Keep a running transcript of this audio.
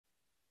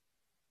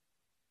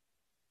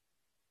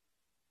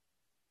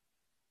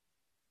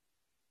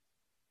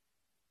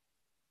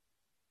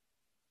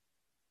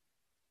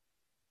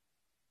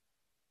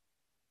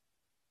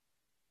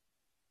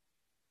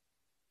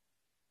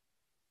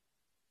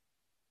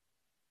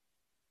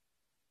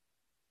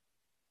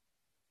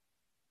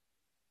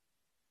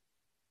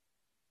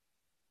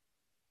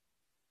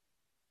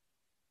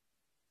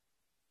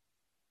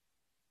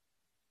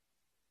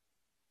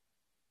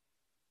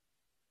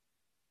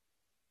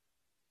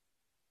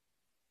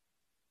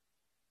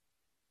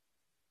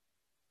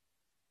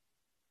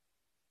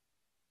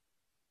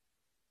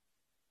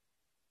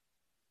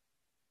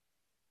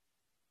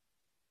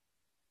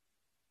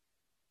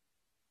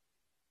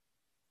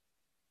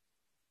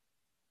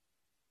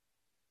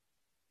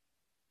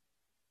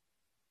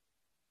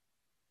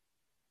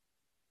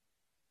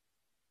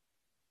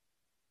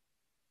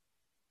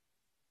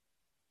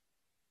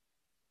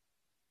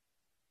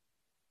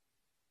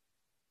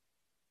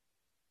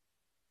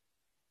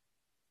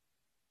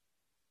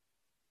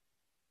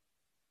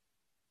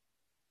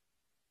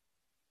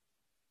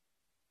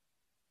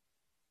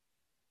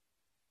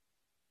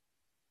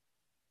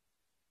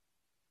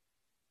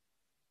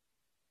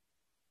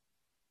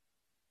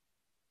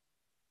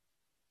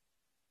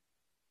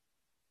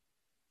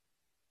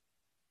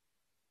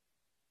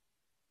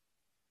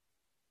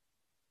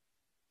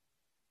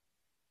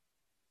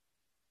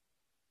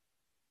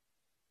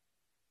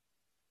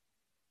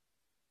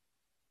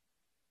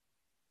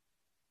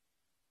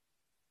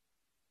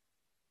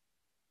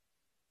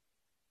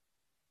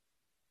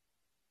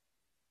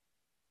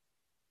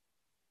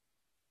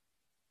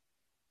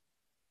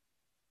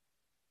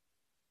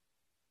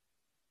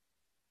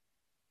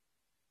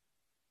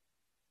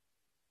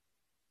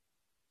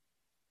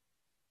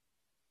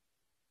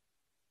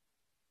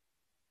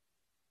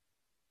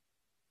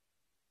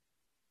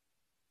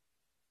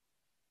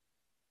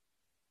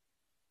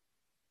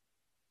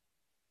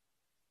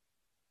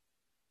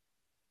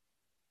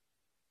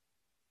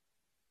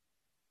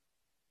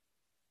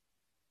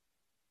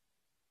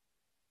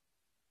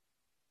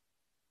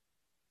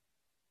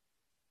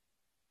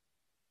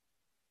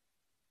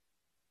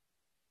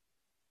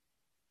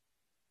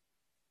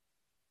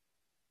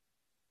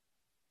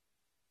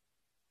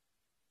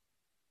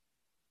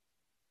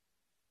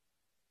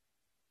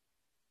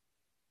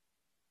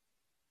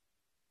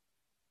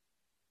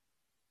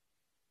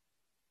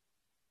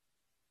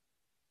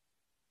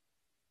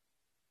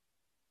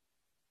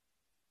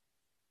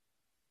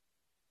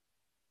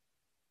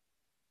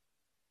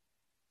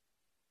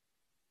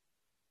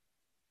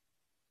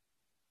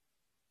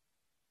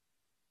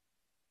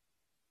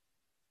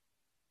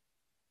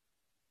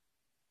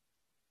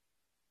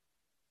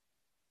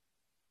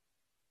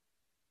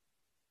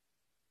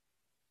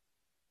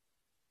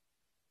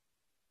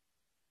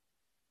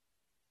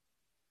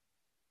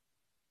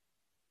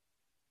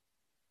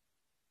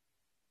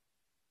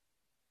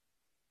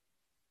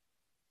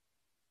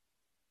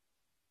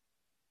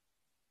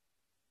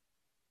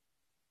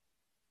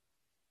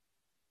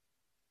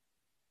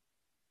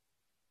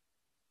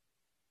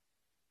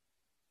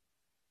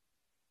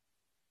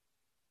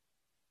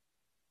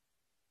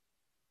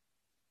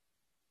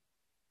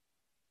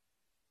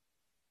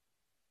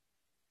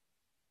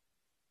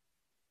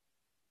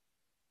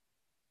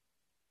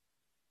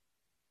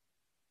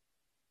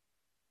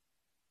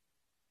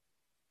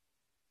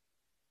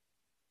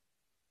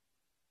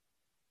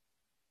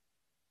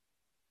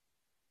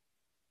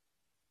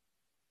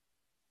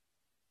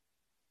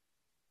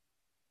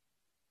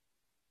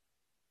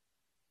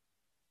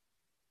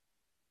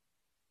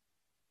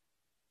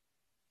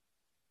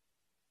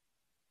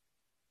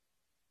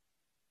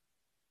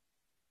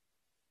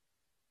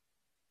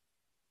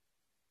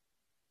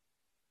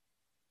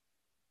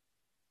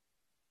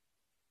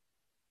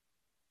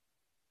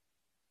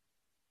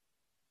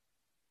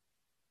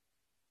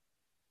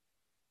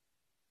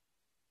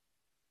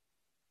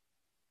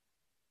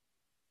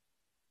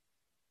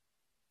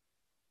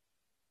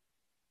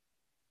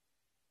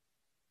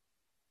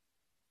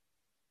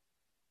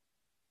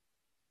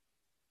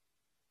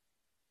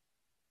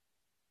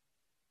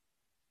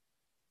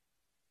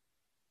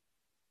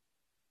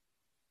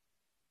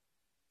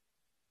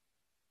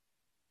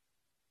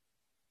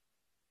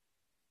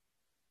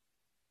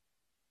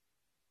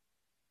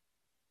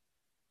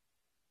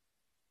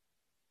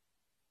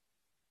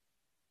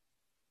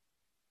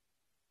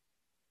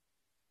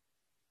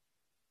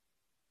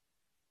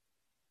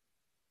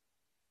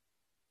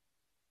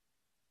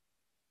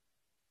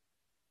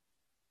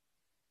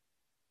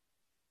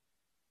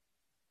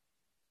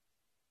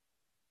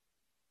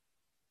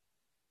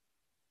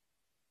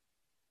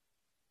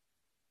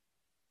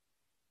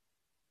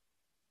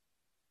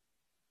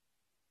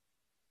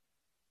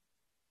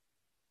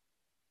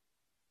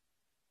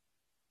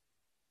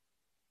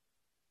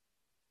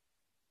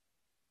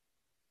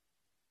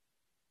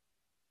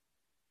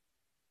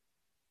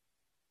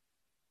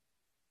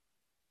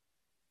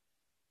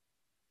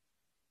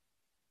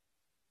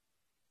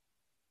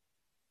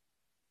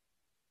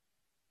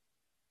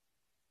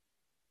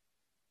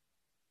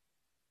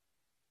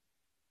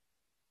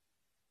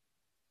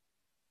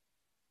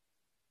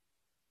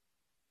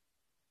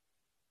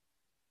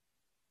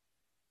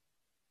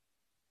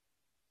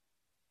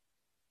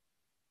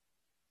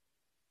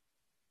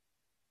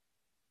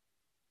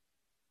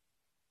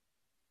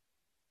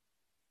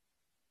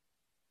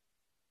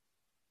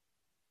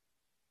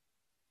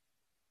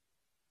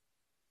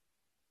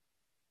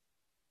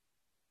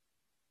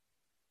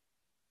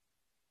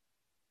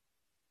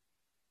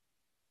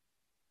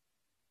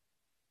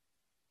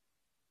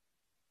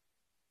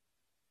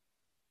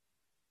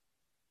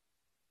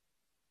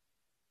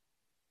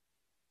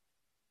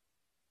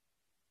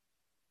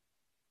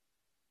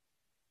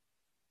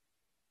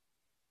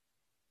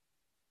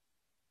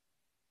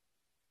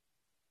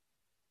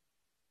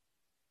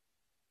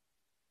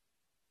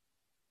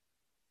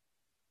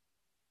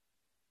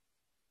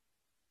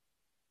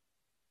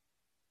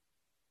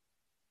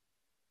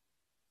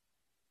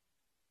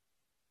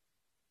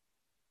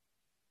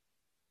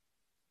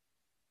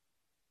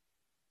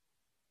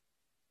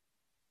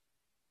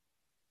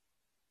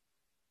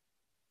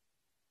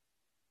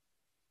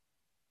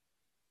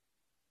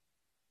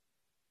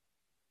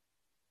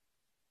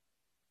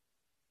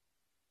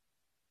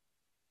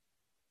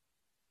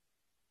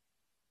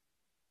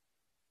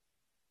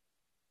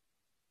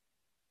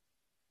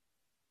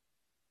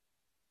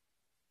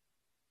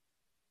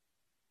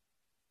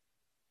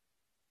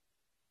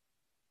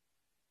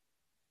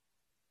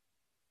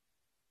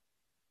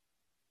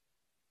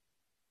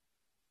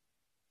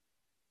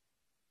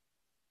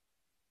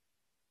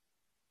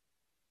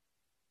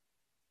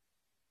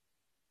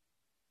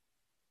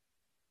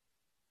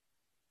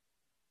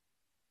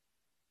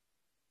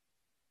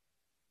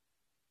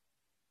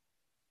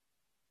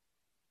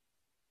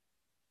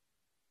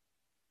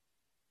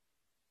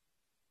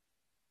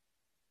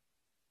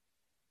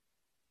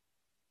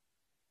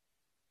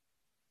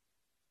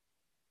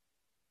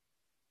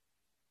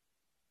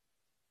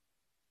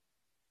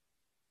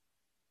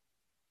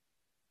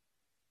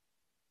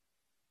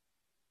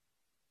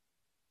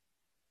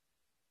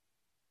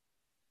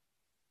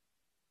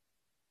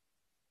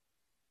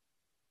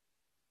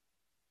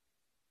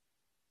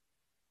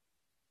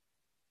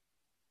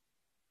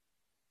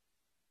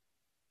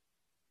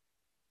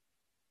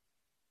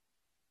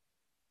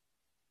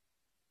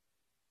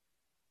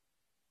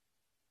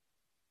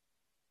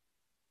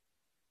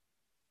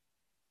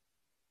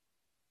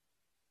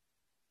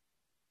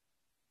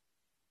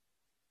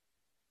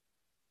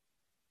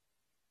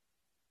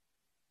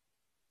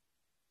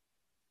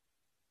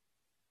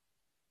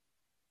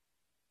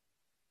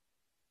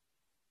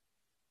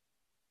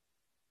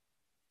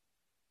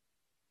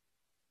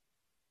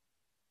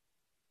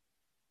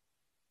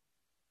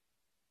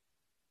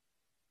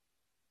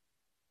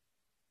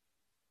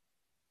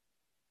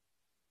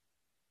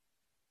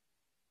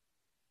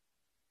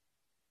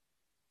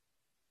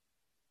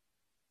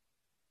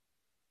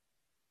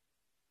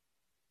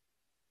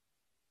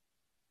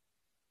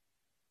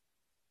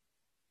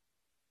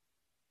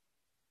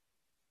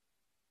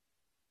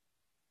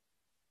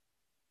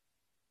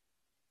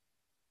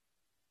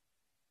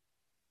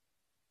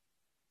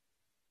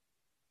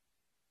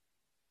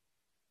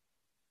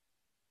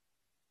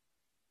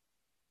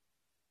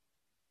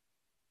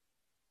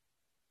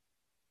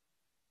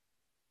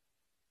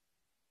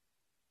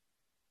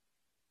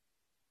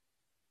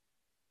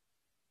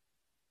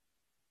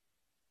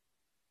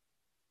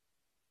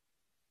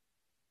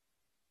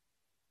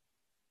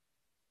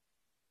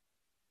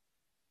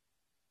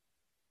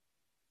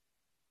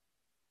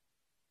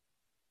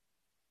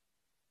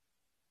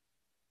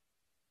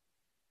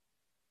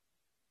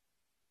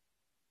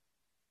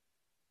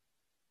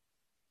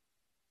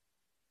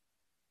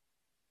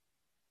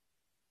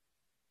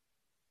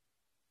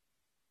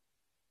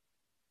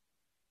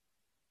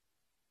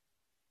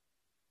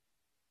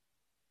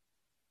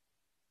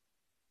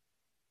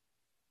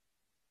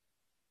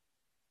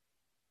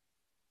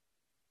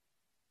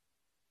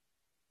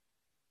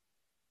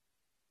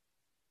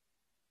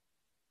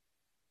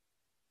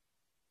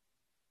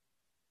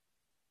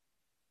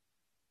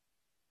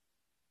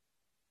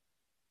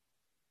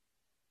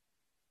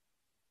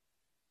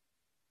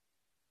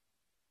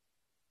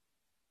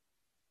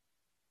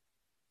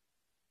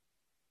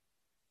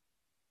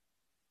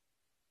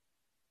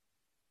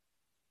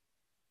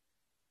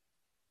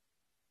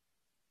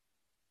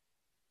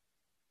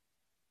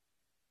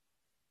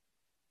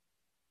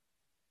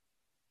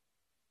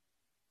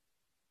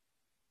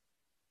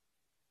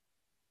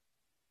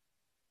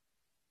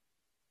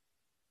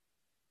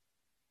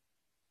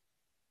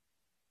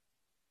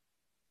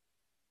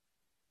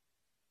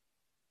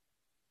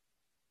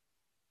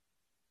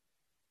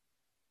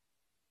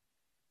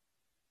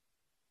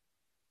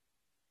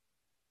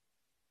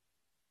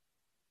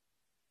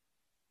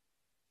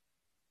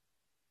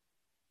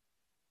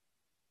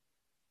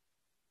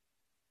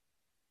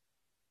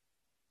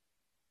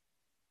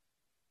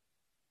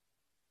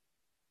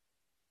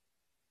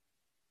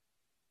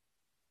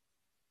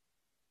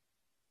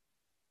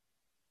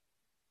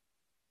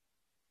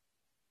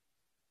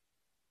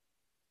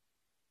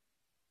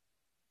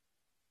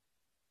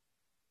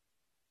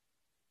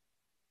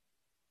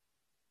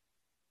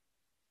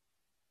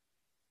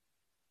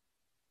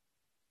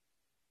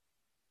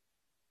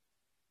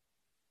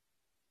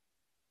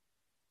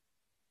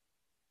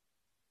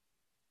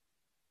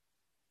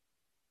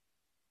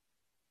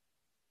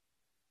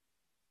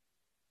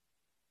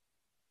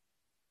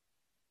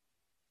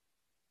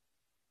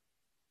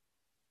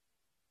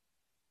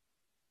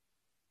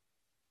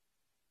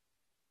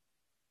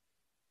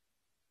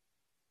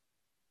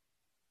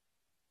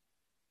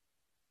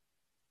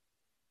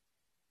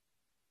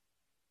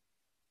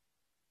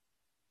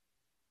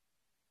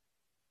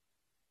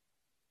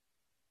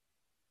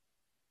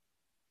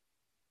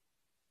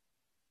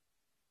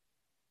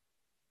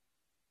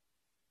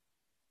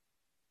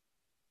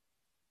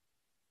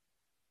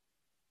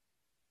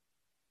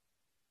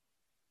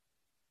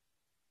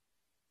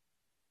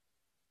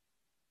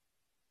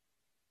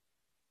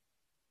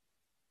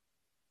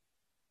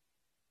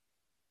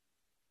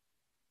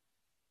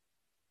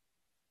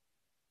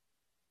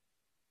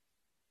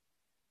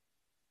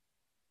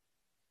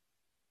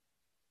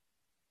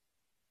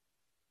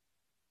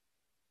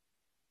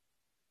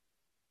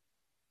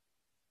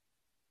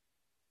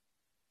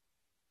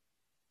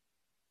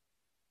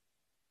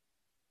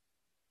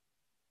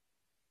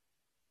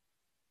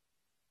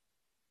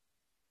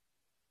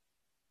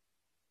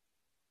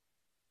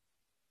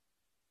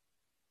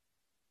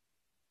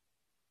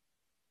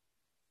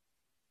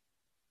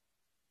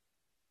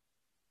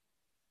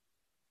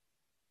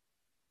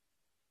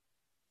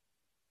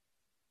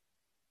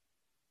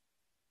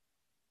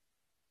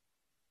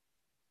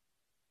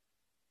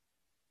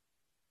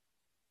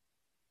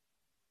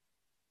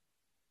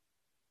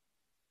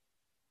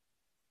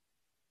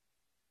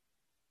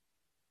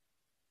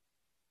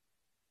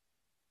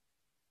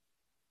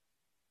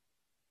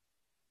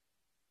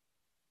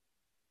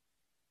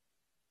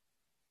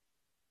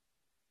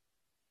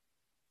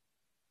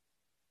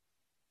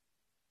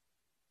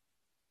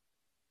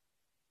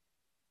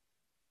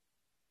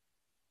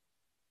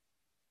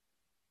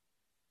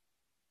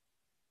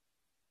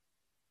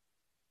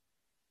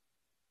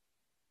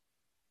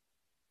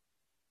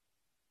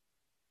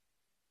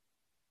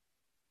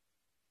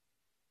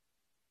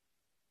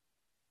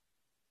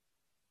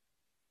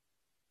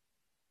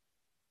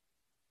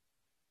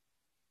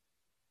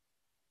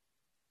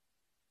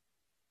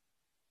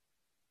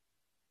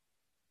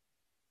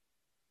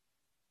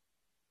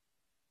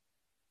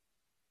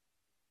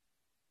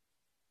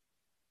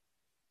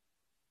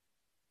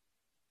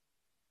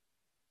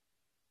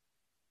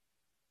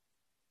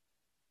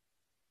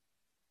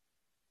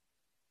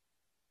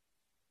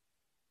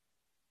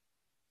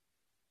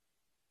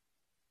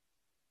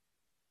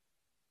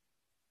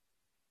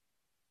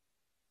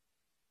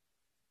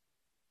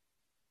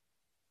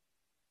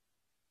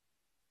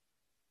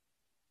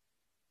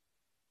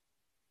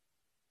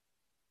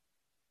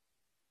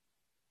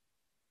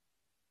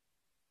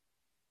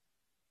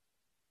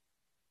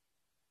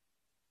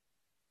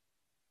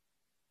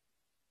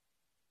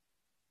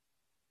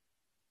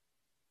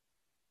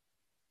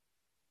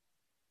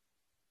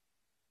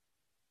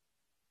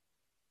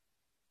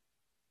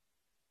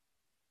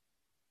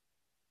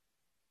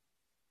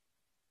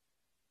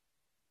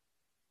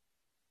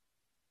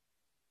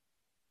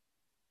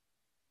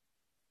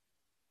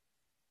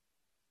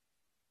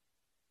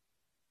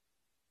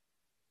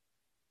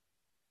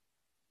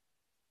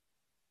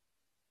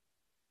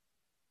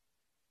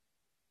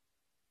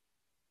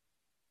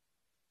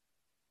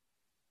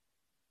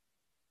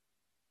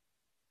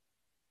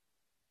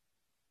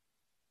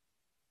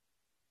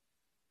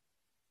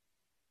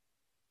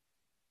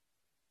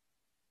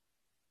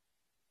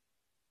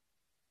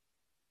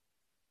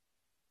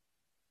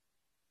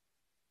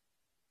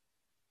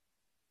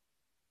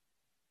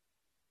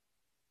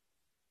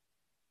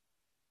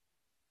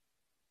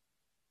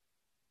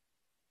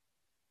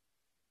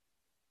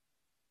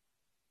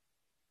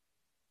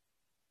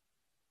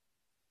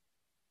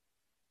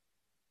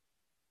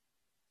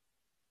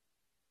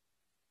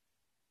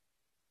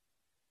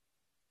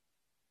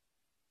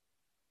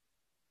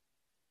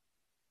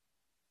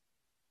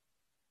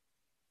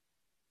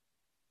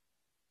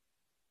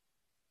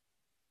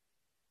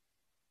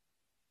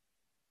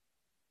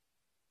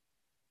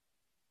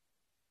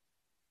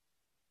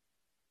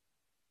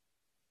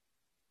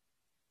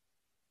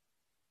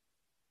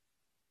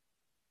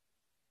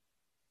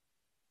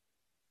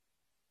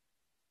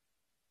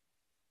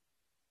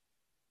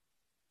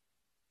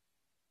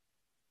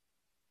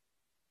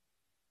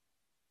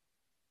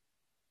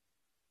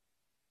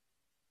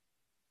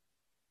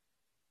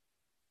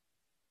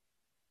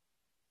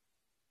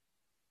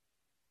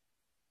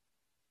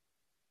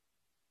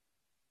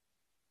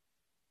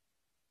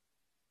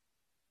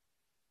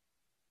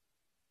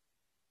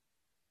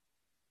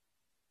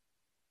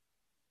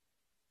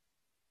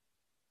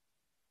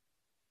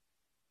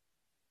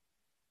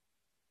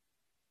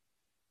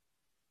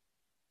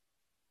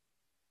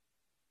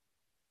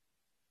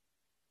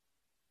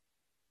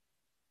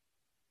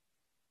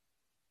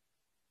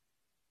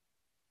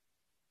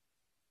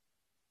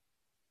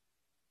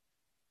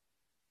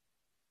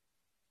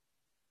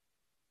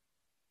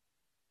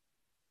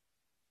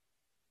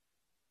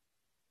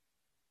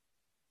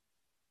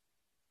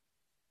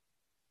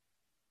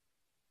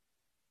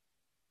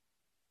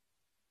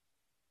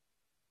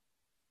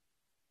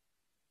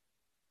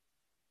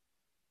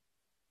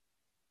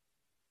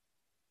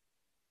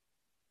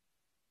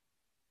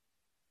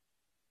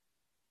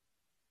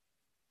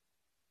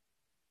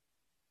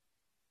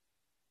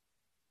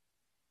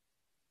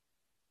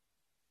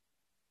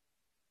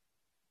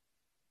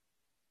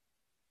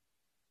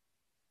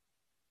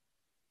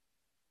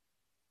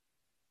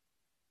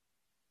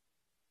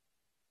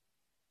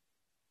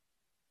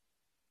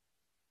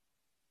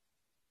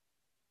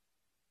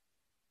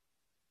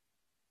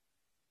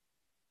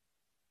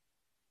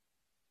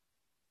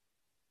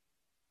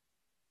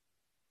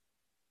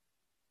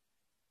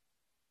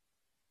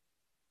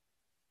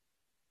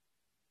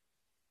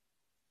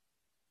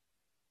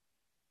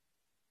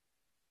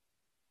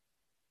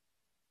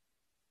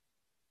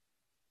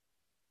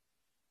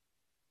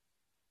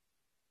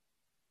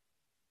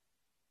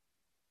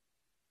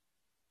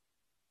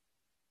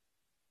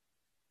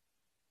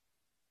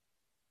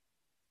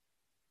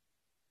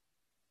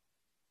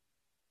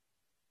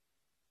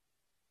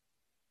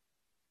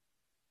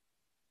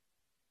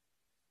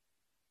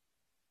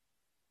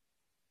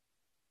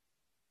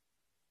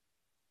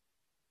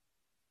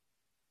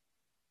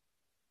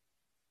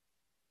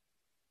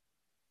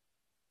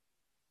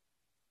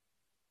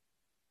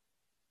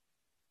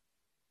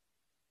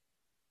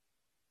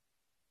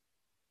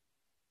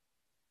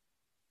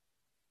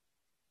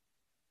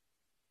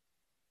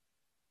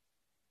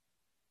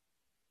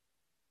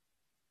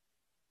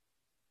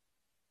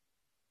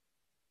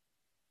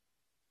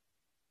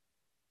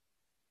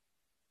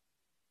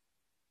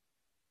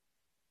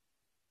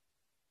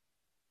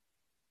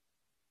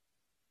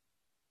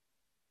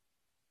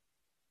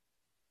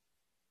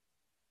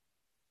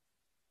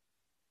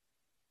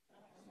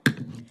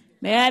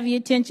May I have your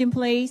attention,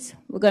 please?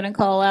 We're going to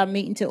call our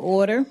meeting to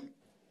order.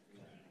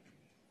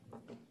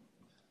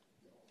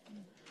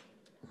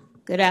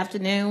 Good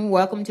afternoon.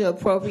 Welcome to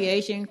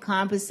Appropriation,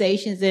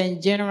 Compensations,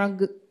 and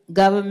General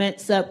Government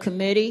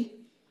Subcommittee.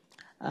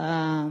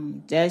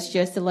 That's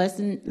just to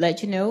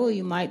let you know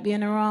you might be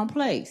in the wrong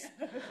place.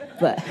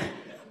 But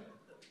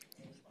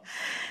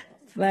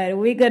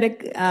we're going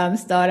to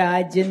start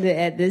our agenda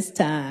at this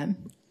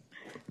time.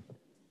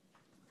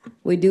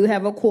 We do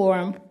have a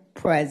quorum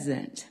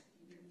present.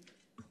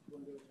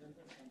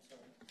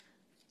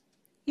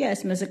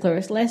 Yes, Mr.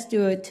 Clerk, let's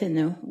do it to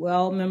know.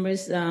 Well,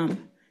 members,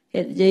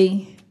 hit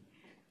the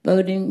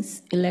voting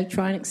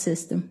electronic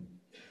system.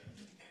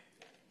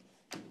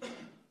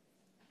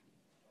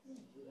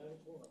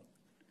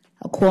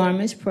 A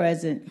quorum is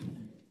present.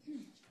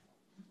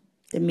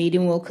 The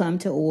meeting will come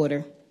to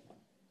order.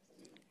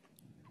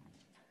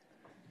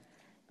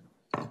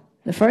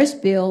 The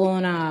first bill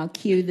on our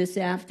queue this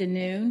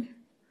afternoon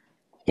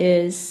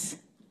is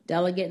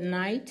Delegate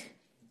Knight,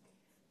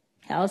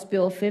 House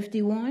Bill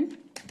 51.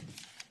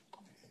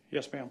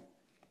 Yes, ma'am.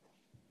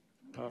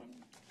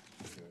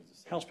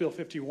 House Bill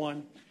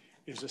 51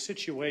 is a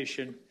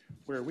situation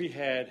where we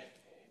had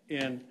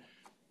in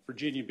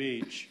Virginia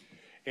Beach,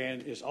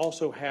 and it's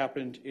also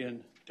happened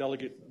in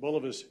Delegate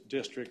Bulliva's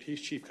district.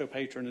 He's chief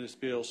co-patron of this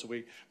bill, so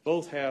we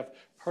both have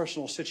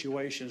personal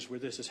situations where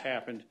this has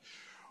happened.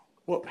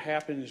 What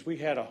happened is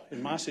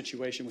in my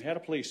situation, we had a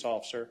police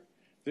officer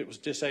that was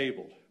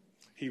disabled.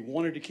 He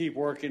wanted to keep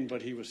working,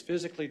 but he was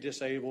physically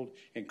disabled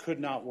and could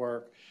not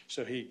work.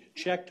 So he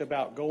checked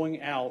about going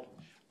out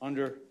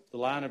under the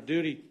line of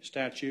duty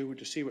statute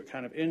to see what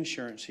kind of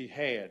insurance he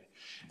had.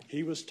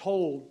 He was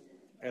told,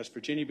 as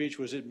Virginia Beach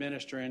was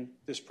administering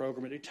this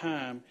program at the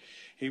time,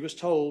 he was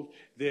told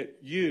that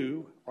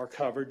you are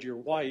covered, your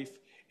wife,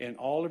 and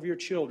all of your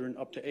children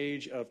up to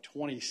age of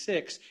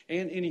 26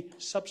 and any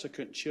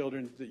subsequent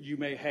children that you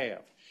may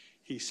have.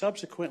 He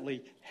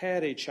subsequently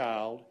had a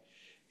child.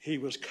 He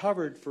was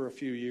covered for a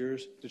few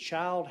years. The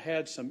child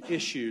had some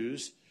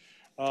issues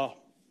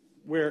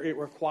where it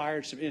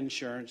required some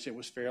insurance. It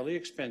was fairly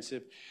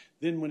expensive.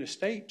 Then when the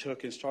state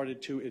took and started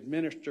to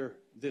administer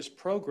this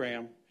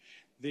program,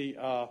 then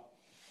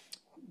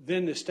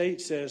the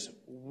state says,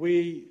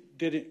 we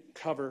didn't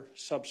cover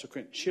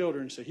subsequent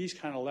children, so he's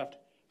kind of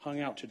hung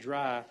out to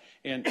dry.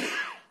 And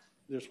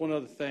there's one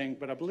other thing,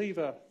 but I believe,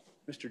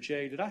 Mr.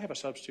 J, did I have a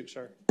substitute,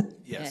 sir?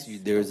 Yes.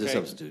 There is a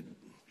substitute.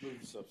 Move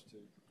the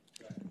substitute.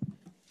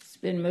 It's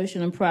been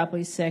motioned and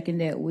properly second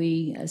that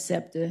we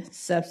accept the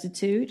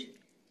substitute.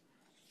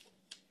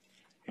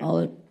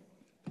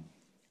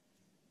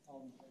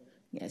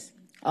 Yes.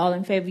 All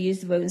in favor,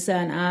 use the voting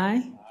sign aye.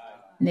 Aye.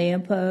 Nay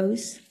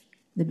opposed.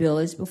 The bill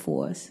is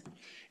before us.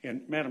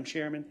 And Madam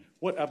Chairman,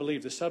 what I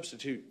believe the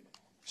substitute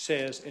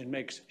says and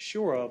makes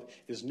sure of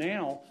is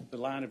now the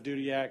Line of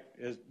Duty Act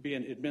is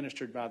being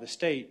administered by the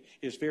state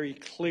is very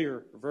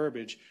clear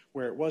verbiage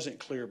where it wasn't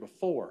clear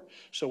before.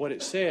 So what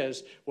it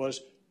says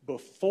was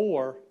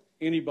before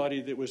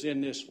anybody that was in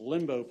this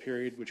limbo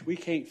period, which we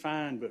can't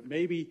find but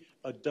maybe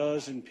a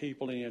dozen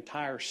people in the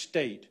entire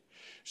state,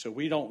 so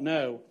we don't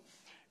know,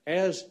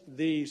 as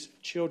these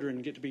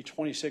children get to be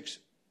 26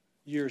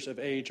 years of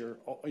age, or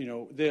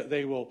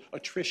they will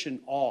attrition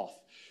off.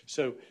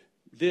 So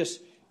this,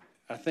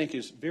 I think,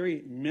 is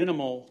very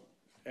minimal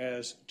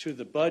as to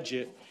the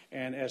budget,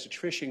 and as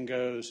attrition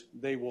goes,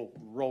 they will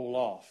roll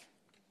off.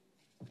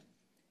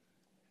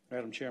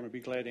 Madam Chairman, I'd be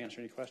glad to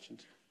answer any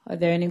questions. Are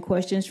there any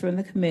questions from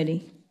the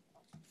committee?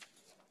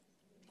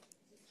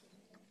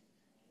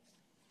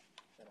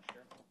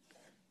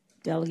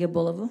 Delegate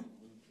Bolivar.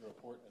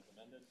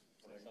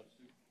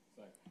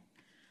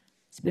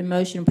 It's been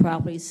motioned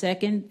properly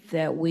second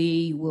that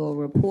we will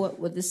report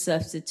with the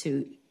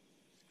substitute.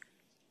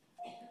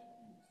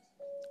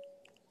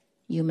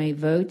 You may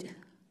vote.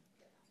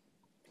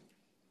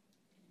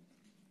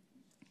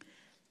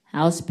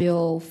 House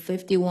Bill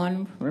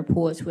 51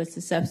 reports with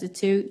the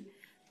substitute,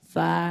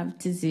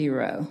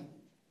 5-0.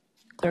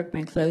 Clerk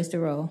may close the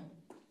roll.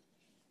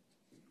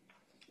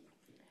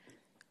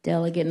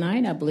 Delegate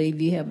Knight, I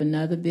believe you have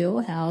another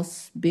bill,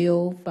 House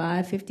Bill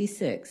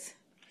 556.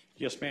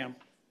 Yes, ma'am.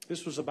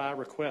 This was a by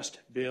request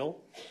bill.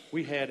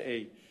 We had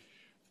a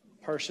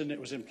person that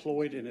was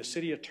employed in the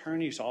city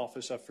attorney's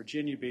office of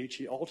Virginia Beach.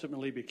 He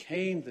ultimately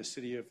became the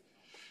city of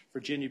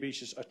Virginia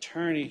Beach's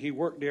attorney. He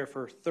worked there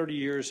for 30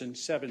 years and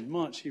 7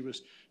 months. He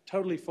was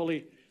totally,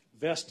 fully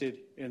vested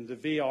in the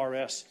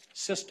VRS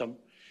system.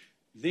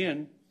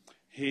 Then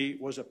he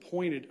was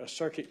appointed a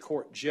circuit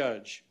court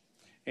judge,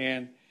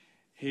 and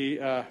he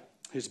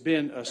has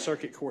been a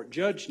circuit court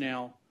judge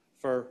now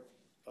for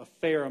a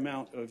fair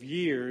amount of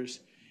years,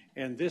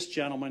 and this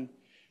gentleman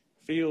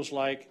feels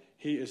like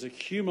he has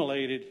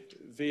accumulated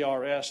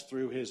VRS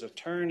through his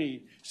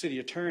city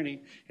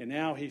attorney, and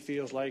now he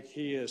feels like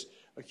he has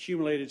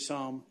accumulated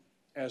some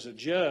as a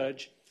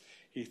judge.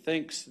 He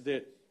thinks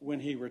that when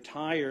he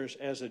retires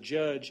as a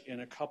judge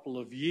in a couple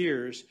of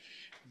years,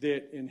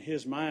 that in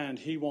his mind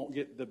he won't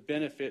get the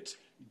benefits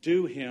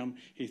due him.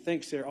 He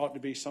thinks there ought to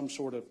be some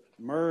sort of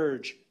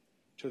merge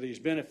to these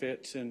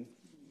benefits, and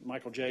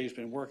Michael J. has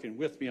been working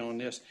with me on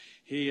this.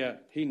 He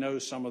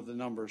knows some of the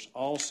numbers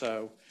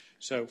also.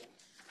 So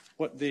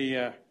what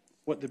the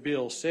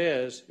bill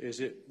says is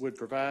it would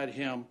provide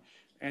him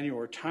annual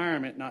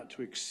retirement not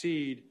to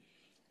exceed,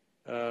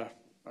 I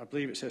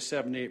believe it says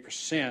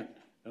 78%,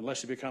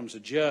 unless he becomes a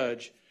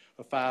judge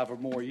of 5 or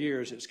more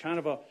years. It's kind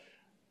of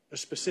a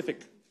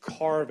specific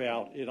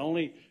carve-out. It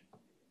only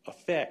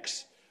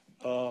affects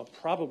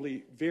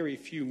probably very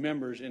few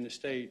members in the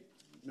state.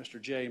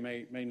 Mr. J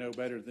may know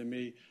better than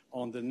me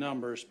on the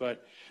numbers,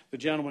 but the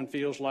gentleman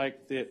feels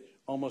like that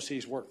almost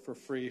he's worked for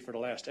free for the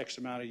last X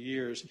amount of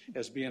years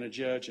as being a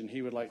judge, and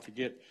he would like to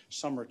get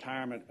some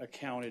retirement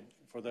accounted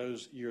for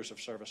those years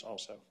of service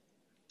also.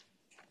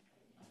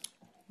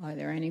 Are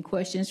there any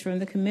questions from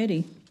the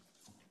committee?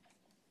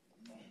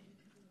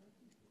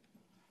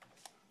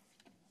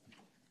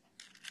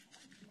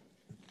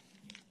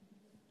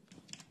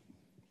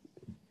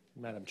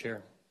 Madam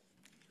Chair.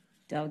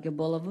 Delegate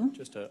Bolivar.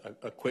 Just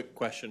a quick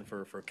question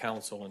for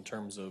council in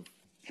terms of,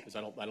 because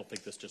I don't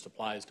think this just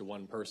applies to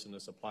one person.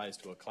 This applies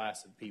to a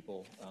class of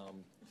people.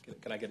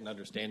 Can I get an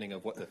understanding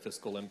of what the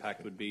fiscal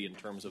impact would be in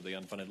terms of the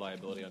unfunded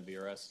liability on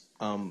VRS?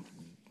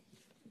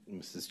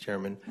 Mrs.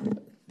 Chairman,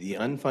 the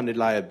unfunded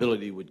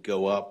liability would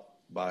go up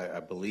by, I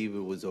believe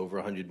it was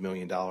over $100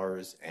 million,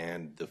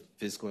 and the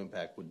fiscal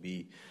impact would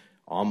be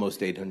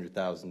almost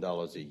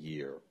 $800,000 a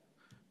year.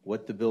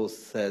 What the bill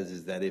says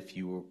is that if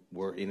you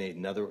were in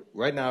another,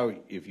 right now,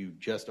 if you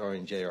just are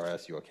in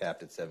JRS, you're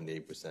capped at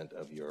 78%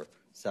 of your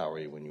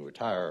salary when you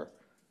retire,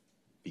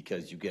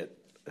 because you get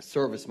a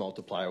service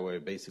multiplier where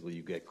basically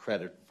you get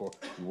credit for,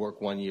 you work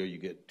 1 year, you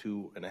get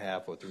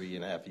 2.5 or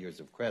 3.5 years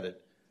of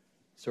credit,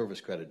 service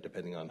credit,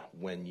 depending on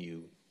when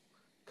you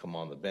come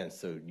on the bench.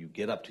 So you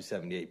get up to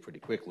 78 pretty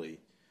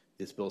quickly.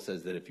 This bill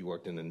says that if you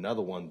worked in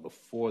another one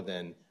before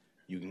then,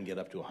 you can get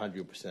up to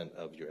 100%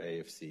 of your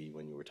AFC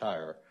when you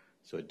retire.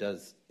 So it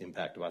does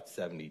impact about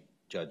 70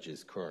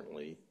 judges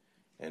currently,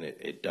 and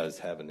it does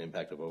have an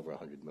impact of over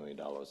 $100 million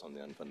on the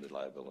unfunded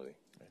liability.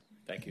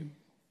 Thank you.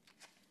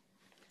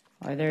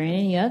 Are there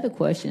any other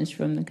questions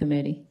from the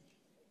committee?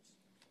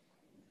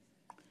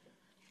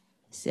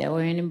 Is there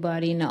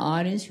anybody in the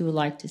audience who would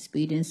like to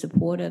speak in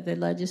support of the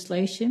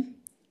legislation?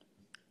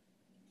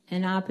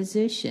 In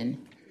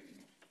opposition?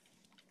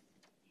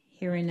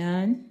 Hearing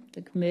none,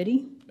 the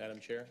committee? Madam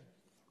Chair.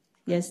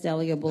 Yes,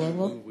 Delegate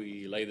Bolivar.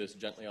 We lay this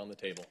gently on the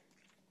table.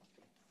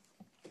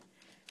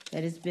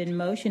 That has been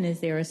motioned.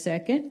 Is there a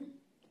second?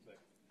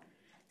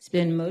 It's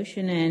been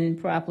motioned and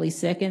properly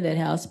second that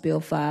House Bill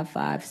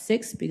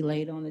 556 be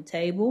laid on the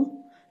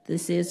table.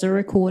 This is a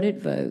recorded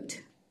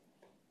vote.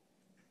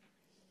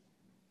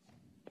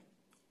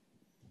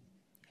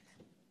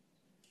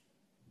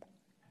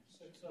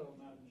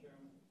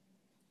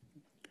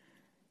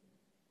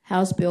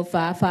 House Bill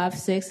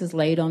 556 is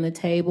laid on the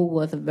table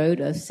with a vote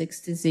of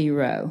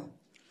 6-0.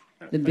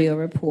 The bill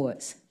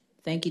reports.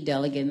 Thank you,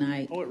 Delegate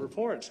Knight. Oh, it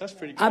reports. That's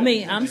pretty good. I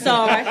mean, I'm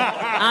sorry.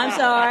 I'm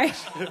sorry.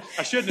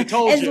 I shouldn't have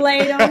told It's you.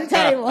 laid on the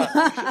table.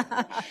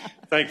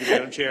 Thank you,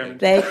 Madam Chairman.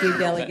 Thank you,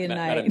 Delegate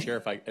Knight. Madam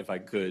Chair, if I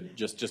could,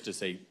 just to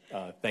say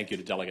thank you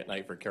to Delegate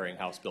Knight for carrying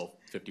House Bill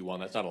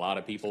 51. That's not a lot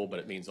of people, but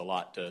it means a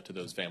lot to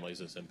those families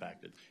that's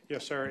impacted.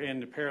 Yes, sir.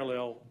 And the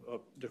parallel,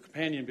 the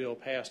companion bill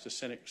passed the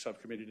Senate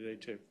subcommittee today,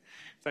 too.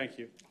 Thank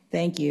you.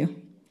 Thank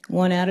you.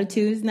 1 out of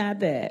 2 is not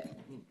bad.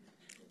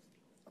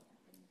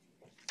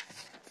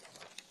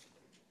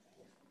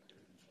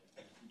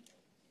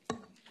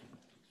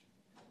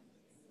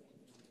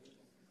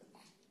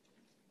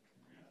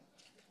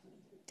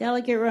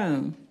 Delegate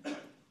Rome.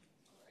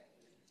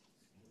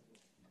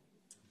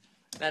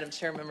 Madam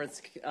Chair,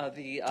 members of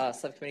the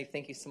subcommittee,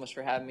 thank you so much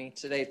for having me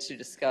today to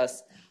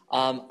discuss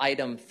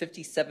item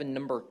 57,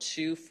 number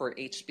 2 for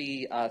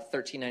HB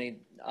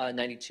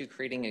 1392,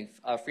 creating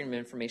a Freedom of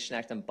Information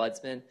Act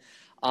ombudsman.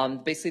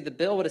 Basically, the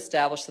bill would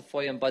establish the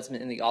FOIA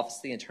ombudsman in the Office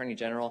of the Attorney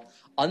General.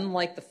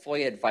 Unlike the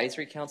FOIA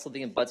Advisory Council,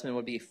 the ombudsman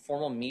would be a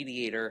formal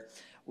mediator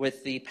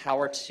with the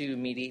power to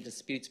mediate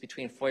disputes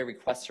between FOIA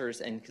requesters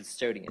and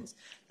custodians.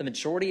 The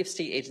majority of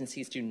state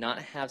agencies do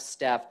not have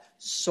staff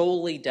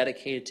solely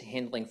dedicated to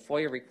handling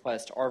FOIA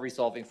requests or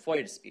resolving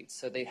FOIA disputes.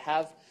 So they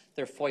have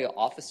their FOIA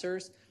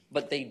officers,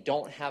 but they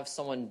don't have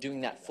someone doing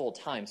that full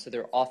time. So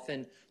they're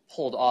often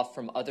pulled off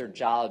from other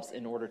jobs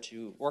in order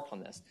to work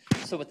on this.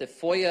 So what the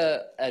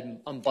FOIA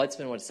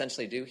ombudsman would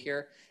essentially do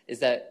here is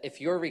that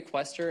if you're a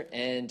requester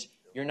and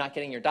you're not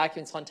getting your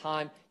documents on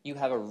time, you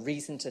have a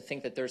reason to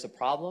think that there's a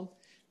problem,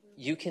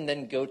 you can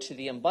then go to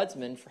the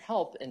ombudsman for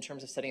help in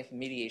terms of setting up a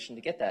mediation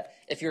to get that.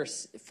 If you're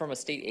from a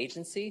state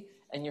agency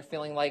and you're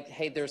feeling like,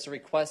 hey, there's a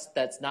request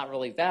that's not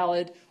really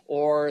valid,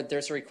 or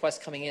there's a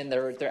request coming in,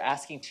 they're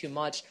asking too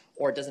much,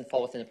 or it doesn't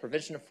fall within the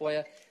provision of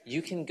FOIA,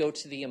 you can go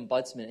to the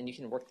ombudsman and you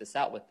can work this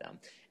out with them.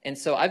 And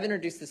so I've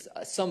introduced this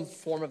some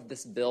form of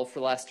this bill for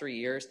the last 3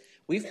 years.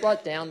 We've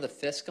brought down the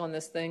fisc on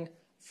this thing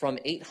from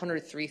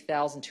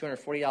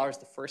 $803,240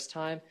 the first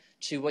time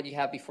to what you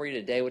have before you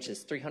today, which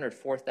is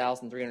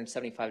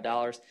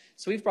 $304,375.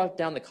 So we've brought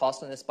down the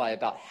cost on this by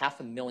about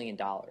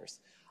 $500,000.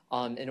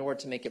 in order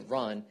to make it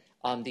run.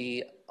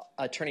 The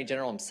Attorney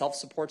General himself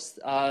supports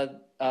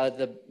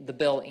the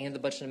bill and the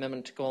budget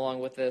amendment to go along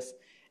with this.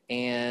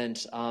 And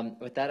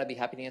with that, I'd be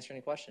happy to answer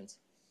any questions.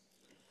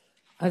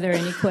 Are there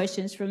any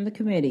questions from the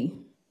committee?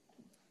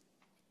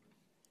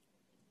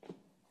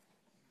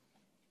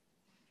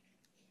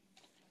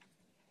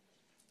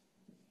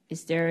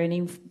 Is there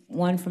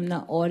anyone from the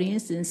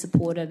audience in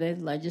support of the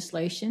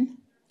legislation?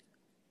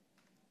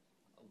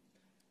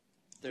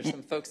 There's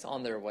some folks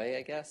on their way,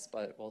 I guess,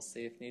 but we'll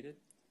see if needed.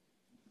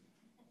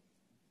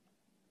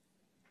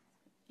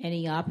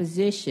 Any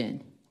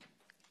opposition?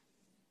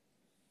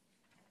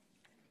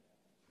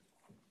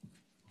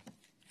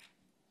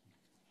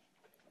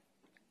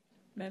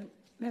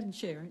 Madam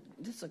Chair,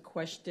 this is a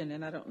question,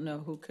 and I don't know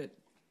who could,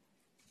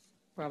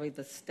 probably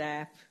the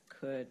staff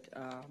could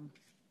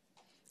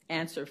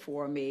answer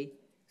for me.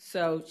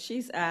 So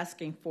she's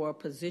asking for a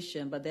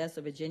position, but that's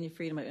the Virginia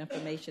Freedom of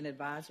Information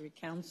Advisory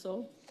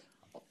Council.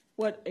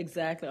 What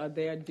exactly are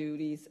their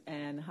duties,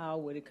 and how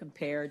would it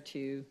compare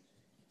to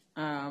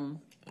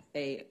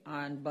a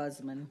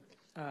ombudsman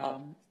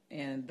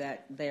and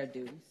their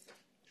duties?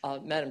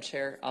 Madam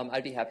Chair,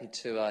 I'd be happy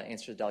to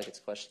answer the delegates'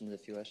 questions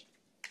if you wish.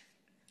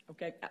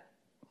 Okay.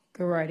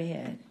 Go right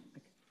ahead.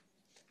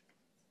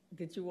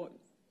 Did you want?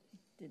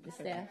 Did the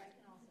staff?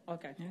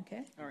 Okay.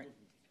 Okay. All right.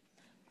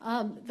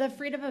 The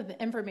Freedom of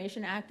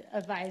Information Act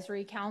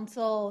Advisory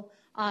Council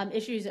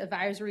issues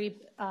advisory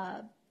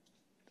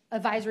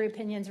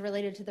opinions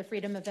related to the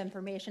Freedom of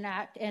Information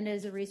Act and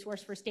is a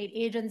resource for state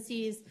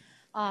agencies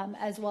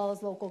as well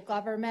as local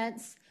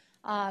governments.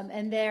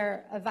 And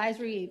their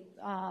advisory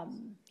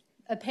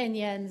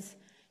opinions,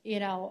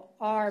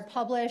 are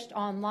published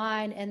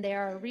online and they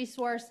are a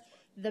resource.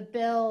 The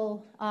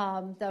bill,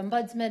 the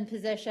ombudsman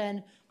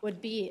position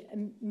would be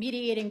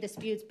mediating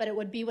disputes, but it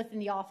would be within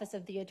the Office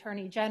of the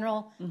Attorney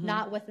General,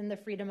 not within the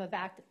Freedom of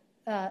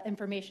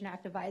Information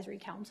Act Advisory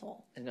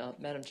Council. And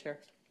Madam Chair?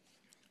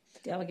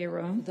 Delegate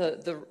Room.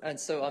 And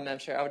so, Madam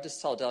Chair, I would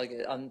just tell a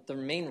delegate, the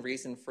main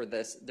reason for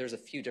this, there's a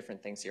few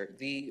different things here.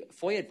 The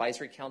FOIA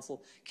Advisory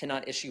Council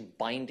cannot issue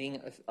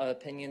binding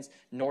opinions,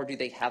 nor do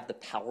they have the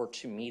power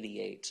to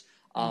mediate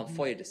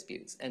FOIA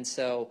disputes. And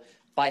so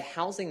by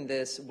housing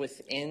this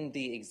within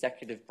the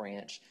executive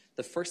branch,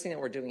 the first thing that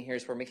we're doing here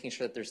is we're making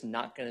sure that there's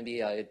not going to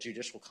be a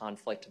judicial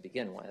conflict to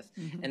begin with.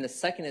 And the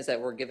second is that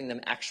we're giving them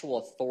actual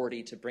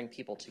authority to bring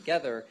people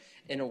together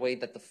in a way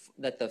that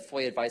the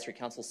FOIA Advisory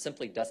Council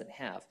simply doesn't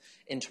have.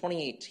 In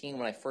 2018,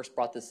 when I first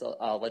brought this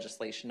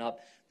legislation up,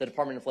 the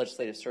Department of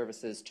Legislative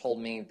Services told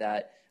me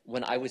that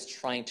when I was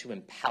trying to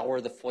empower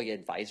the FOIA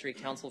Advisory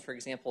Council, for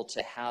example,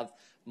 to have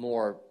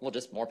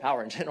just more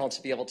power in general to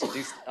be able to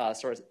do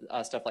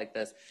stuff like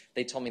this,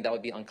 they told me that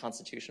would be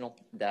unconstitutional,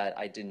 that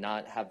I did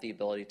not have the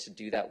ability to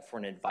do that for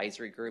an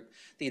advisory group.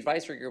 The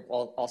advisory group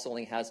also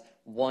only has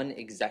one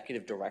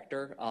executive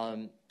director,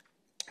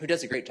 who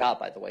does a great job,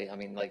 by the way. I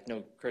mean,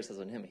 no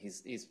criticism of him.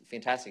 He's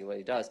fantastic at what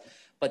he does.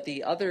 But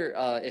the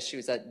other issue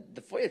is that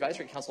the FOIA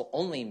Advisory Council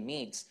only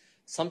meets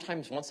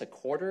sometimes once a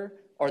quarter,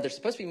 or they're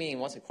supposed to be meeting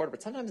once a quarter,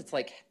 but sometimes it's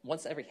like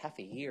once every half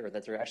a year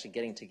that they're actually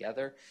getting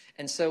together.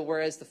 And so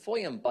whereas the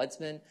FOIA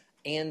Ombudsman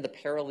and the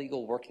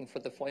paralegal working for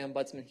the FOIA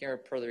Ombudsman here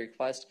per the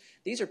request,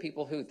 these are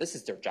people who, this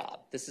is their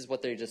job. This is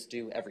what they just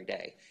do every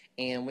day.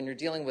 And when you're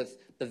dealing with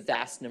the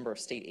vast number of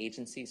state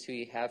agencies who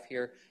you have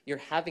here, you're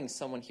having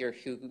someone here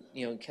who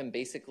can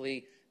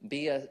basically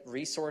be a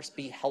resource,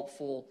 be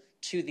helpful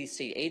to these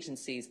state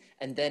agencies,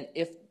 and then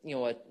if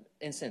a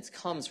instance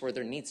comes where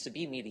there needs to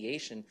be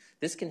mediation,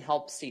 this can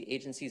help state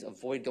agencies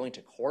avoid going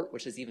to court,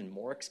 which is even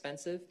more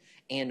expensive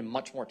and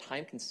much more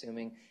time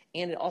consuming.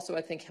 And it also,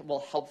 I think,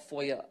 will help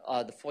the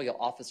FOIA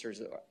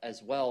officers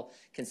as well,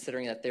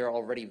 considering that they're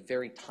already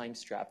very time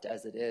strapped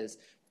as it is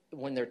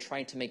when they're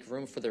trying to make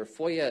room for their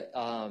FOIA,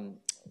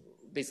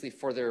 basically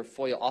for their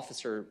FOIA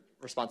officer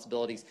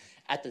responsibilities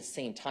at the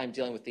same time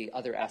dealing with the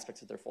other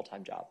aspects of their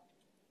full-time job.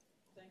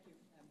 Thank you,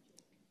 Madam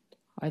Chair.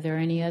 Are there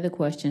any other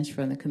questions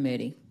from the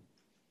committee?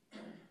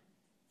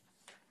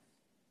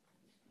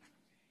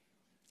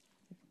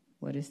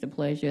 What is the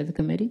pleasure of the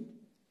committee?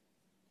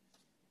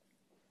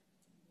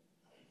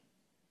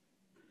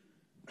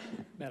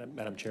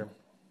 Madam Chair.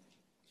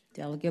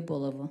 Delegate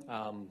Bolivar.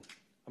 I'm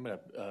going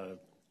to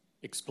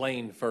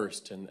explain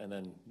first and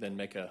then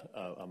make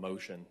a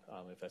motion,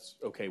 if that's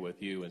okay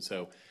with you. And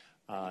so,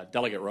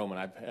 Delegate Roman,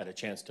 I've had a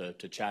chance to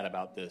chat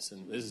about this,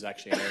 and this is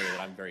actually an area that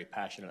I'm very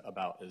passionate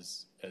about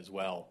as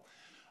well.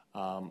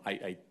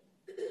 I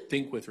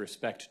think with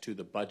respect to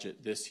the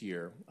budget this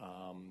year,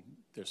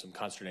 there's some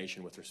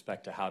consternation with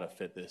respect to how to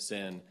fit this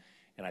in,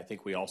 and I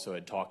think we also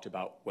had talked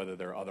about whether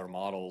there are other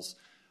models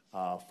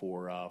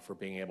for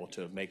being able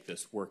to make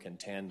this work in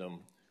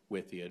tandem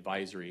with the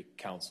advisory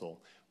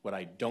council. What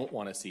I don't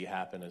want to see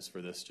happen is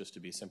for this just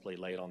to be simply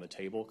laid on the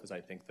table, because I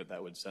think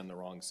that would send the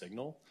wrong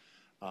signal.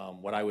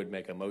 What I would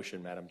make a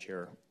motion, Madam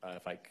Chair,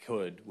 if I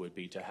could, would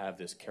be to have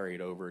this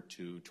carried over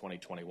to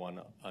 2021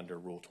 under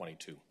Rule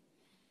 22.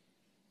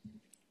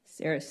 Is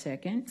there a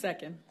second?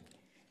 Second.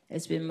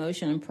 It's been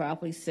motioned and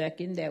properly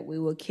second that we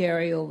will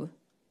carry over.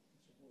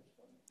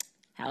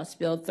 House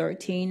Bill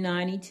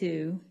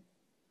 1392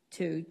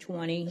 to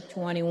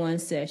 2021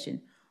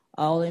 session.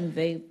 All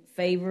in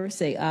favor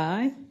say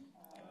aye.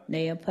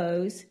 Nay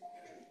opposed.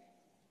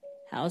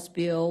 House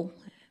Bill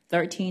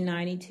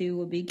 1392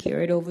 will be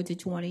carried over to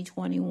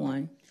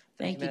 2021.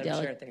 Thank you, Madam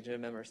Delegate. Chair. Thank you to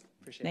the members.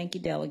 Appreciate it. Thank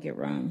you, Delegate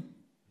Rome.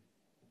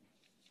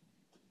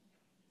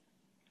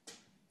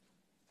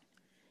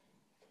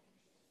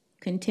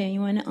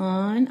 Continuing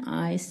on,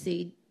 I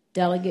see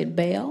Delegate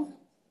Bell.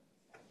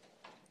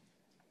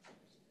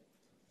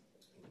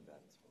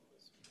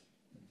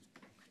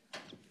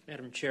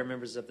 Madam Chair,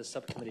 members of the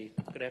subcommittee,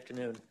 good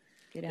afternoon.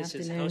 Good This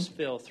is afternoon. House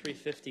Bill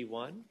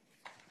 351.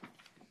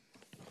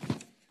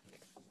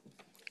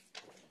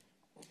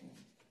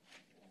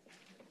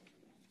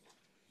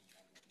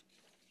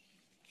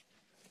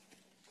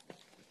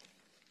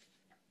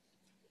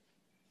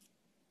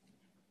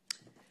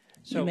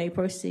 You may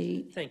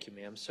proceed. Thank you,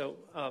 ma'am. So,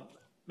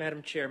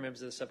 Madam Chair,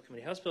 members of the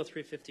subcommittee, House Bill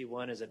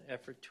 351 is an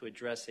effort to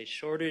address a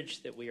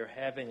shortage that we are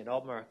having in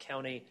Albemarle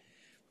County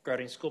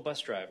regarding school bus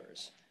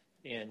drivers.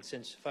 And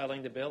since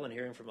filing the bill and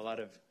hearing from a lot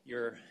of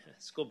your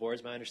school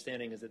boards, my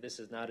understanding is that this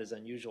is not as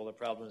unusual a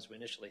problem as we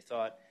initially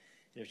thought.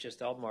 It was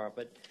just Albemarle.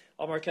 But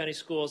Albemarle County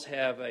schools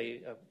have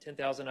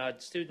 10,000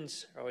 odd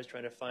students, are always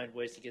trying to find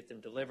ways to get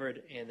them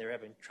delivered, and they're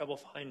having trouble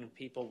finding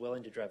people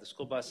willing to drive the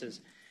school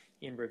buses.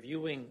 In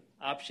reviewing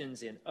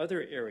options in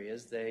other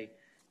areas, they,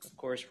 of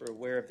course, were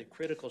aware of the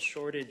critical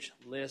shortage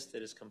list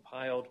that is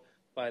compiled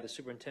by the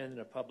Superintendent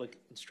of Public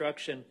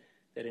Instruction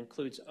that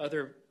includes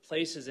other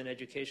places in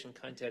education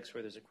contexts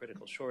where there's a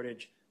critical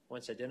shortage.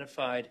 Once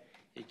identified,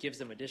 it gives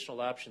them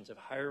additional options of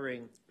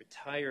hiring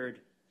retired,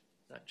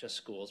 not just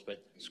schools,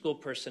 but school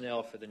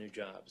personnel for the new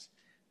jobs.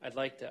 I've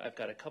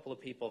got a couple of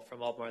people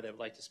from Albemarle that would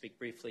like to speak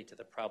briefly to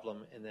the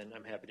problem, and then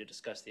I'm happy to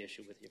discuss the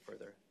issue with you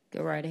further.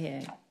 Go right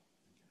ahead.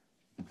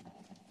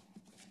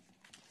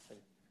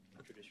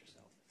 Introduce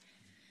yourself.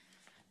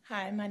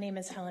 Hi, my name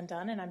is Helen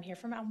Dunn, and I'm here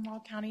from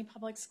Albemarle County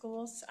Public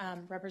Schools,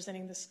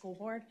 representing the school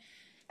board.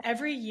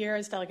 Every year,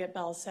 as Delegate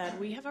Bell said,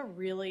 we have a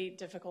really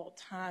difficult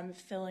time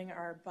filling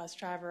our bus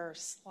driver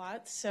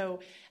slots.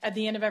 So at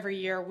the end of every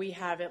year, we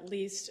have at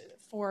least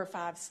 4 or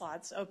 5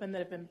 slots open that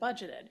have been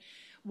budgeted.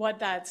 What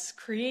that's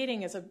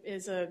creating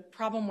is a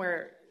problem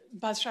where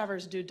bus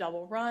drivers do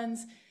double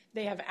runs.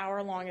 They have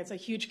hour-long, it's a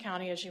huge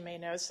county, as you may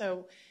know,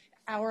 so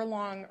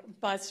hour-long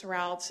bus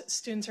routes,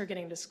 students are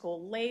getting to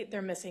school late,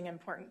 they're missing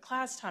important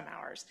class time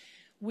hours.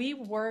 We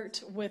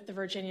worked with the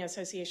Virginia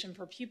Association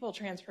for Pupil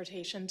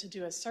Transportation to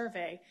do a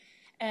survey,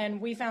 and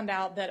we found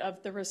out that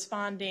of the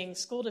responding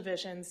school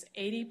divisions,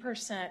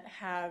 80%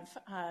 have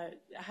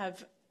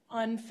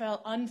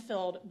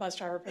unfilled bus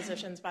driver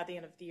positions by the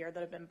end of the year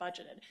that have been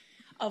budgeted.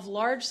 Of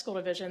large school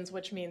divisions,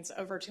 which means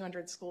over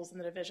 200 schools in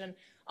the division,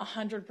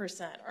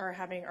 100%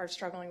 are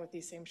struggling with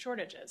these same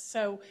shortages.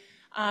 So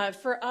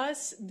for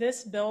us,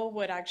 this bill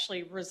would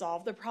actually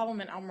resolve the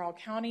problem in Albemarle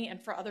County, and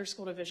for other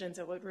school divisions,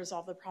 it would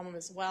resolve the problem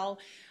as well.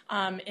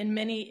 In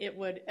many, it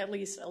would at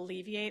least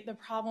alleviate the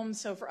problem.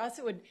 So for us,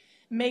 it would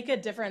make a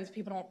difference.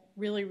 People don't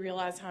really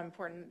realize how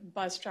important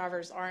bus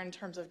drivers are in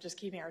terms of just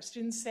keeping our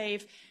students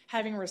safe,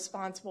 having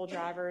responsible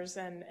drivers,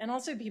 and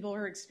also people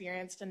who are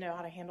experienced and know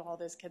how to handle all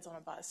those kids on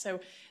a bus. So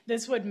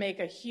this would make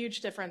a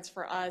huge difference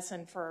for us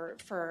and for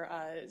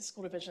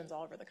school divisions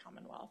all over the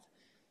Commonwealth.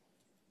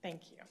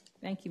 Thank you.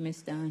 Thank you,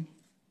 Ms. Dunn.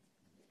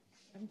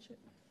 I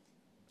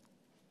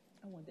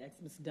wanted to ask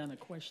Ms. Dunn a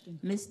question.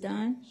 Ms.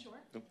 Dunn?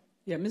 Sure.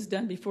 Yeah, Ms.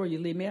 Dunn, before you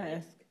leave, may I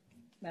ask,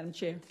 Madam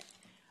Chair,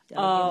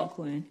 Delegate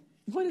McQuinn.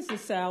 what is the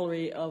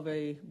salary of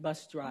a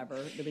bus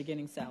driver, the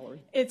beginning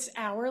salary? It's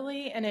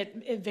hourly, and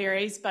it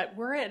varies, but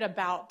we're at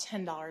about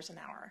 $10 an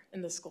hour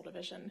in the school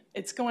division.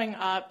 It's going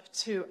up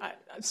to,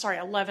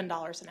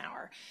 $11 an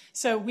hour.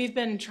 So we've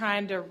been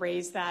trying to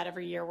raise that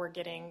every year. We're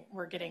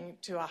getting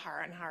to a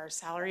higher and higher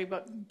salary,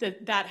 but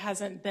that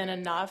hasn't been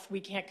enough.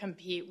 We can't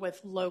compete with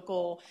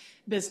local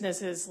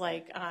businesses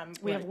like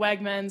we have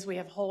Wegmans, we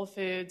have Whole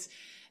Foods.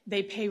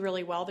 They pay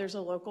really well. There's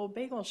a local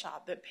bagel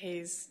shop that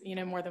pays,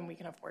 more than we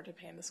can afford to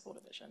pay in the school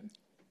division.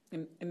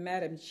 And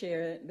Madam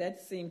Chair,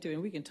 that seemed to,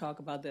 and we can talk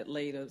about that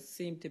later,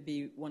 seemed to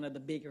be one of the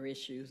bigger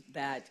issues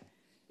that,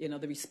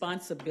 the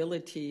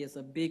responsibility is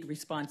a big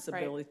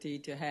responsibility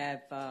to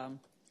have a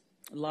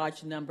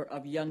large number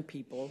of young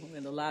people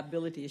and the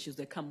liability issues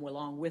that come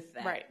along with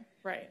that.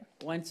 Right.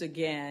 Once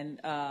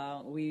again,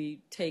 we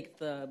take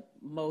the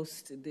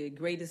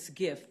greatest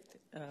gift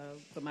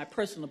from my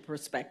personal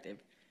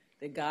perspective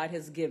that God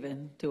has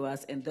given to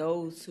us, and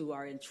those who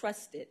are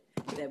entrusted,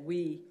 that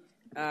we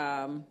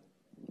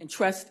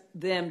entrust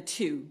them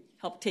to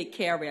help take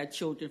care of our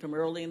children from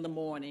early in the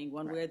morning,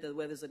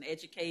 whether it's an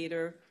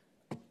educator,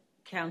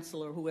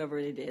 counselor, whoever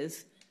it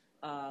is.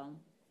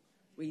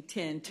 We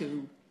tend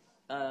to,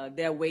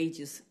 their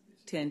wages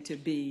tend to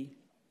be,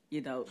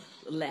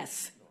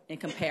 less in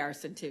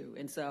comparison to.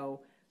 And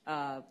so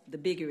the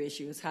bigger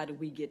issue is how do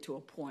we get to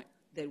a point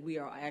that we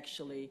are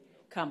actually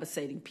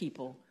compensating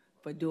people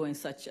for doing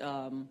such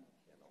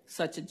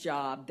a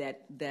job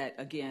that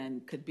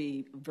again could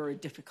be very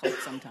difficult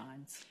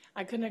sometimes.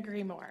 I couldn't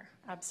agree more.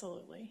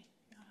 Absolutely.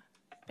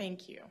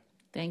 Thank you.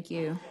 Thank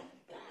you.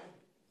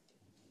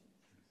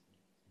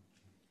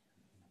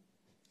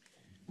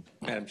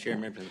 Madam Chair,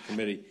 members of the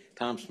committee,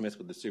 Tom Smith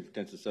with the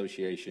Superintendent's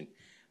Association.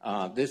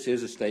 This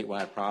is a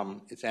statewide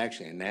problem. It's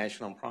actually a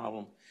national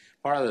problem.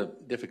 Part of the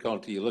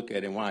difficulty you look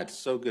at and why it's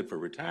so good for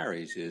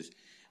retirees is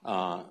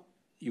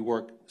you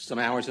work some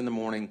hours in the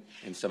morning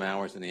and some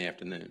hours in the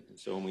afternoon.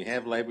 So when we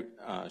have labor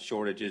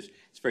shortages,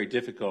 it's very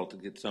difficult to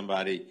get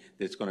somebody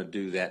that's going to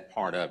do that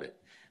part of it.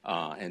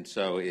 And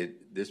so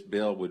this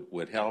bill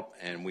would help,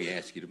 and we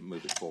ask you to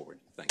move it forward.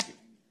 Thank you.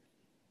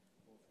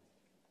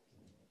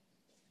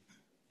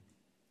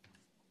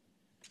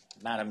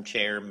 Madam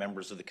Chair,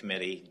 members of the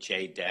committee,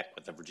 Jay Deck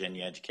with the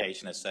Virginia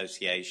Education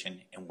Association,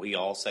 and we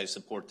also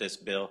support this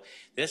bill.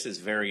 This is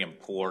very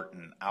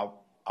important.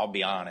 I'll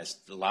be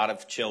honest, a lot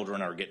of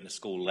children are getting to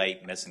school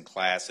late, missing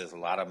classes, a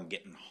lot of them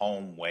getting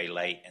home way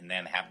late, and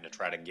then having to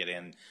try to get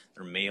in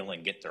their meal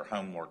and get their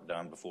homework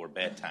done before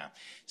bedtime.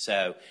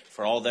 So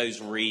for all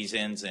those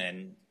reasons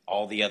and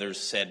all the others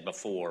said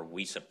before,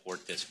 we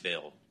support this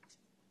bill.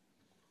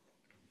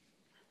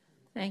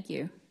 Thank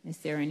you. Is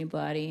there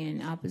anybody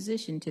in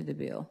opposition to the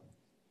bill?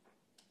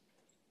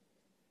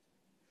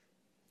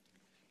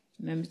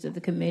 Members of the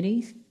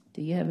committee,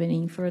 do you have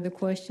any further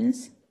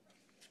questions?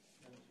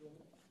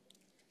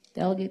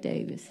 Delegate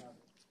Davis.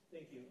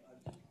 Thank you.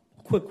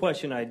 Quick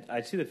question.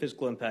 I see the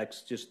fiscal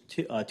impact's just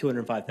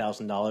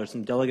 $205,000.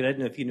 And Delegate, I don't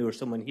know if you knew or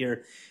someone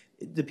here,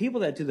 the people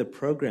that do the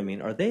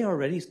programming, are they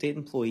already state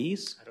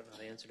employees? I don't know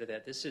the answer to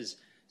that. This is,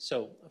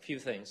 so a few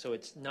things. So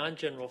it's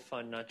non-general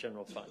fund, not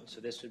general fund.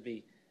 So this would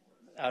be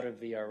out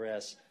of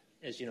VRS.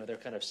 As you know, they're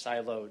kind of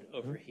siloed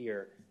over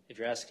here. If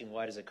you're asking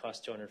why does it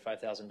cost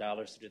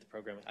 $205,000 to do the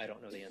program, I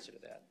don't know the answer to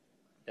that.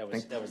 That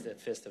was the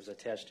FIS that was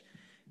attached.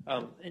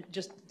 And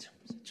just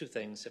two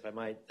things, if I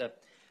might.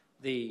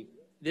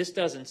 This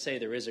doesn't say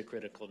there is a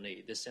critical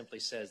need. This simply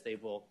says they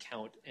will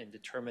count and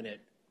determine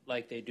it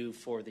like they do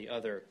for the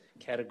other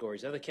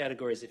categories. Other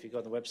categories, if you go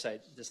on the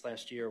website this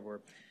last year,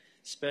 were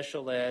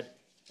special ed,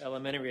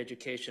 elementary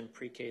education,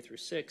 pre-K through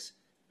 6,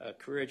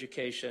 career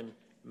education,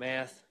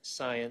 math,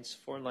 science,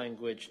 foreign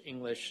language,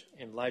 English,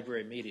 and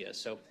library media.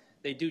 So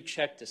they do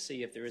check to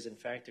see if there is, in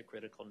fact, a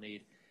critical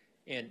need.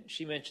 And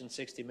she mentioned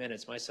 60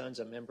 minutes. My son's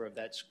a member of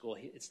that school.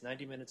 It's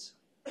 90 minutes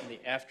in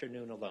the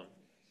afternoon alone.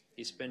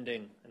 He's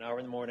spending an hour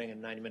in the morning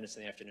and 90 minutes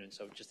in the afternoon.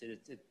 So just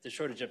the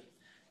shortage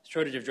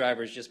of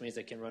drivers just means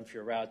they can run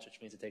fewer routes, which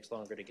means it takes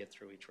longer to get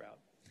through each route.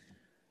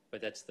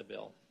 But that's the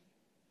bill.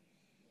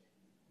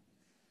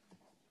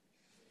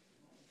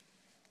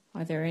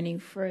 Are there any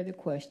further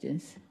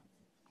questions?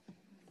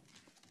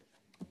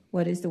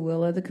 What is the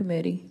will of the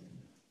committee?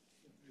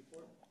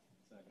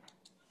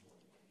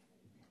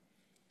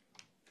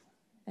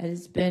 It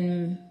has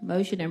been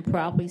motioned and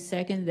properly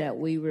seconded that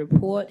we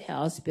report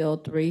House Bill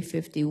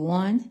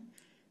 351.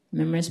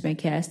 Members may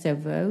cast their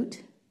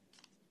vote.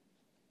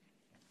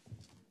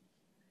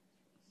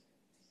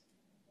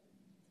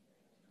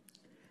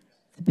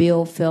 The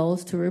bill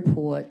fails to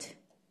report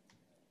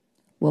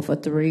with a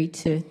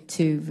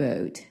 3-2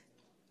 vote.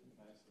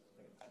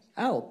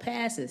 Oh,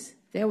 passes.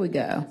 There we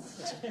go.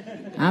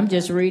 I'm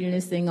just reading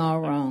this thing all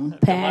wrong.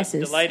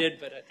 Passes. Delighted,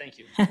 but thank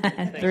you.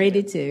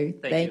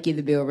 3-2. Thank you.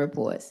 The bill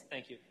reports.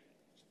 Thank you.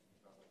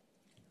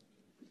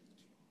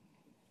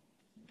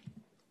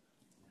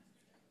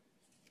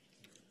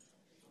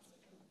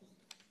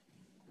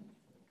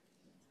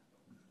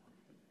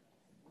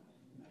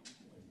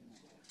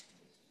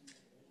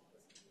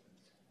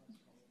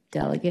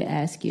 Delegate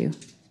Askew.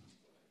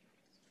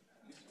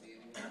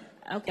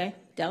 Okay.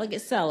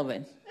 Delegate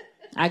Sullivan.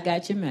 I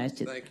got your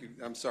message. Thank you.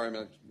 I'm sorry,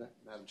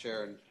 Madam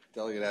Chair, and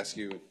Delegate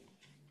Askew,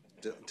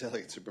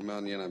 Delegate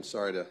Subramanian, I'm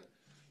sorry to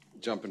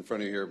jump in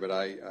front of you here, but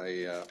I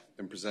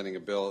am presenting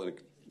a bill in a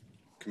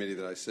committee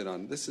that I sit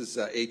on. This is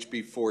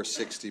HB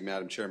 460,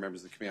 Madam Chair,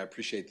 members of the committee. I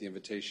appreciate the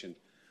invitation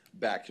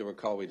back. You'll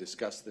recall we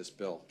discussed this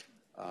bill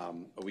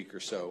a week or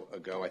so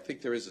ago. I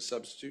think there is a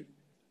substitute.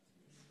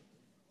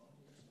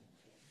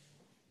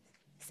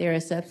 Is there a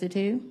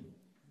substitute?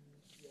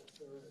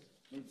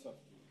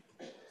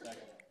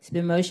 It's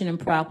been motioned and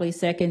properly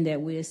seconded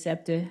that we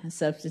accept a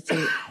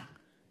substitute.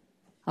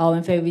 All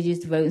in favor, use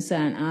the vote and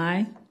sign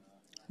aye.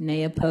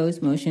 Nay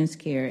opposed, motion is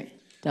carried.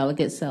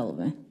 Delegate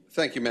Sullivan.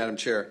 Thank you, Madam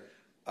Chair.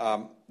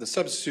 The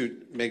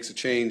substitute makes a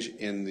change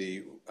in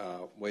the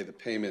way the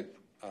payment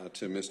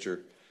to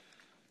Mr.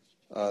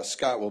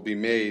 Scott will be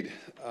made.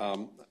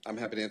 I'm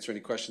happy to answer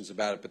any questions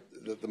about it,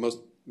 but the most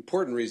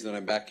important reason that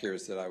I'm back here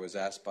is that I was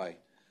asked by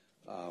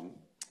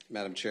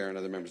Madam Chair and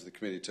other members of the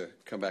committee to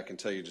come back and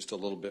tell you just a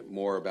little bit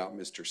more about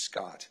Mr.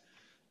 Scott,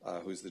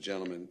 who's the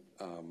gentleman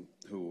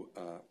who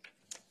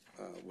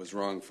was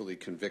wrongfully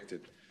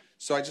convicted.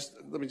 So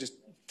let me just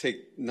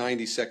take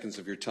 90 seconds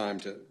of your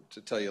time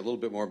to tell you a little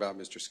bit more about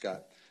Mr.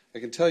 Scott. I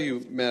can tell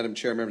you, Madam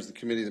Chair, members of the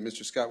committee, that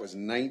Mr. Scott was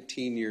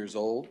 19 years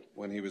old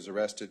when he was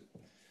arrested,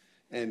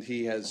 and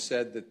he has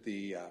said that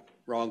the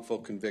wrongful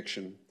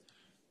conviction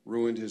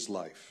ruined his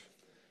life.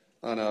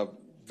 On a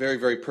very,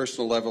 very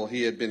personal level,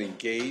 he had been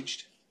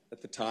engaged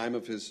at the time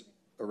of his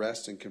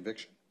arrest and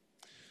conviction.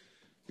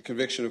 The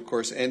conviction, of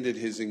course, ended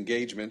his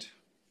engagement.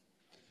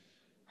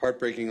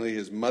 Heartbreakingly,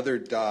 his mother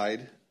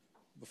died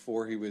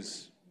before he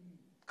was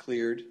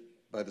cleared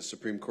by the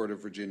Supreme Court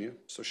of Virginia,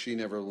 so she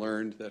never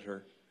learned that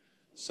her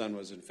son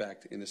was, in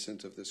fact,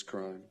 innocent of this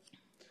crime.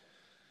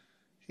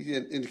 He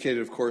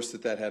indicated, of course,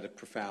 that had a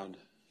profound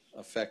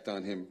effect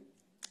on him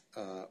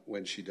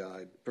when she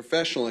died.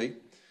 Professionally,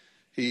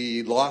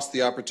 he lost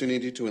the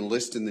opportunity to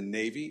enlist in the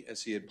Navy,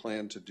 as he had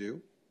planned to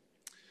do.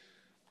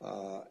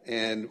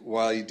 And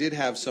while he did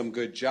have some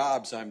good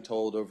jobs, I'm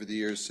told, over the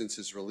years since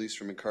his release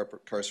from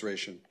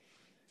incarceration,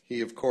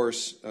 he, of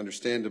course,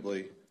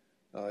 understandably,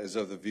 is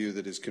of the view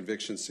that his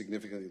conviction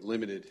significantly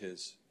limited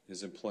his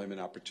employment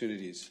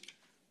opportunities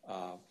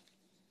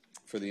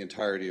for the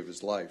entirety of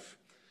his life.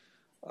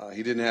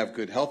 He didn't have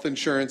good health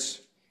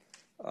insurance.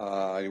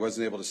 He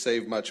wasn't able to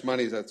save much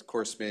money. That, of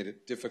course, made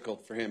it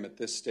difficult for him at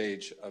this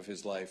stage of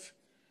his life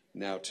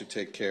now to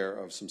take care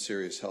of some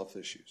serious health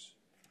issues.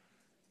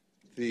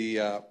 The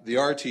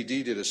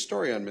RTD did a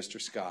story on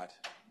Mr. Scott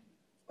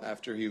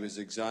after he was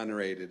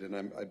exonerated,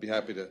 and I'd be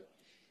happy to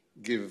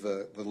give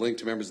the link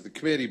to members of the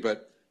committee,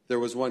 but there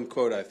was one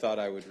quote I thought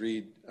I would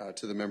read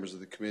to the members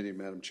of the committee,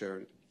 Madam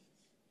Chair.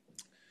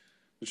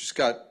 Mr.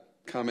 Scott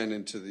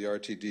commented to the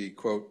RTD,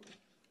 quote,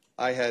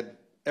 "I had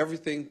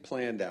everything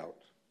planned out.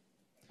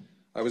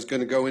 I was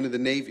going to go into the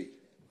Navy.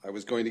 I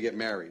was going to get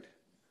married.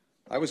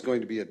 I was going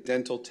to be a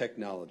dental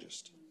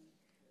technologist.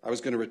 I was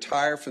going to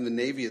retire from the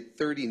Navy at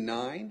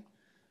 39,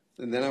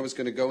 and then I was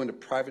going to go into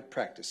private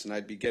practice, and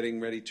I'd be getting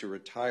ready to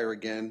retire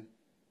again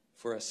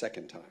for a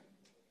second time.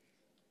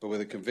 But with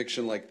a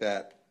conviction like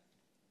that,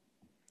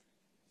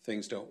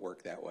 things don't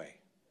work that way."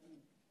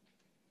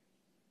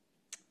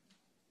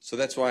 So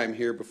that's why I'm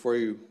here before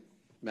you,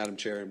 Madam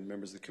Chair and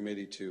members of the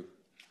committee, to,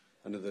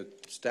 under the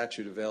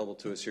statute available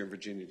to us here in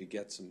Virginia, to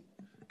get some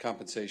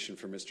compensation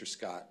for Mr.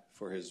 Scott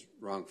for his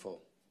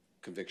wrongful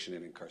conviction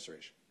and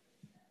incarceration.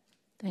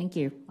 Thank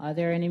you. Are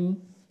there any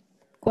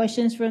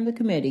questions from the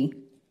committee?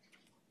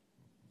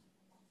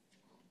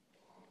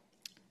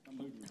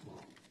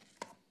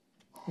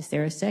 Is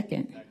there a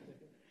second?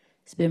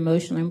 It's been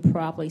motioned and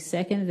properly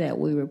seconded that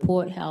we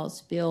report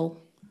House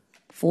Bill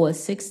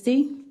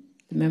 460.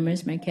 The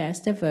members may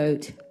cast a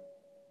vote.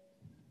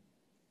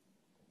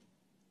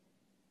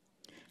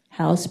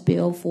 House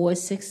Bill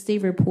 460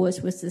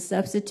 reports with the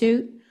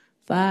substitute,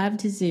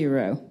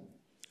 5-0.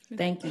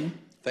 Thank you.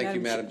 Thank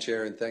you, Madam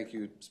Chair, and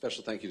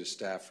special thank you to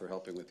staff for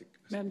helping with the.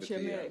 Madam with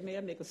Chair, may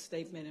I make a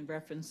statement in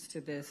reference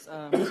to this,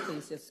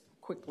 please, just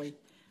quickly?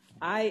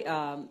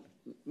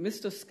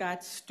 Mr.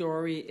 Scott's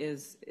story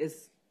is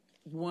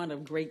one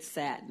of great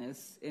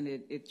sadness, and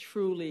it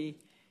truly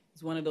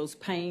is one of those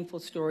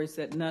painful stories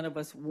that none of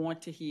us want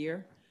to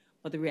hear.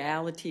 But the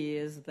reality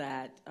is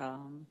that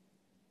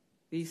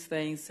these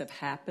things have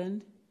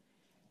happened,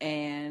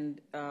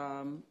 and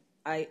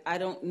I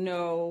don't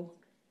know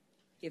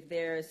if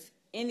there's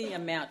any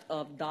amount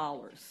of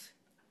dollars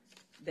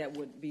that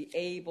would be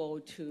able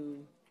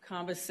to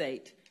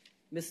compensate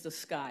Mr.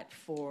 Scott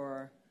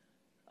for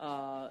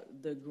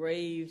the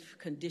grave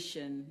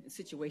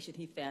situation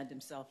he found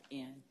himself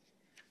in.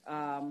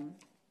 And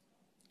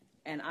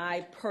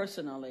I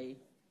personally,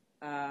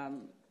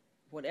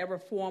 whatever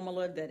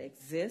formula that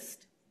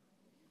exists,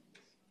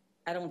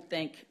 I don't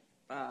think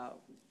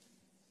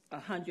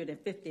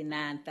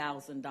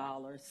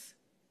 $159,000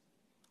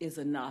 is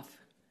enough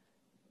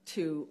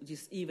to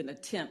just even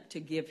attempt to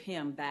give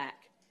him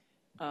back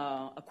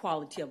a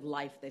quality of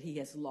life that he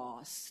has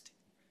lost.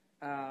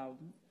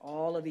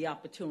 All of the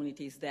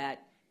opportunities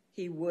that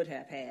he would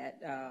have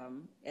had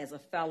as a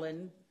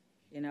felon,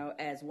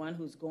 as one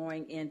who's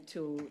going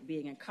into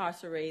being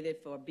incarcerated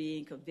for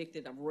being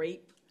convicted of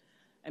rape.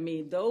 I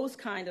mean, those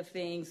kind of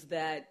things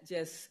that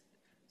just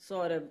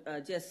sort of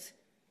just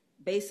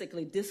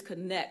basically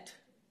disconnect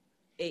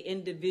an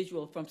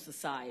individual from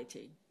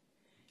society.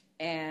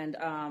 And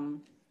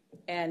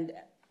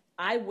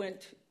I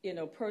went,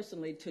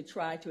 personally to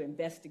try to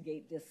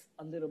investigate this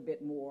a little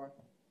bit more,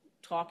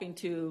 talking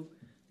to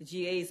the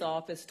GA's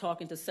office,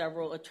 talking to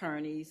several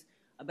attorneys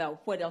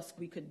about what else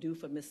we could do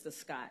for Mr.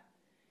 Scott.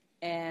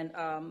 And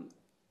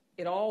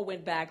it all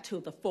went back to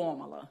the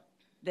formula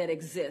that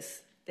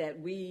exists that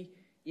we,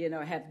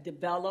 have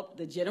developed,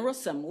 the General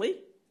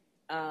Assembly,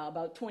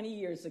 about 20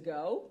 years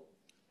ago.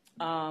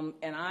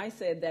 And I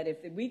said that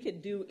if we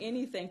could do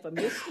anything for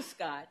Mr.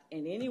 Scott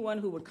and anyone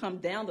who would come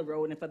down the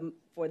road, and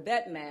for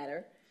that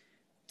matter,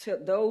 to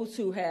those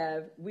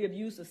we have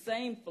used the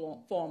same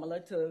formula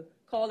to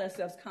call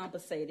ourselves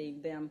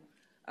compensating them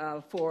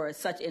for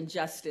such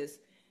injustice,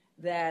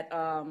 that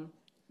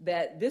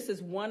this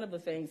is one of the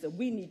things that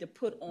we need to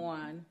put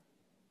on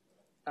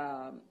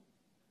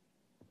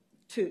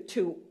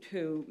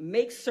to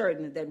make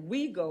certain that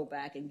we go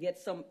back and get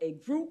a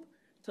group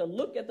to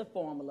look at the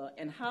formula,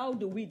 and how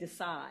do we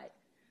decide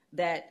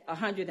that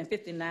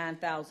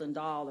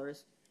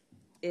 $159,000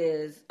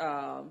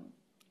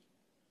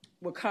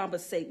 will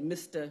compensate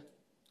Mr.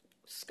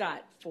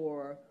 Scott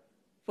for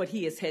what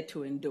he has had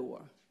to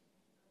endure.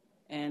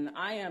 And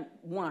I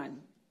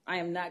I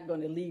am not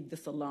going to leave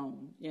this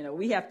alone. You know,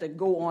 we have to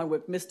go on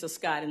with Mr.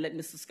 Scott and let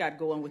Mr. Scott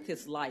go on with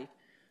his life.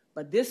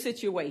 But this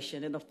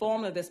situation and the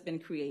formula that's been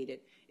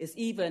created is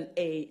even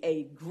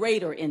a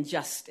greater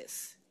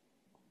injustice.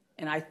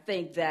 And I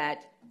think that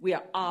we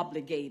are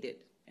obligated.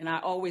 And I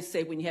always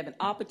say when you have an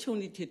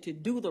opportunity to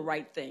do the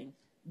right thing,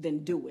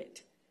 then do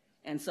it.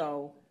 And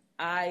so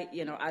I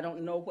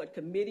don't know what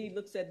committee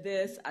looks at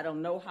this. I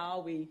don't know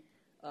how we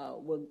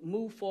will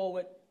move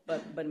forward.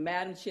 But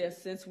Madam Chair,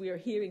 since we are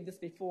hearing this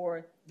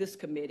before this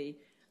committee,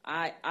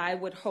 I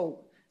would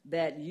hope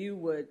that you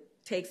would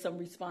take some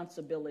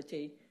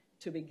responsibility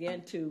to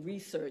begin to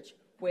research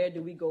where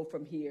do we go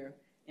from here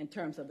in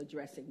terms of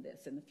addressing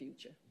this in the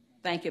future.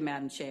 Thank you,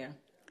 Madam Chair.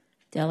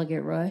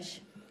 Delegate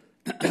Rush.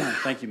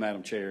 Thank you,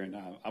 Madam Chair. And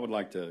I would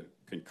like to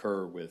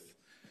concur with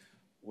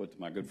what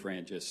my good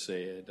friend just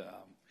said.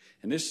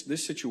 And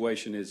this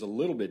situation is a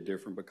little bit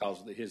different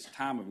because his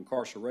time of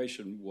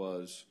incarceration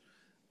was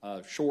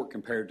short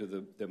compared to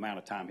the amount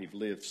of time he's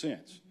lived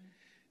since.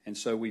 And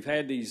so we've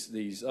had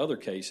these other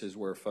cases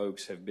where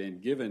folks have been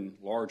given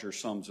larger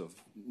sums of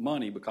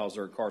money because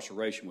their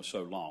incarceration was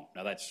so long.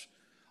 Now that's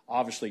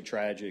obviously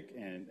tragic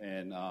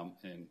and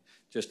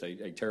just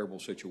a terrible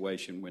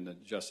situation when the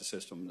justice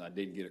system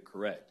didn't get it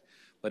correct.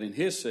 But in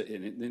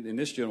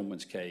this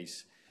gentleman's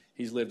case,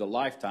 he's lived a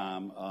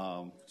lifetime.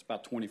 It's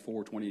about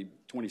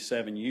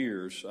 27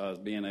 years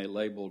being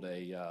labeled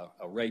a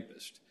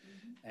rapist.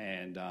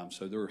 And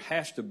so there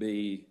has to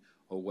be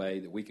a way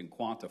that we can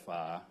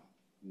quantify,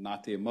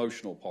 not the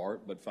emotional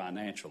part, but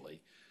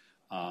financially,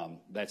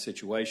 that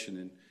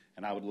situation.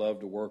 And I would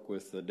love to work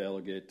with the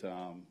delegate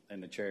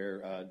and the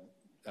chair,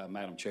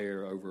 Madam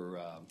Chair, over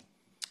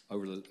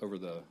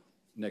the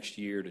next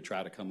year to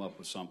try to come up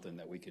with something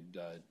that we could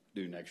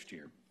do next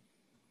year.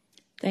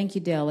 Thank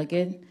you,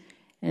 Delegate.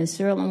 And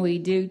certainly we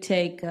do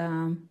take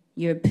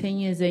your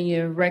opinions and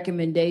your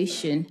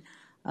recommendation.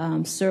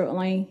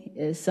 Certainly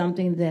is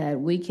something that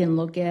we can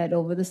look at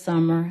over the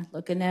summer,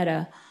 looking at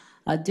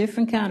a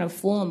different kind of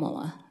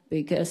formula,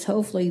 because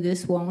hopefully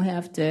this won't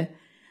have to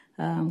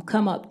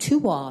come up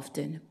too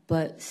often,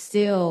 but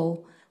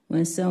still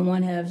when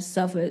someone has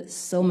suffered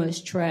so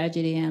much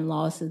tragedy and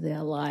loss of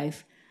their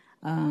life,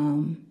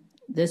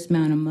 this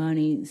amount of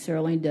money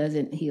certainly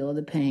doesn't heal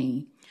the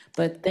pain.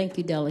 But thank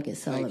you, Delegate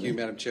Sullivan. Thank you,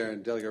 Madam Chair,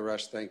 and Delegate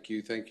Rush, thank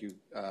you,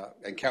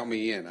 and count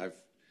me in. In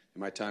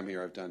my time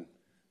here, I've done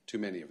too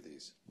many of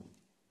these.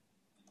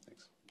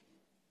 Thanks.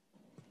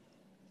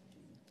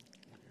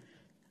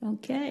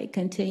 Okay,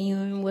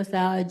 continuing with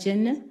our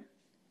agenda.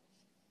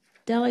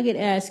 Delegate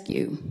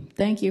Askew,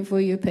 thank you for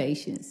your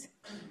patience.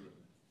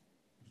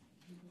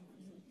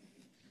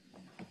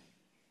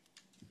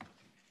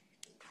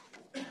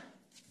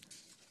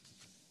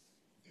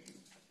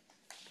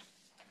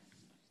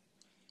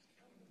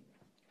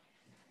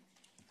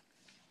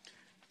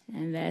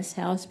 And that's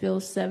House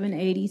Bill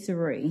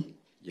 783.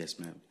 Yes,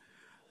 ma'am.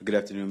 Good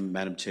afternoon,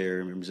 Madam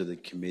Chair, members of the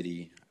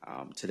committee.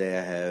 Today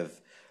I have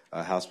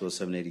House Bill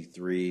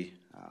 783.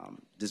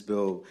 This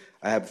bill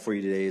I have before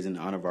you today is in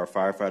honor of our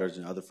firefighters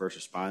and other first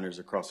responders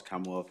across the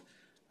Commonwealth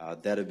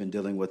that have been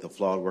dealing with a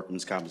flawed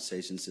workmen's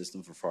compensation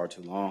system for far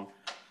too long,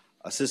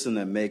 a system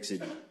that makes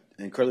it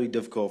incredibly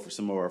difficult for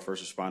some of our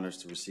first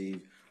responders to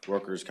receive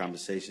workers'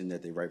 compensation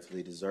that they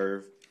rightfully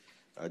deserve.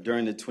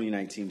 During the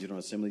 2019 General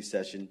Assembly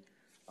session,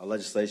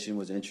 legislation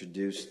was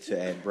introduced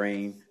to add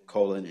brain,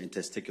 colon, and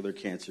testicular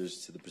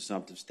cancers to the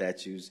presumptive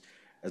statutes,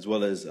 as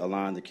well as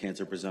align the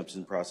cancer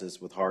presumption process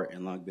with heart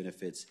and lung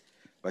benefits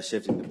by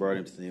shifting the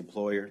burden to the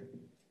employer.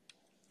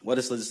 While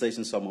this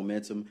legislation saw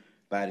momentum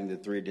by adding the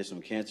 3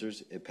 additional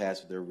cancers, it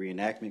passed with their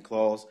reenactment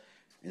clause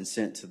and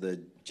sent to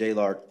the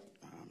JLARC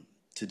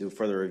to do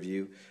further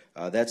review.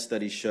 That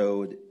study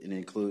showed in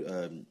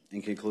concluding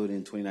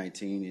in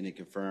 2019, and it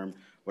confirmed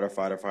what our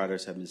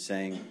firefighters have been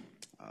saying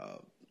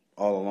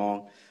all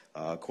along.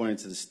 According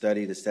to the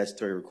study, the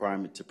statutory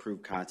requirement to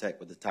prove contact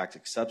with a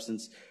toxic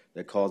substance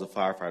that caused a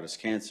firefighter's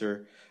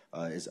cancer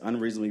is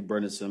unreasonably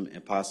burdensome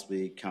and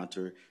possibly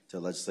counter to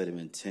legislative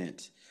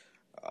intent.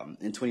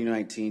 In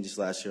 2019, just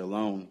last year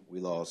alone, we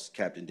lost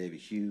Captain David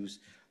Hughes,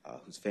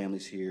 whose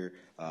family's here,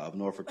 of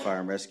Norfolk Fire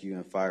and Rescue,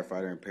 and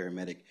firefighter and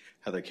paramedic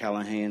Heather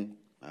Callahan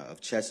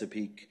of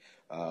Chesapeake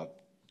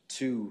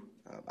to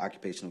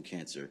occupational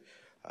cancer.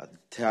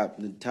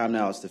 The time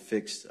now is to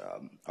fix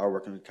our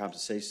workers'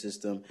 compensation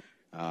system,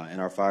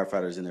 and our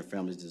firefighters and their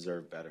families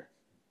deserve better.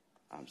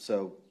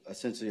 So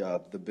essentially,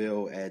 the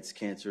bill adds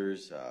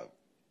cancers,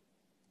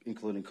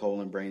 including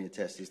colon, brain, and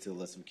testes, to the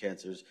list of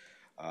cancers,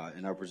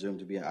 and are presumed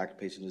to be an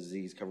occupational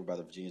disease covered by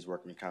the Virginia's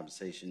workers'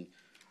 compensation.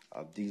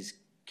 These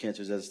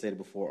cancers, as stated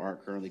before,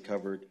 aren't currently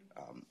covered,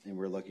 and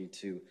we're looking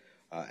to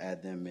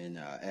add them and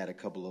add a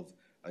couple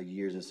of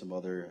years and some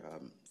other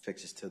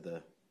fixes to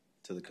the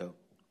code.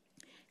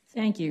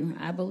 Thank you.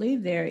 I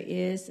believe there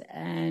is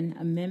an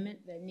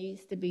amendment that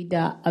needs to be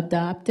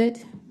adopted.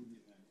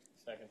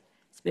 Second.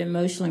 It's been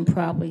motioned and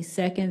properly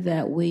second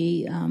that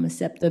we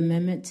accept the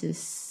amendment to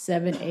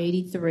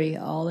 783.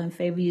 All in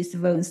favor, use the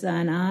vote and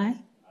sign aye.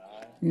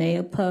 Aye. Nay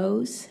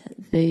opposed.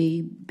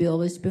 The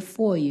bill is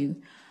before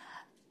you.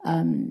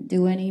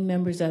 Do any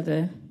members of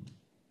the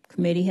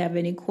committee have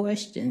any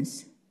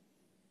questions?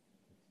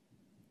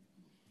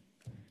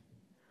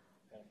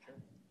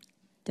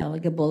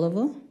 Delegate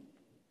Bolivar?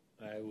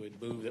 I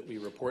would move that we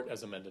report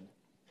as amended.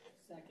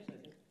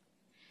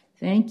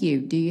 Thank you.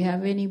 Do you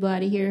have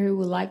anybody here who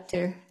would like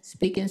to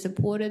speak in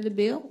support of the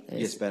bill?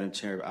 Yes, Madam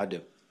Chair, I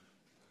do.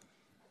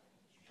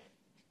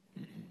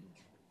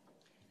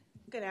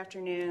 Good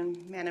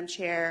afternoon, Madam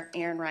Chair.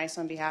 Erin Rice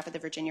on behalf of the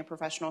Virginia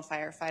Professional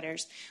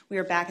Firefighters. We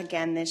are back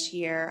again this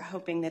year,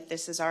 hoping that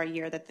this is our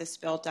year that this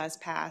bill does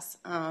pass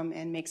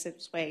and makes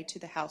its way to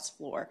the House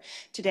floor.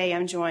 Today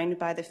I'm joined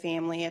by the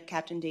family of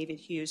Captain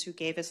David Hughes, who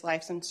gave his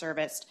life in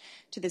service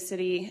to the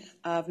city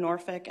of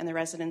Norfolk and the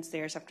residents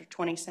there after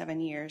 27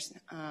 years.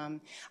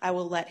 I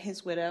will let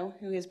his widow,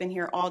 who has been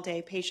here all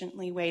day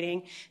patiently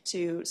waiting,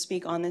 to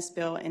speak on this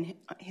bill in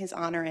his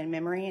honor and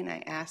memory, and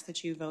I ask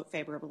that you vote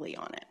favorably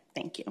on it.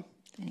 Thank you.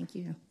 Thank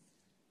you.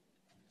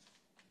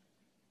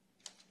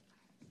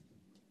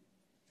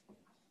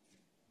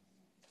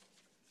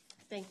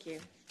 Thank you.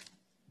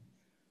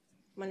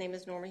 My name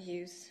is Norma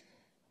Hughes.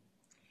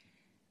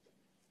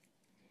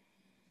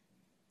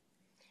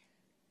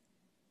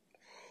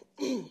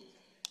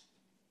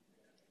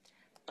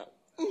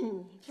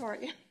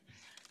 Sorry.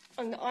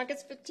 On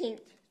August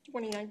 15th,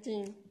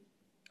 2019,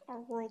 our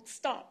world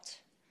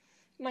stopped.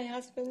 My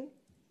husband,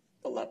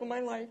 the love of my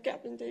life,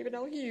 Captain David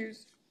L.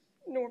 Hughes,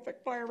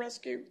 Norfolk Fire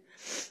Rescue,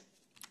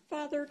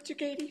 father to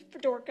Katie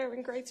Fedorko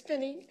and Grace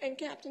Finney, and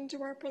captain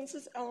to our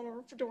Princess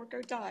Eleanor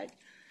Fedorko, died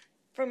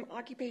from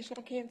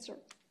occupational cancer.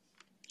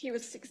 He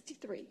was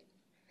 63.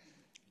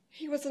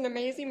 He was an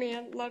amazing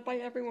man, loved by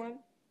everyone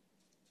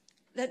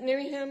that knew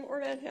him or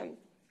met him.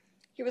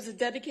 He was a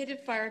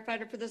dedicated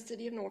firefighter for the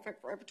city of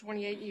Norfolk for over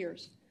 28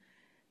 years.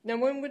 No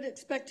one would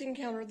expect to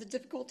encounter the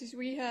difficulties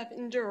we have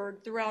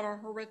endured throughout our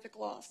horrific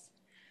loss,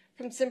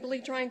 from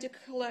simply trying to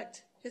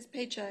collect his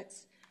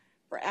paychecks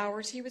for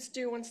hours he was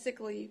due on sick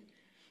leave,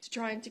 to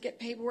trying to get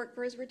paperwork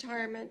for his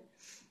retirement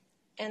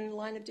and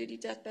line of duty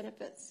death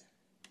benefits.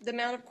 The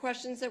amount of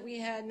questions that we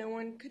had no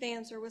one could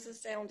answer was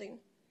astounding.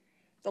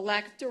 The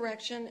lack of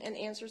direction and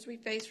answers we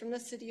faced from the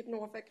city of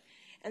Norfolk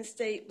and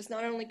state was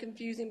not only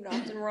confusing but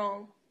often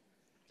wrong.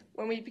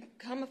 When we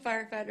become a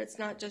firefighter, it's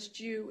not just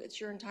you,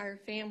 it's your entire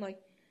family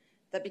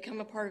that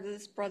become a part of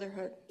this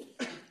brotherhood.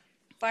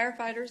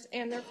 Firefighters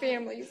and their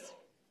families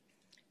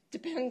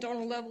depend on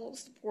a level of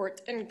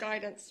support and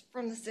guidance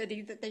from the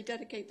city that they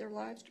dedicate their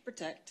lives to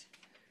protect.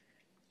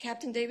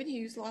 Captain David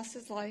Hughes lost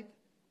his life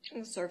in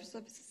the service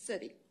of his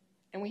city,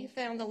 and we have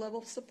found the level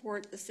of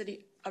support the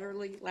city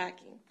utterly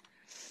lacking.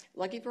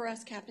 Lucky for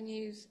us, Captain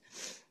Hughes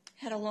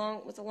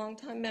was a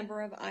longtime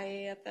member of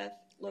IAFF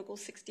Local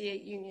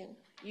 68 Union.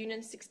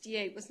 Union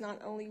 68 was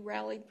not only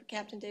rallied for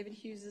Captain David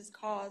Hughes'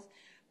 cause,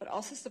 but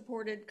also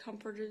supported,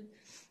 comforted,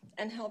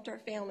 and helped our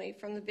family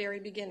from the very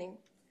beginning.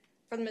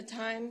 From the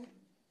time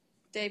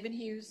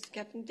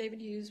Captain David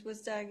Hughes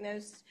was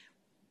diagnosed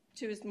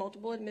to his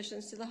multiple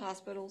admissions to the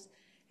hospitals,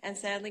 and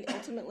sadly,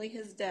 ultimately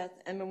his death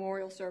and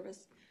memorial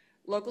service,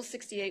 Local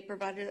 68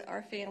 provided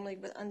our family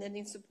with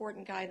unending support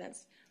and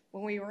guidance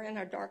when we were in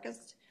our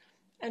darkest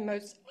and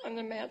most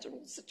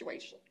unimaginable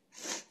situation.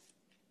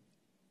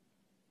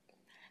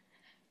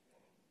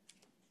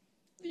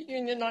 The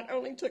union not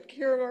only took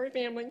care of our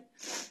family,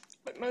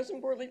 but most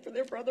importantly for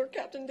their brother,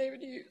 Captain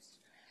David Hughes.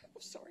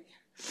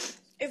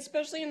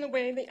 Especially in the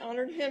way they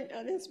honored him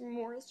at his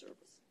memorial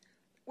service.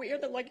 We are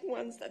the lucky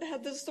ones that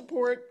had this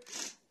support,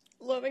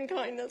 love, and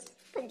kindness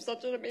from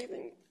such an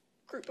amazing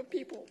group of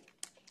people.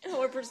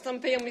 However,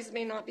 some families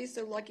may not be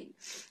so lucky.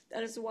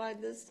 That is why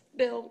this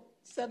bill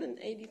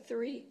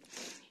 783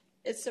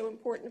 is so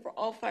important for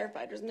all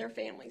firefighters and their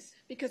families.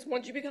 Because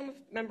once you become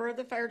a member of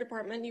the fire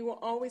department, you will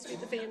always be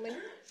the family,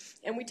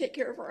 and we take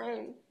care of our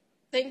own.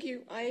 Thank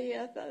you,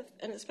 IAFF,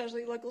 and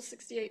especially Local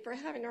 68 for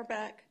having our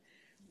back.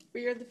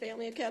 We are the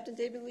family of Captain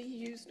David Lee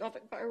Hughes.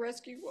 Norfolk Fire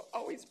Rescue will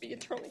always be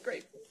eternally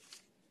grateful.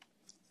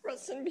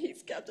 Rest in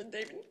peace, Captain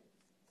David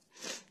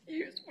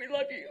Hughes. We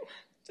love you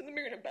to the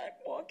moon and back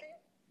walking,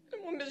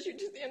 and we'll miss you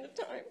to the end of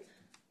time.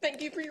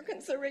 Thank you for your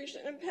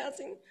consideration in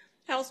passing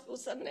House Bill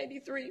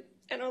 783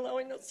 and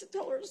allowing us to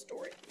tell our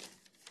story.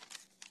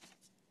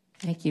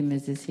 Thank you,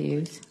 Mrs.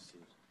 Hughes.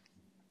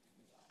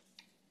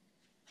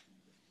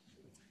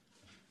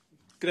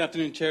 Good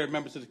afternoon, Chair,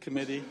 members of the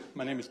committee.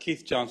 My name is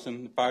Keith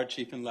Johnson, the Fire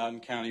Chief in Loudoun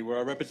County, where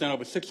I represent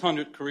over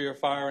 600 career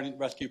fire and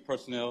rescue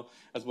personnel,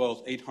 as well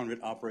as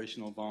 800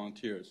 operational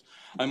volunteers.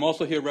 I'm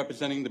also here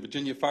representing the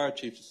Virginia Fire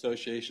Chiefs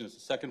Association as the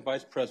second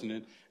vice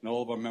president and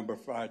all of our member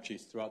fire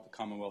chiefs throughout the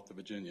Commonwealth of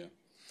Virginia.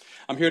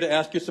 I'm here to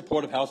ask your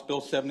support of House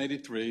Bill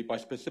 783 by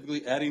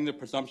specifically adding the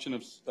presumption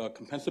of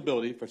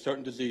compensability for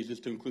certain diseases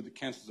to include the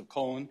cancers of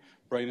colon,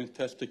 brain, and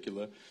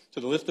testicular to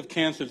the list of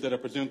cancers that are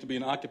presumed to be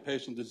an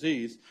occupational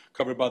disease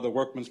covered by the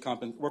Workers'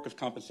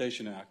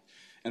 Compensation Act,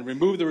 and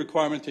remove the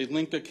requirement to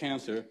link a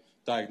cancer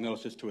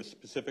diagnosis to a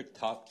specific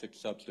toxic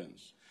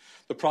substance.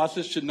 The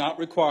process should not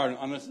require an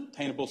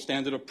unattainable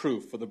standard of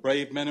proof for the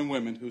brave men and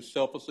women who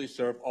selflessly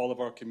serve all of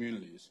our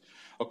communities.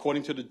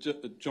 According to the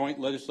Joint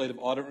Legislative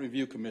Audit and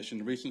Review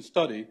Commission recent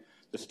study,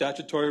 the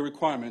statutory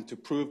requirement to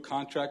prove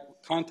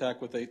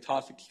contact with a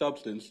toxic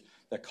substance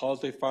that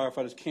caused a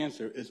firefighter's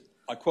cancer is,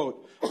 I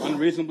quote,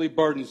 unreasonably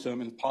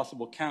burdensome and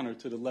possible counter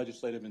to the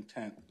legislative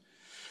intent.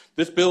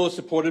 This bill is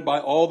supported by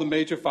all the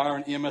major fire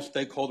and EMS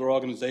stakeholder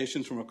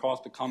organizations from across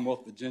the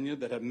Commonwealth of Virginia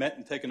that have met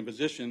and taken a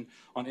position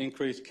on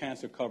increased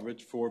cancer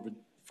coverage for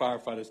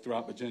firefighters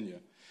throughout Virginia.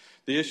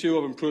 The issue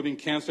of improving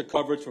cancer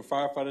coverage for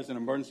firefighters and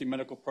emergency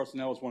medical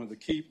personnel is one of the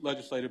key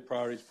legislative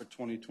priorities for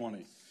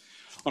 2020.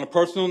 On a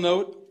personal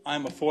note, I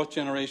am a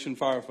fourth-generation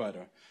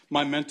firefighter.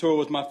 My mentor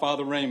was my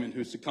father, Raymond,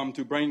 who succumbed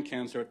to brain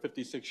cancer at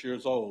 56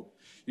 years old.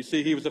 You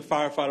see, he was a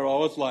firefighter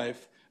all his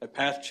life, a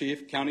past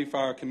chief, county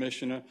fire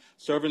commissioner,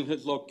 serving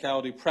his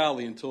locality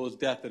proudly until his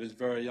death at his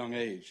very young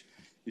age.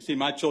 You see,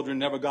 my children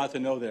never got to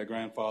know their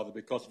grandfather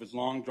because of his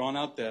long,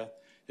 drawn-out death,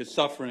 his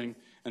suffering,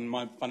 and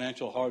my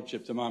financial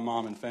hardship to my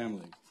mom and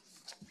family.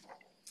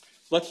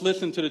 Let's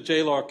listen to the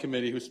JLAR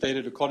committee, who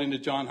stated, according to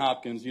Johns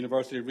Hopkins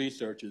University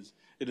researchers,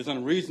 it is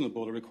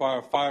unreasonable to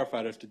require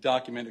firefighters to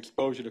document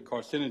exposure to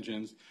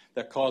carcinogens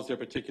that cause their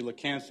particular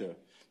cancer,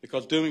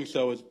 because doing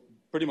so is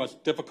pretty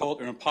much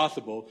difficult or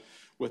impossible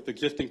with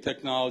existing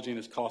technology and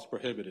is cost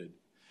prohibitive.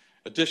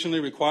 Additionally,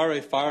 require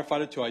a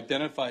firefighter to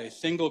identify a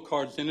single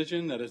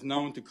carcinogen that is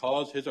known to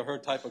cause his or her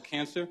type of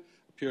cancer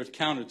appears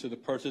counter to the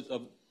purpose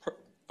of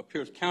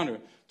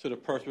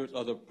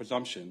the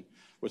presumption,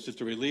 which is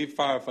to relieve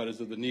firefighters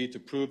of the need to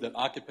prove that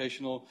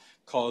occupation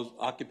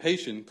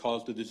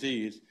caused the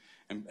disease,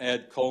 and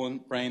add colon,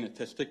 brain, and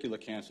testicular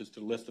cancers to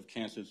the list of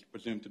cancers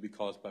presumed to be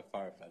caused by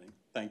firefighting.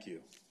 Thank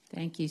you.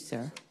 Thank you,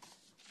 sir.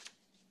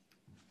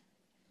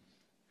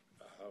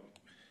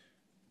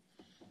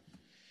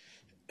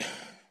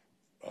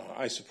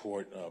 I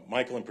support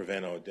Michael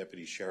Imprevento,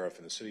 Deputy Sheriff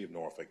in the City of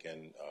Norfolk,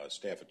 and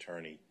Staff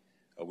Attorney.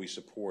 We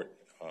support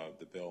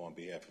the bill on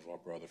behalf of our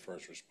brother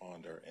first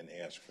responder and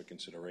ask for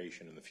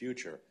consideration in the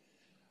future.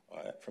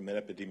 From an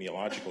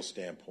epidemiological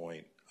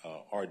standpoint,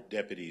 our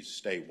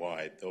deputies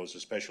statewide, those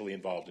especially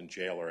involved in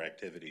jailer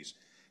activities,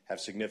 have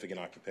significant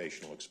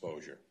occupational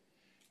exposure.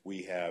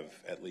 We have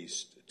at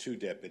least 2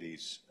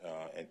 deputies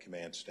and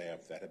command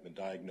staff that have been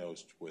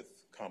diagnosed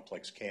with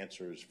complex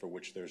cancers for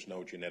which there's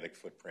no genetic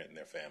footprint in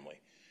their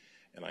family.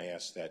 And I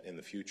ask that in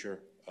the future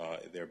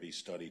there be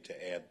study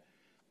to add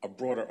a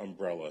broader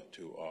umbrella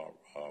to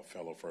our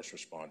fellow first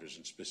responders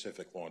in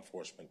specific law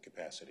enforcement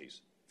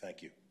capacities.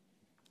 Thank you.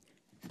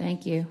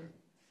 Thank you.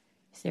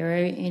 Is there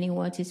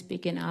anyone to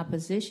speak in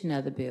opposition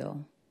of the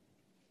bill?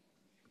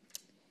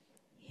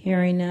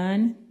 Hearing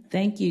none,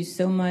 thank you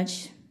so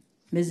much,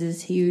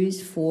 Mrs.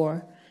 Hughes,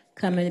 for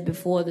coming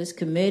before this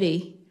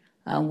committee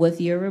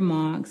with your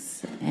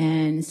remarks.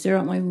 And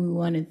certainly we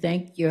want to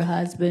thank your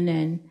husband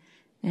and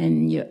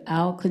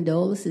our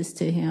condolences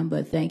to him,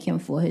 but thank him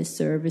for his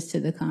service to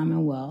the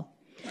Commonwealth.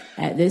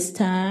 At this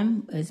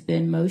time, it's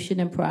been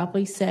motioned and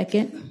properly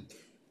second.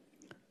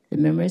 The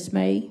members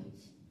may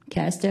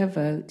cast their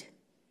vote.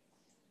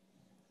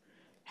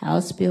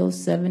 House Bill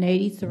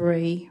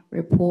 783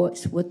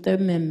 reports with the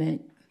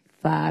amendment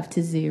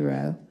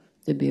 5-0.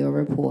 The bill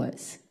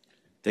reports.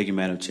 Thank you,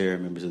 Madam Chair,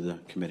 members of the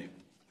committee.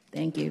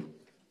 Thank you.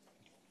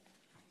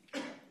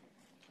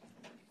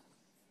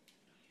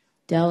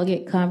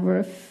 Delegate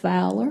Conver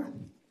Fowler.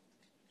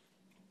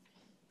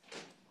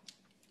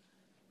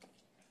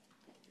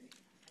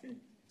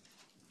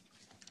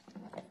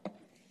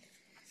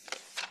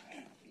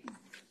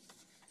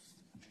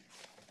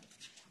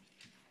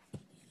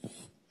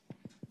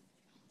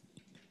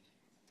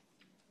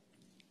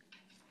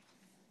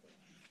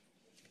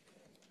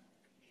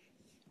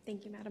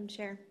 Thank you, Madam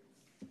Chair.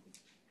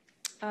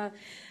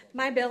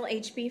 My bill,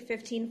 HB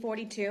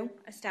 1542,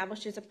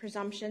 establishes a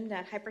presumption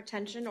that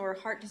hypertension or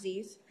heart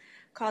disease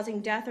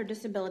causing death or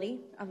disability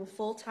of a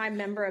full-time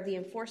member of the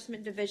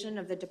Enforcement Division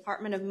of the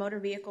Department of Motor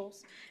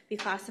Vehicles be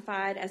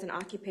classified as an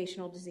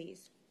occupational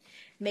disease,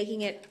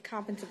 making it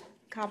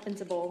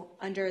compensable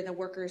under the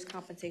Workers'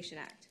 Compensation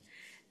Act.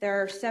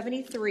 There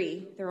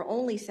are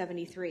only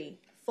 73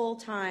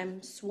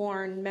 full-time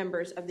sworn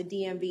members of the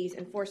DMV's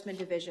Enforcement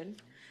Division.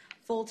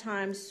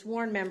 Full-time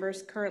sworn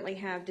members currently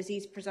have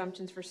disease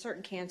presumptions for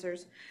certain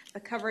cancers,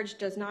 but coverage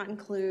does not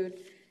include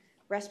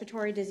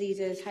respiratory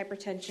diseases,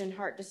 hypertension,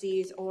 heart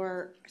disease,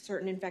 or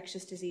certain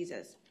infectious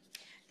diseases.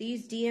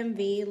 These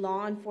DMV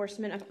law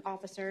enforcement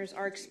officers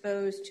are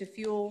exposed to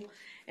fuel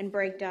and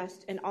brake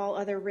dust and all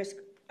other risk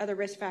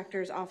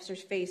factors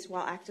officers face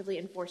while actively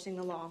enforcing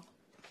the law.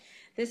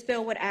 This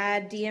bill would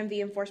add DMV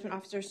enforcement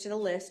officers to the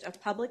list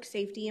of public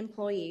safety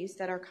employees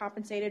that are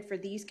compensated for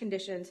these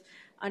conditions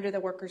under the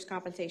Workers'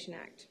 Compensation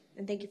Act.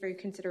 And thank you for your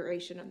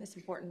consideration on this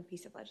important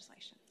piece of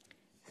legislation.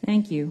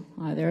 Thank you.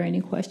 Are there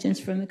any questions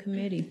from the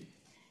committee?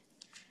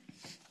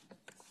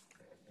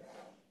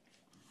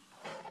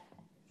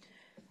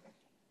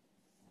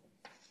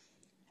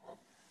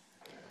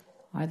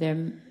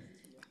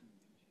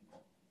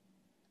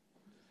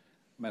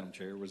 Madam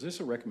Chair, was this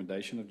a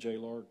recommendation of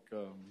JLARC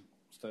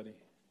study?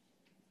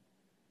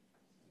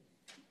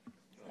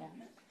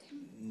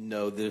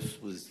 No, this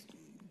was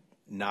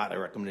not a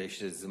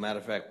recommendation. As a matter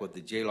of fact, what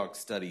the JLARC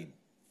study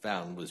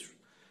found was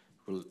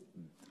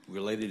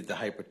related to the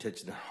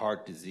hypertension and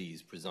heart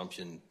disease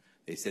presumption.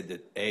 They said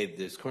that,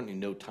 there's currently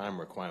no time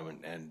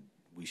requirement, and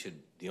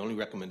the only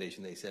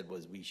recommendation they said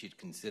was we should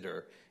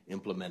consider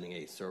implementing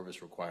a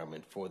service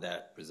requirement for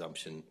that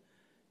presumption,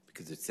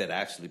 because it said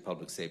actually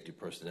public safety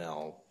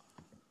personnel.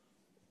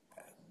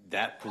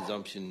 That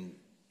presumption,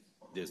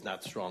 there's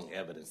not strong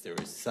evidence. There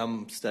is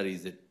some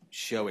studies that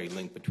show a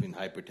link between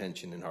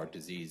hypertension and heart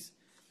disease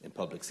and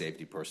public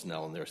safety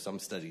personnel, and there are some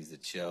studies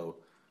that show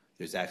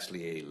there's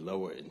actually a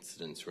lower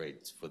incidence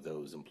rates for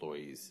those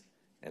employees.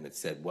 And it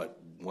said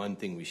one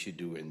thing we should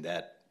do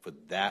for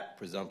that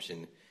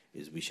presumption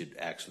is we should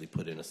actually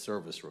put in a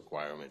service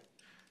requirement.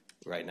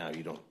 Right now,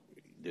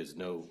 there's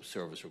no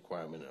service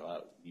requirement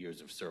about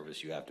years of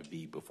service you have to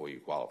be before you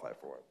qualify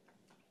for it.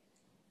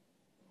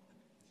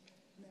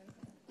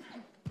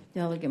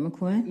 Delegate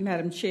McQuinn.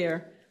 Madam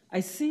Chair, I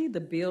see the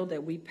bill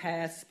that we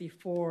passed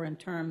before in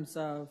terms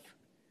of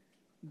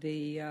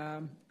the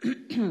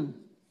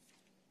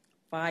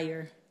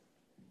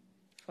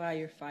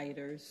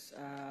firefighters.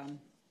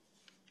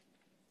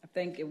 I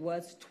think it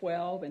was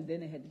 12, and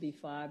then it had to be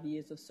 5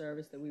 years of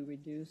service that we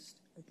reduced,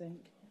 I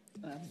think.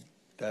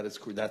 That's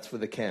for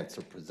the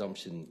cancer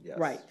presumption, yes.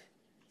 Right.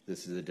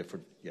 This is a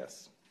different,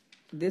 yes.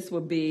 This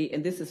would be,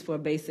 and this is for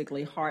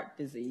basically heart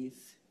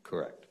disease.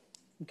 Correct.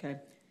 Okay.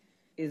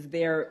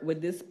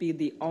 Would this be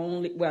the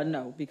only, well,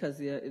 no, because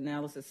the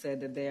analysis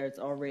said that there's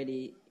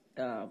already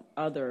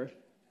other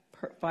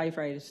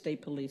firefighters,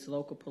 state police,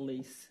 local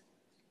police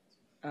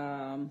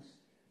that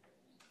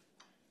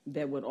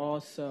would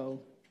also.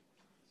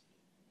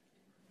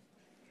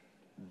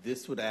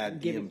 This would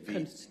add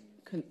DMV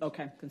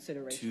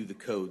consideration to the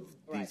code.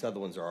 Right. These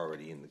other ones are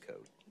already in the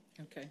code.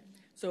 Okay.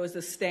 So is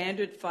the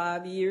standard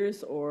 5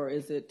 years, or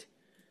is it,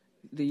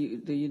 do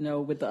you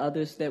know with the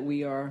others that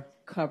we are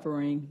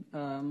covering?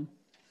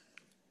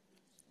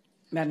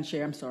 Madam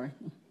Chair, I'm sorry.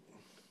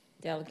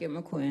 Delegate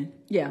McQuinn.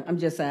 Yeah, I'm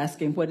just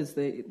asking, what is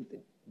the...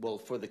 Well,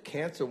 for the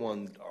cancer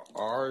one,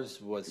 ours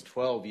was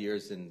 12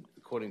 years, and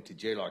according to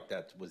JLARC,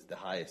 that was the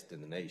highest in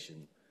the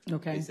nation.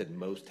 Okay. They said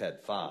most had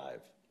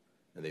 5,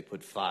 and they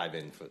put 5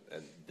 in for,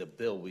 and the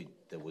bill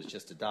that was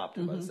just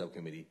adopted by the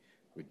subcommittee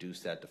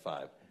reduced that to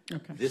 5.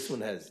 Okay. This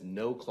one has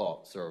no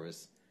clock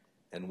service,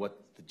 and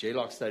what the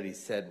JLARC study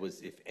said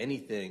was, if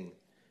anything,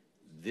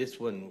 this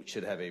one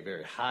should have a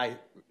very high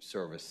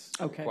service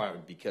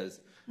requirement,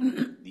 because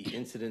the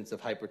incidence of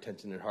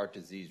hypertension and heart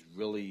disease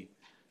really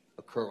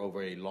occur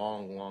over a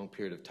long, long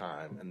period of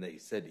time. And they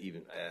said,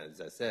 even as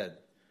I said,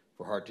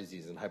 for heart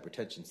disease and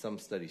hypertension, some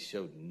studies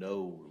showed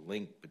no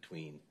link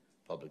between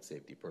public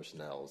safety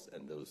personnel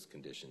and those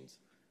conditions.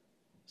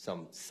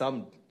 Some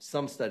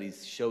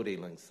studies showed a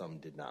link, some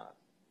did not.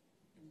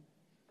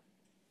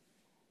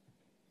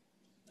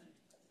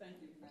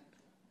 Thank you.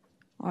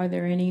 Are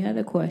there any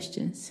other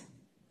questions?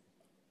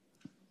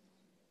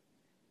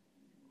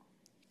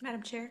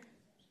 Madam Chair,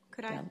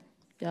 could I?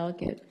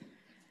 Delegate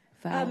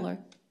Fowler.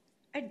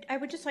 I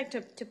would just like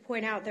to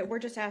point out that we're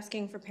just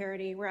asking for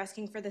parity. We're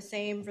asking for the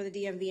same for the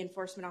DMV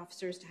enforcement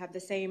officers to have the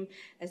same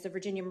as the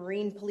Virginia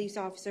Marine police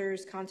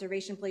officers,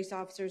 conservation police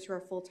officers who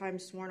are full-time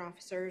sworn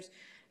officers,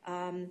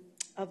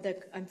 of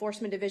the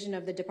enforcement division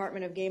of the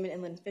Department of Game and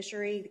Inland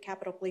Fishery, the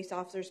Capitol Police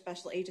officers,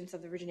 special agents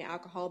of the Virginia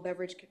Alcohol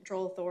Beverage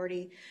Control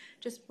Authority.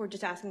 We're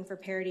just asking for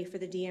parity for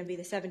the DMV,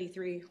 the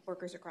 73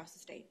 workers across the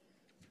state.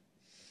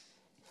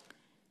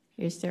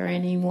 Is there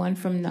anyone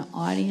from the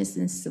audience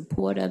in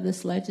support of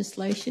this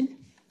legislation?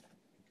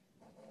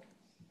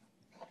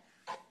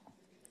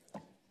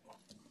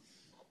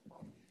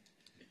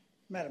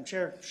 Madam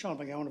Chair, Sean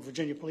McGowan of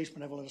Virginia Police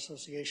Benevolent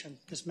Association.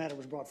 This matter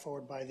was brought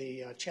forward by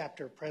the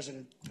chapter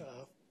president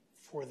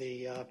for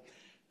the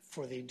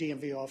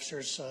DMV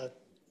officers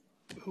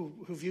who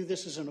view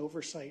this as an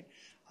oversight.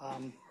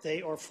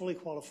 They are fully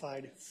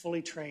qualified,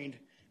 fully trained,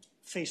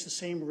 face the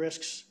same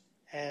risks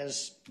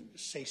as,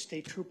 say,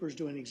 state troopers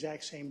doing the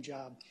exact same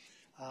job.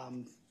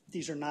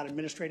 These are not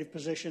administrative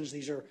positions.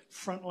 These are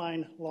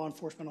frontline law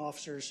enforcement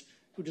officers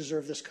who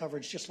deserve this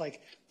coverage, just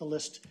like the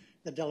list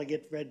the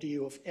delegate read to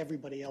you of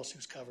everybody else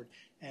who's covered.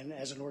 And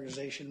as an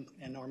organization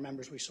and our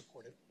members, we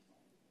support it.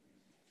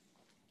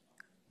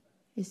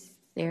 Is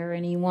there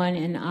anyone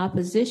in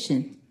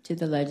opposition to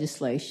the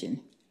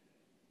legislation?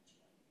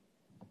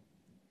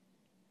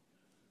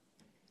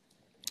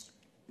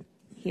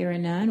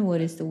 Hearing none,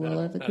 what is the will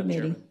of the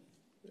committee? Chairman,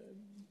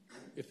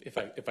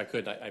 if I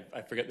could,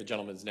 I forget the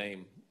gentleman's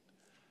name,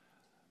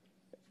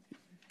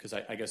 because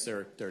I guess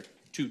there are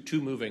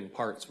two moving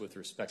parts with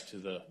respect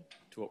to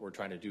what we're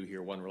trying to do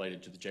here. One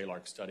related to the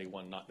JLARC study,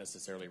 one not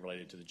necessarily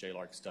related to the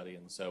JLARC study.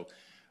 And so,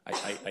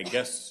 I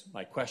guess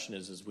my question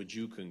is would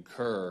you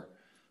concur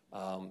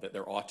that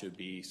there ought to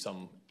be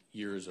some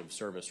years of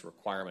service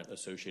requirement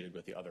associated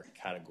with the other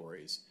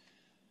categories?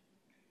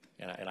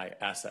 And I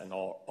ask that in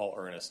all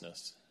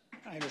earnestness.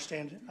 I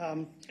understand.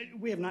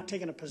 We have not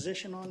taken a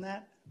position on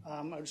that.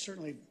 I would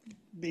certainly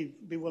be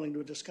willing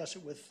to discuss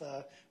it with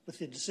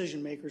the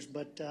decision makers,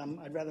 but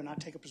I'd rather not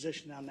take a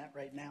position on that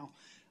right now.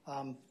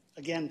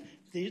 Again,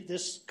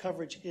 this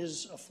coverage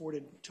is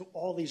afforded to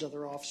all these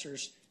other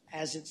officers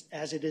as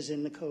it is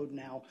in the code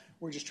now.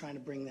 We're just trying to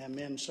bring them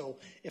in. So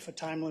if a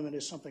time limit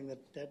is something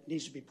that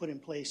needs to be put in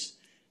place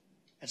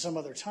at some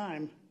other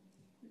time,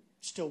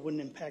 still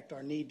wouldn't impact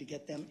our need to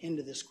get them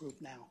into this group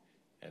now.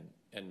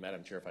 And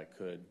Madam Chair, if I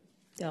could,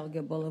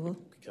 Delegate Bolivar.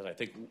 because I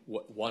think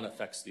one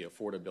affects the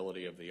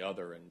affordability of the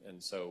other,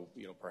 and so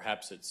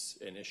perhaps it's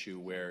an issue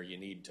where you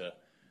need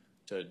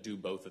to do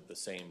both at the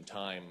same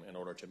time in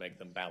order to make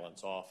them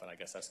balance off. And I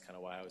guess that's kind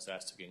of why I was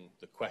asking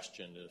the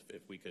question: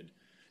 if we could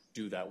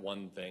do that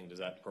one thing, does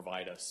that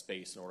provide us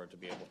space in order to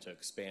be able to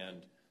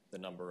expand the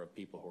number of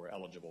people who are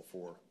eligible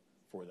for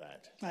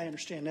that? I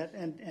understand that,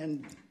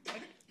 and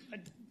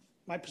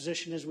my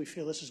position is we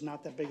feel this is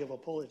not that big of a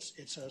pull.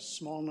 It's a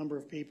small number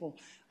of people.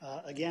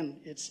 Again,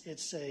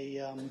 it's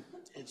a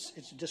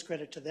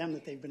discredit to them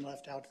that they've been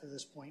left out to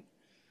this point.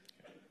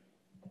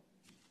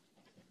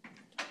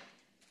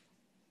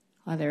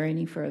 Are there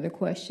any further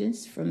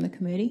questions from the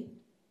committee?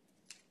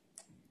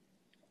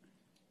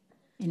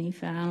 Any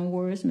final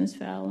words, Ms.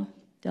 Fowler?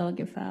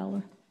 Delegate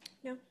Fowler?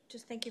 No,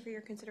 just thank you for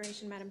your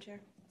consideration, Madam Chair.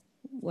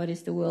 What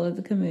is the will of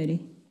the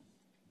committee?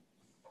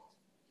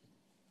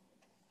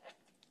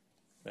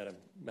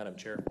 Madam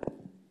Chair,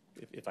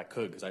 if I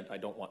could, because I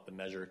don't want the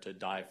measure to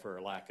die for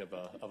lack of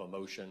a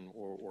motion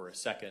or a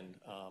second,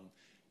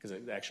 because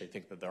I actually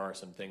think that there are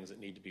some things that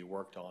need to be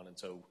worked on. And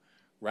so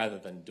rather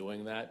than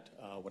doing that,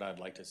 what I'd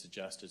like to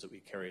suggest is that we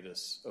carry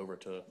this over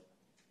to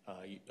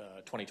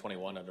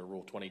 2021 under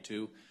Rule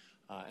 22,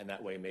 and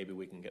that way maybe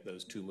we can get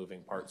those two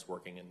moving parts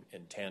working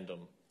in tandem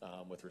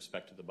with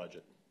respect to the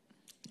budget.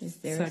 Is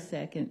there a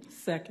second?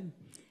 Second.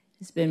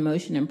 It's been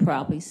motioned and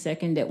properly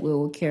second that we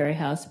will carry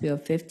House Bill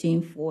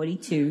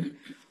 1542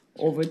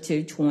 over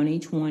to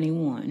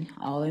 2021.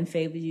 All in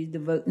favor, use the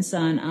voting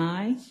sign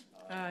aye.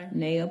 Aye.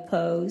 Nay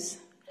opposed.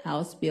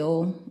 House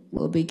Bill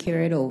will be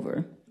carried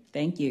over.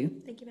 Thank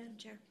you. Thank you, Madam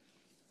Chair.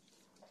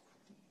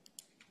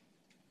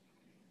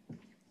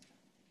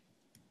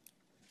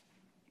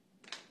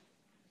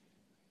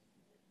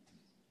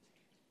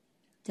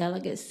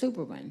 Delegate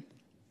Superman.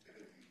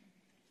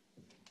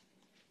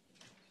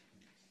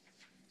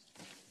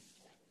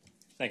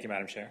 Thank you,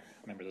 Madam Chair,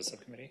 members of the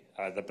subcommittee.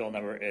 The bill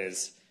number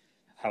is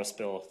House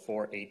Bill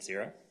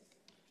 480.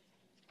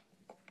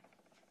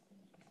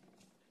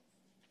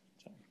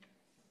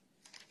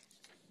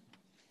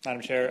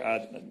 Madam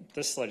Chair,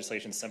 this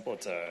legislation is simple.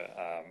 It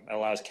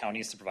allows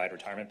counties to provide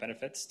retirement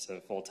benefits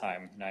to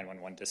full-time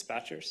 911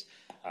 dispatchers.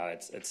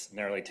 It's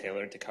narrowly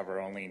tailored to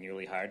cover only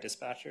newly hired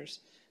dispatchers,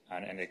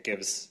 and it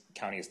gives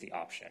counties the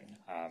option.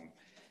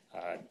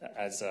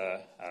 As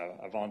a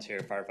volunteer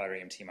firefighter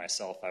EMT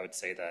myself, I would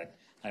say that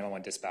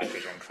 911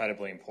 dispatchers are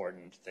incredibly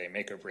important. They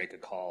make or break a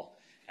call,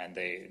 and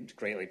they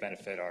greatly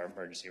benefit our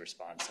emergency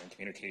response. And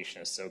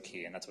communication is so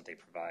key, and that's what they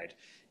provide.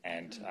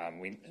 And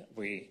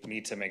we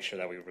need to make sure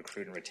that we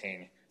recruit and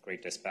retain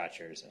great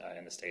dispatchers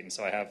in the state. And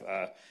so I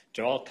have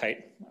Joel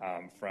Kite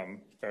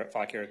from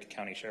Fauquier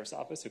County Sheriff's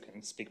Office who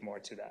can speak more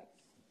to that.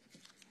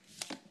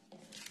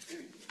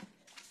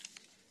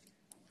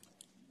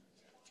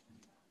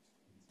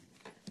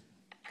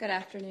 Good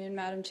afternoon,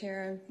 Madam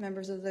Chair,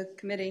 members of the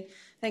committee.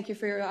 Thank you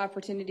for your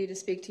opportunity to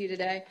speak to you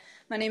today.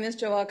 My name is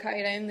Joelle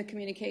Kite. I am the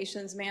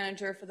communications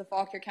manager for the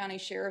Fauquier County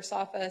Sheriff's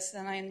Office,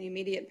 and I am the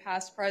immediate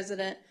past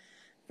president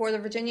for the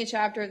Virginia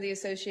chapter of the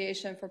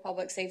Association for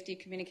Public Safety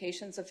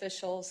Communications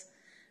Officials.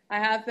 I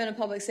have been a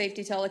public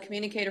safety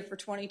telecommunicator for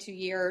 22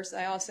 years.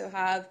 I also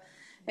have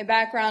a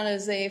background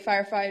as a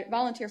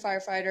volunteer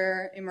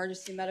firefighter,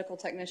 emergency medical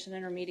technician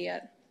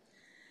intermediate.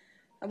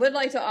 I would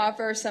like to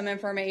offer some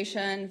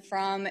information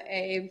from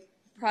a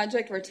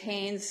Project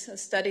Retains, a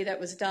study that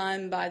was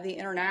done by the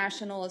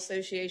International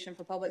Association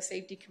for Public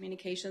Safety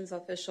Communications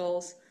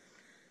Officials.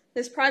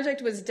 This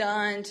project was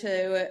done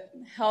to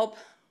help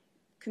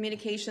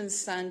communications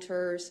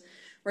centers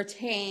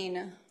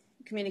retain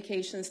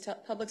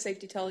public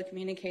safety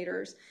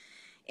telecommunicators.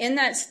 In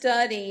that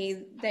study,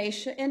 they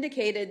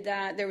indicated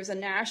that there was a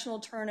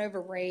national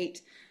turnover rate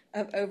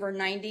of over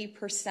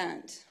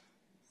 90%.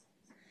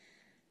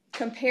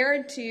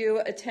 Compared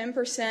to a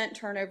 10%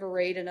 turnover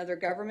rate in other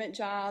government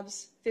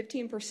jobs,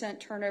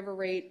 15% turnover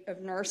rate of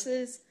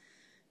nurses,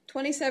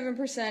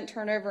 27%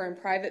 turnover in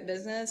private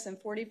business, and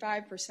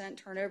 45%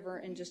 turnover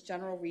in just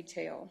general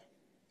retail.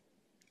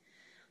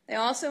 They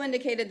also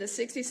indicated that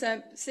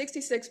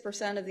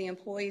 66% of the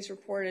employees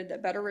reported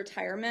that better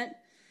retirement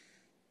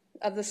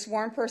of the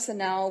sworn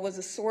personnel was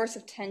a source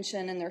of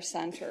tension in their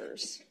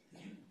centers.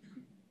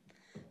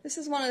 This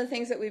is one of the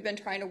things that we've been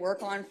trying to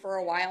work on for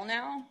a while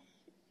now,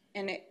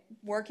 and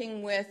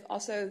working with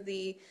also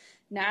the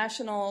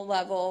national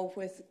level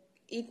with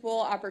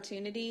equal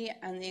opportunity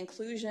and the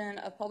inclusion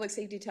of public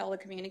safety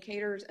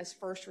telecommunicators as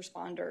first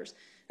responders,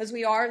 as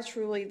we are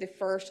truly the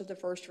first of the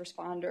first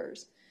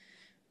responders.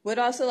 Would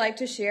also like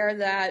to share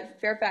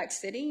that Fairfax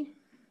City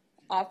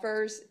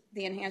offers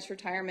the enhanced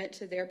retirement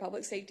to their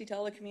public safety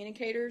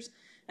telecommunicators.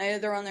 I know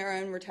they're on their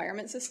own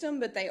retirement system,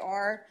 but they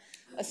are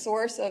a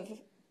source of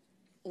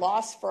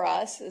loss for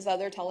us as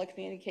other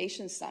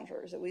telecommunications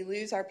centers, that we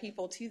lose our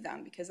people to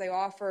them because they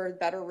offer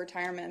better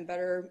retirement and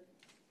better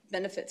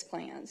benefits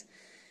plans.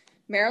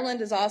 Maryland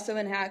has also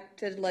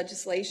enacted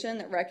legislation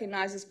that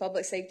recognizes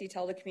public safety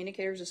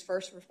telecommunicators as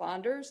first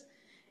responders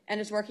and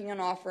is working on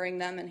offering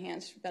them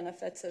enhanced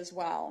benefits as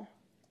well.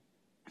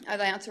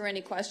 I'll answer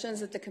any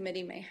questions that the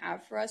committee may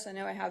have for us. I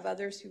know I have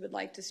others who would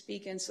like to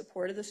speak in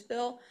support of this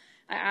bill.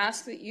 I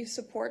ask that you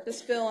support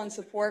this bill and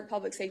support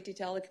public safety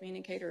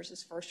telecommunicators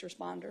as first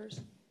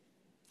responders.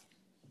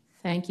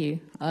 Thank you.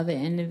 Other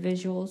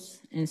individuals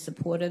in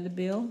support of the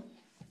bill?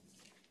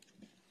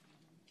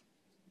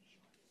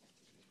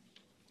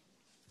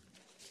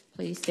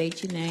 Please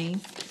state your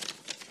name.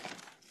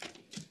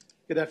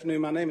 Good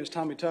afternoon. My name is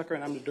Tommy Tucker,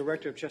 and I'm the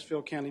director of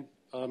Chesterfield County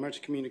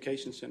Emergency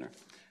Communications Center.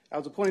 I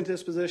was appointed to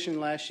this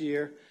position last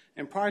year,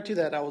 and prior to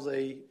that, I was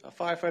a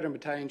firefighter and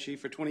battalion chief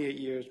for 28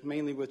 years,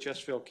 mainly with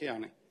Chesterfield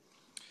County.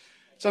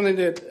 Something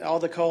that all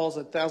the calls,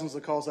 thousands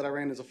of calls that I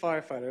ran as a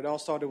firefighter, it all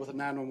started with a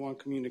 911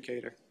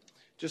 communicator.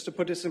 Just to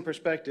put this in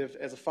perspective,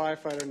 as a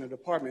firefighter in a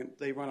department,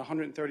 they run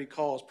 130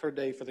 calls per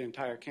day for the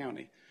entire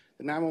county.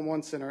 The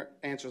 911 center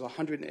answers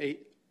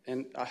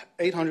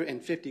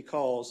 850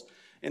 calls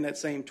in that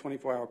same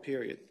 24-hour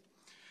period.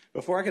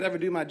 Before I could ever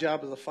do my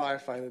job as a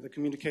firefighter, the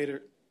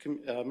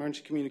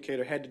emergency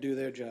communicator had to do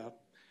their job.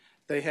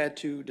 They had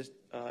to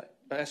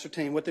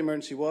ascertain what the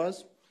emergency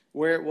was,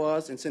 where it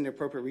was, and send the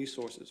appropriate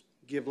resources.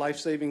 Give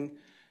life-saving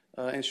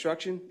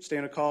instruction, stay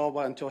on a call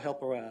until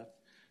help arrived.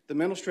 The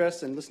mental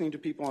stress and listening to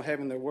people on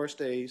having their worst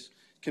days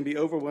can be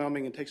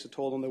overwhelming and takes a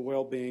toll on the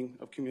well-being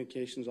of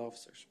communications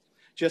officers,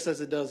 just as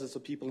it does as the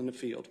people in the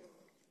field.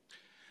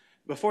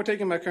 Before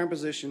taking my current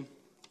position,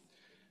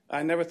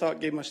 I never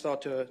gave much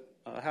thought to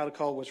how the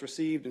call was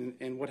received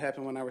and what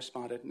happened when I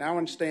responded. Now I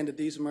understand that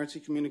these emergency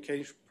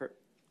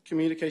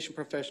communication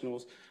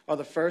professionals are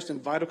the first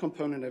and vital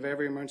component of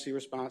every emergency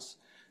response.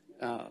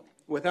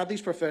 Without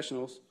these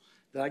professionals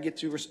that I get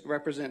to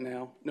represent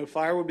now, no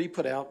fire would be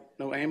put out,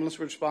 no ambulance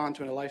would respond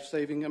to a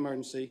life-saving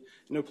emergency,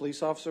 no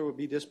police officer would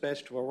be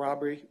dispatched to a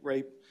robbery,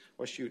 rape,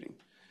 or shooting.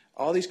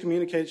 All these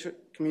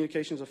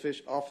communications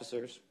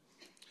officers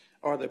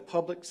are the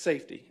public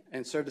safety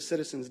and serve the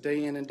citizens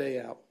day in and day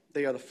out.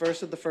 They are the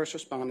first of the first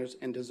responders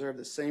and deserve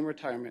the same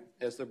retirement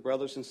as their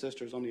brothers and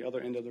sisters on the other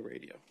end of the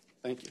radio.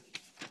 Thank you.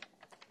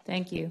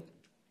 Thank you.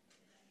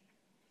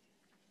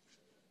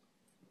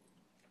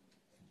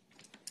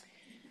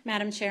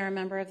 Madam Chair, a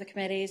member of the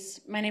committees,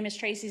 my name is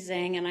Tracy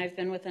Zing, and I've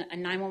been with a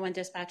 911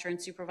 dispatcher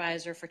and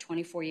supervisor for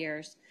 24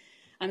 years.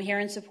 I'm here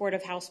in support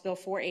of House Bill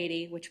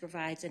 480, which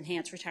provides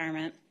enhanced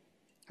retirement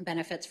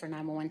benefits for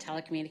 911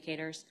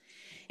 telecommunicators.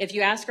 If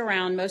you ask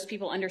around, most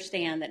people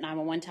understand that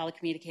 911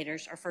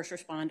 telecommunicators are first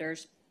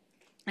responders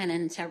and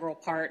an integral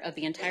part of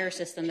the entire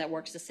system that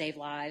works to save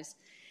lives.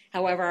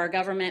 However, our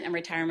government and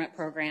retirement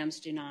programs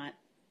do not.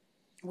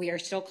 We are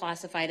still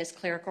classified as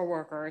clerical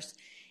workers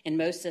in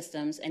most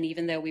systems, and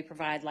even though we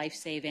provide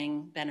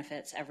life-saving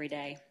benefits every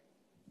day.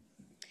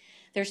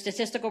 There's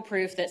statistical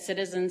proof that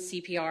citizens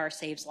CPR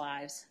saves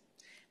lives.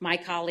 My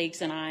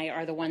colleagues and I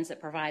are the ones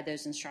that provide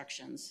those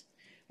instructions.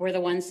 We're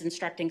the ones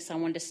instructing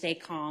someone to stay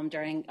calm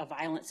during a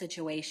violent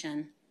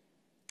situation,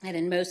 and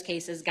in most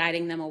cases,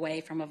 guiding them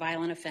away from a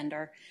violent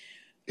offender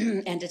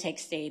and to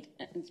stay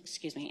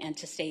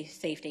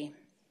safety.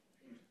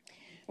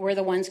 We're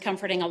the ones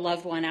comforting a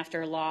loved one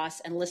after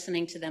loss and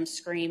listening to them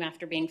scream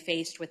after being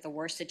faced with the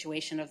worst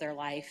situation of their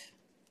life.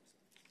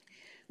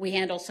 We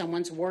handle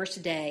someone's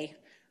worst day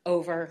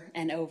over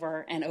and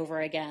over and over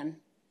again,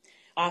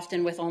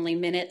 often with only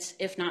minutes,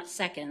 if not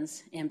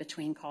seconds, in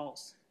between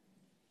calls.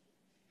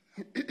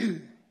 The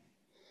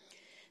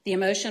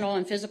emotional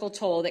and physical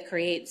toll that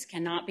creates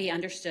cannot be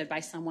understood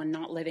by someone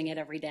not living it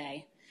every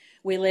day.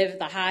 We live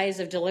the highs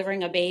of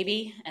delivering a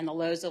baby and the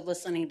lows of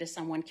listening to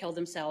someone kill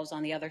themselves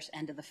on the other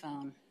end of the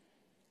phone.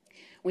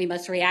 We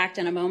must react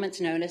in a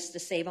moment's notice to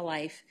save a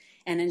life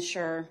and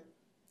ensure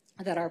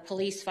that our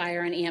police,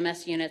 fire, and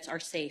EMS units are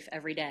safe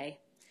every day.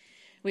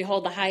 We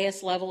hold the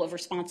highest level of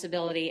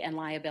responsibility and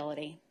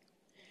liability.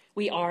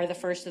 We are the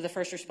first of the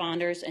first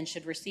responders and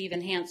should receive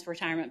enhanced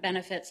retirement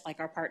benefits like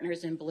our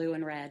partners in blue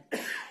and red.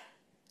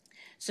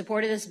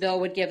 Support of this bill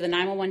would give the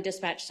 911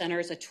 dispatch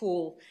centers a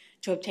tool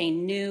to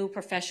obtain new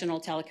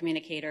professional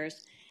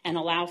telecommunicators and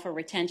allow for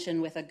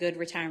retention with a good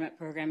retirement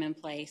program in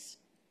place.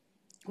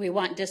 We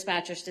want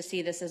dispatchers to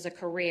see this as a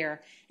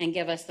career and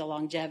give us the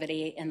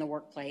longevity in the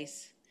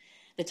workplace.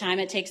 The time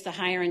it takes to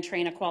hire and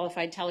train a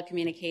qualified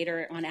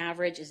telecommunicator on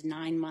average is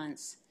 9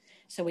 months.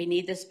 So we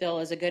need this bill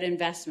as a good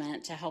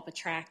investment to help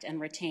attract and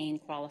retain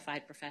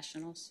qualified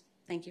professionals.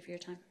 Thank you for your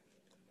time.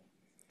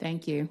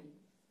 Thank you.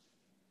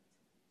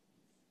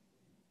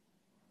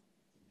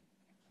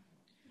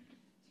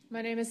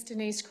 My name is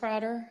Denise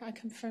Crowder. I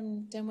come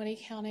from Dinwiddie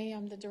County.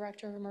 I'm the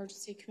Director of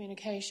Emergency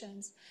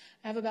Communications.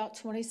 I have about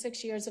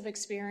 26 years of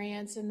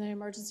experience in the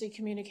emergency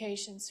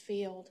communications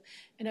field.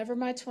 And over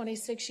my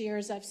 26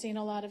 years, I've seen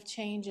a lot of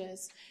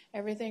changes,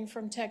 everything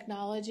from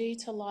technology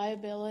to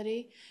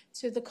liability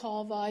to the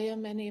call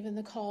volume and even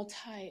the call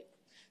type.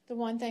 The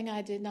one thing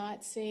I did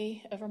not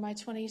see over my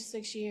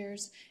 26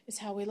 years is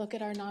how we look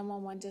at our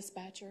 911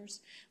 dispatchers.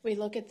 We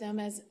look at them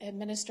as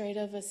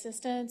administrative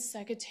assistants,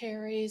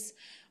 secretaries.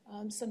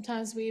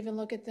 Sometimes we even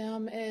look at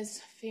them as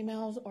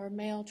female or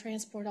male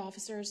transport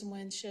officers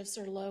when shifts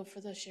are low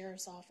for the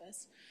sheriff's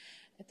office.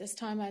 At this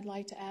time, I'd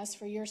like to ask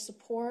for your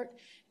support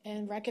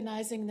in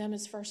recognizing them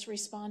as first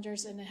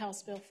responders in the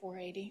House Bill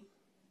 480.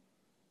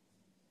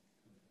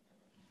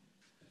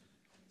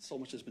 So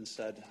much has been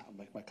said. I'll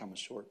make my comments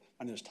short.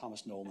 My name is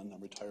Thomas Nolan.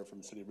 I'm retired from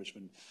the city of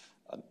Richmond,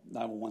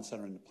 911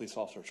 center and a police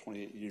officer for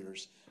 28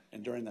 years.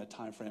 And during that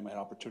time frame, I had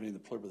opportunity and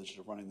the privilege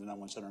of running the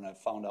 911 center, and I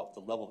found out the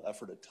level of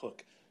effort it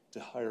took to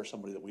hire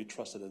somebody that we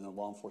trusted in the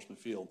law enforcement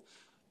field,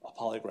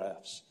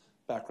 polygraphs,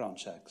 background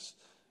checks,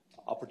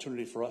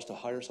 opportunity for us to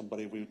hire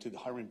somebody. We did the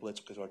hiring blitz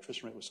because our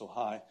attrition rate was so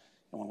high.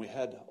 And when we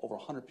had over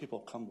 100 people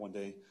come one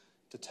day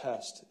to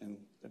test and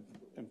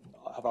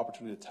have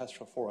opportunity to test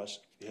for us,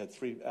 we had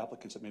 3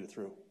 applicants that made it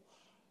through.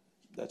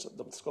 That's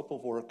the scope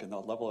of work and the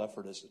level of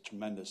effort is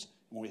tremendous.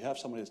 And when we have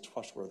somebody that's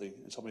trustworthy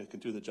and somebody that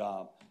can do the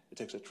job, it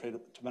takes a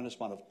tremendous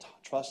amount of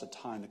trust and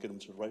time to get them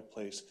to the right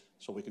place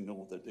so we can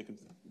know that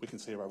we can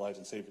save our lives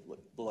and save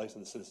the lives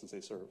of the citizens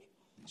they serve.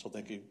 So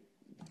thank you.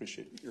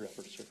 Appreciate your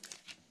efforts, sir.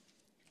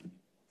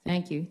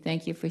 Thank you.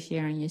 Thank you for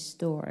sharing your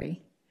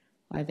story.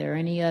 Are there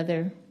any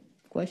other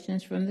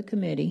questions from the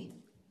committee?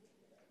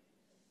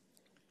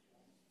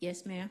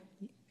 Yes, ma'am.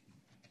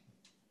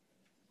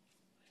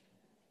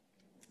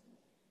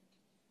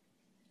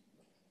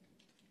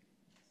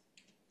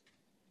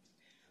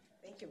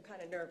 Thank you. I'm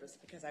kind of nervous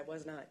because I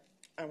was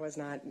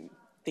not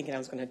thinking I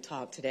was going to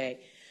talk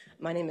today.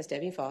 My name is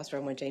Debbie Foster.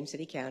 I'm with James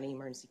City County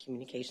Emergency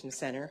Communications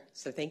Center.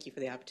 So thank you for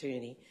the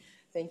opportunity.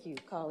 Thank you,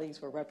 colleagues,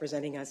 for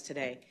representing us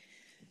today.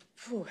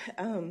 Whew,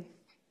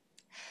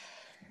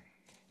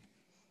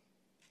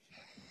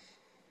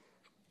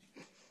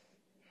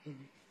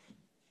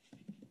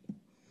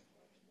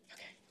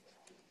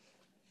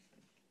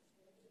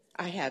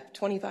 I have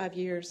 25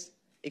 years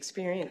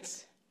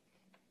experience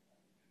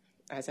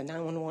as a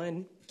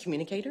 911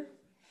 communicator.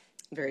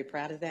 I'm very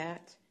proud of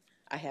that.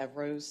 I have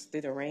rose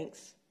through the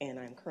ranks, and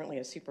I'm currently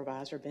a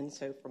supervisor, been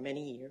so for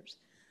many years.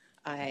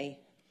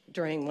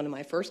 During one of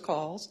my first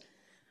calls,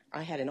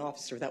 I had an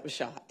officer that was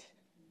shot.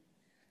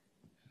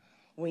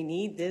 We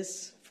need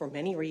this for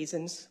many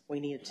reasons. We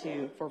need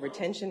it for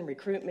retention,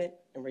 recruitment,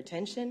 and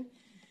retention,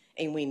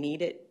 and we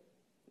need it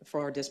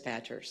for our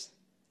dispatchers.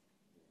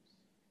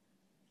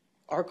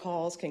 Our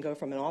calls can go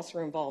from an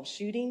officer-involved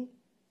shooting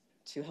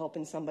to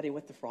helping somebody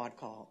with the fraud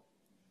call.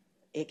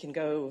 It can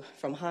go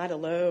from high to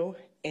low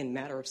in a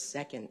matter of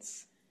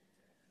seconds.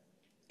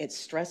 It's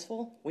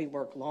stressful. We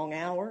work long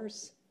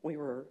hours. We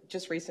were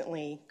just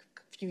recently,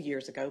 a few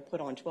years ago,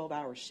 put on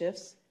 12-hour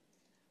shifts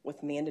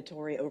with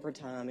mandatory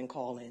overtime and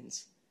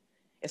call-ins.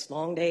 It's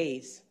long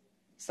days.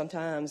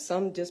 Sometimes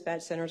some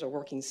dispatch centers are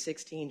working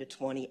 16 to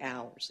 20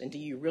 hours. And do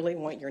you really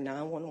want your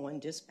 911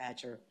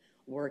 dispatcher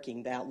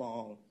working that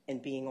long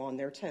and being on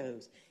their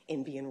toes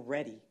and being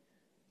ready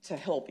to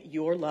help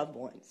your loved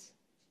ones?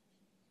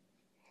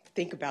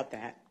 Think about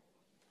that.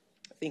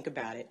 Think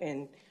about it.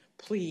 And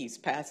please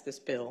pass this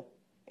bill.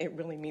 It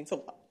really means a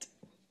lot.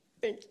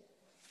 Thank you.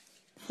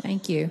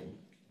 Thank you.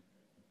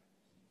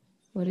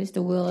 What is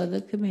the will of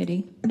the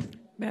committee?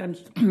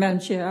 Madam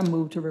Chair, I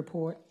move to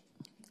report.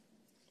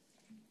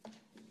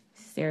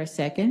 Is there a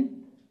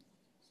second?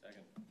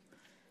 Second.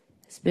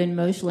 It's been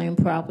mostly and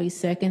properly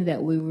second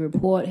that we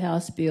report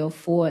House Bill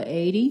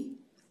 480.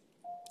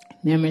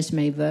 Members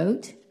may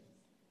vote.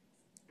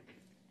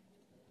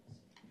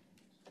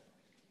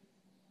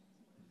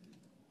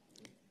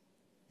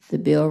 The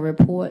bill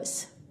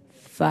reports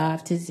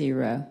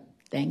 5-0.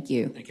 Thank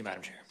you. Thank you,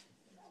 Madam Chair.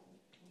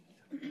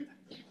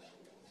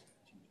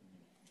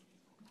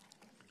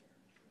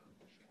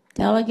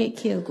 Delegate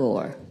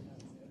Kilgore.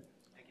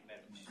 Thank you,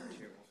 Madam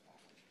Chair.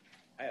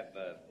 I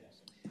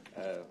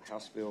have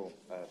House Bill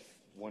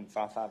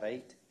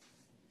 1558,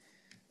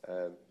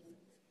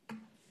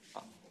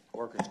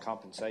 Workers'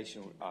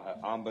 Compensation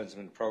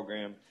Ombudsman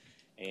Program,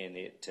 and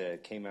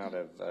it came out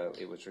of,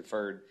 it was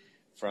referred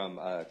from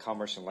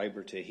Commerce and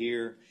Labor to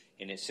here,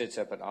 and it sets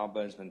up an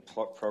ombudsman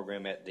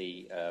program at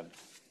the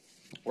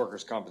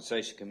Workers'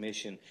 Compensation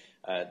Commission.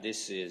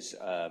 This is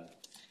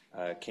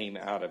came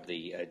out of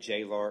the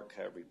JLARC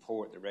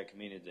report that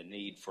recommended the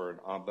need for an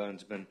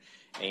ombudsman,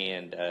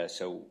 and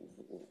so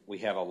we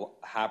have a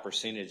high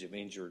percentage of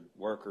injured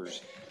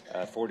workers,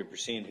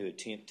 40%, who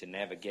attempt to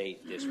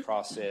navigate this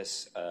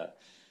process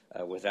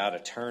without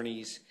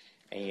attorneys.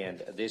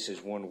 And this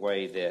is one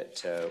way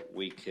that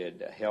we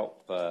could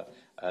help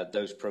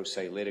those pro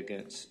se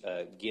litigants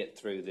get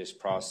through this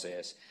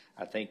process.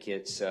 I think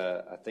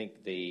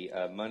the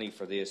money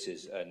for this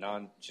is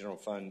non-general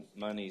fund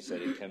monies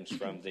that it comes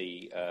from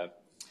the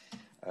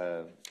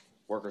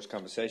Workers'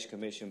 Compensation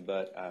Commission,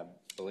 but I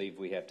believe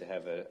we have to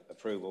have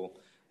approval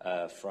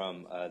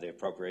from the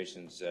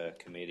Appropriations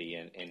Committee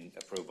and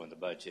approval in the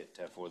budget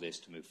for this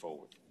to move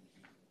forward.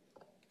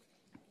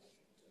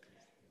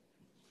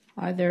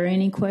 Are there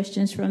any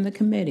questions from the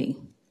committee?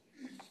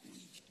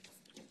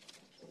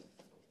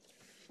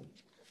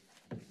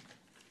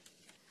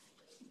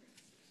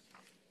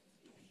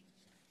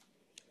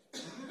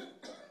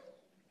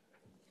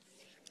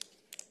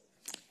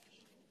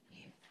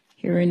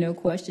 Hearing no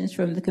questions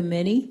from the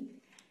committee,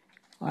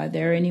 are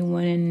there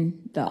anyone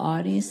in the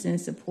audience in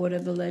support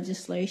of the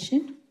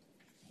legislation?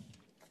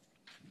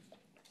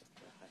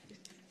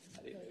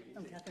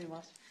 I'm Kathleen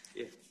Walsh.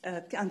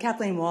 I'm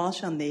Kathleen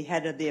Walsh. I'm the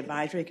head of the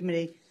advisory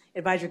committee.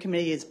 Advisory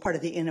committee is part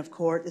of the Inn of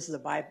Court. This is a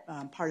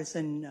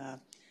bipartisan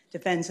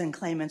defense and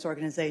claimants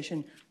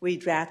organization. We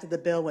drafted the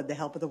bill with the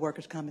help of the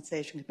Workers'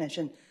 Compensation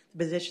Commission.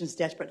 The position is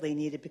desperately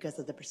needed because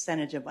of the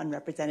percentage of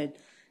unrepresented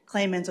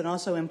claimants and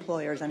also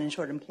employers,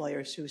 uninsured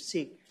employers who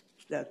seek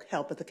the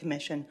help of the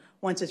commission.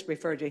 Once it's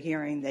referred to a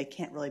hearing, they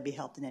can't really be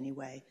helped in any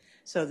way.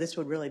 So this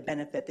would really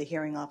benefit the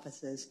hearing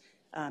offices,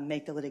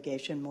 make the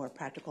litigation more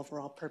practical for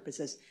all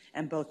purposes,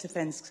 and both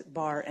defense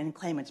bar and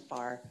claimants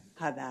bar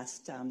have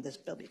asked this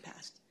bill be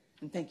passed.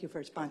 And thank you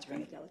for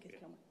sponsoring it, Delegate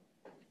Kilmer.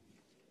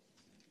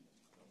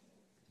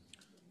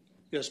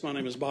 Yes, my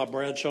name is Bob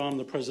Bradshaw. I'm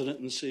the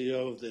president and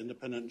CEO of the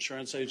Independent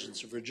Insurance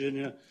Agents of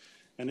Virginia,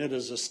 and it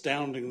is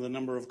astounding the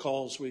number of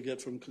calls we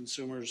get from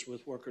consumers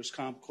with workers'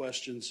 comp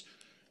questions,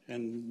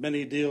 and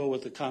many deal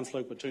with the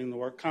conflict between the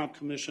Work Comp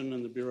Commission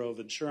and the Bureau of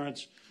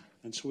Insurance,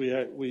 and so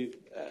we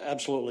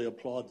absolutely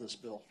applaud this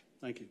bill.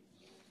 Thank you.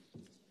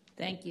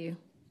 Thank you.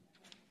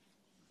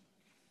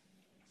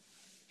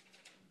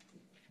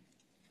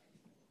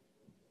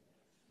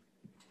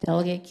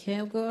 Delegate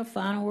Kilgore,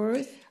 final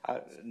words?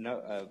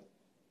 No,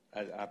 I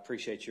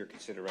appreciate your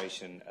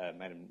consideration,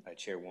 Madam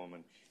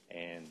Chairwoman,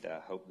 and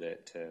hope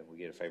that we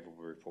get a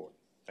favorable report.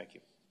 Thank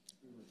you.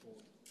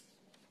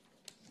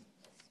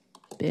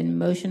 Been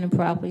motion and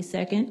properly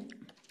second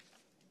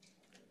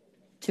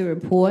to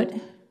report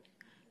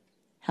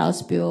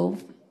House Bill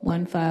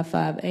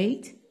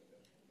 1558.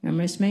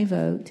 Members may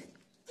vote.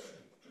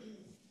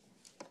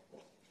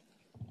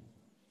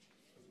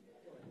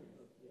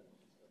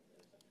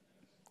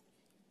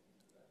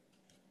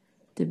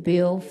 The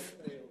bill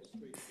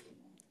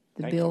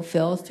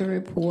fails to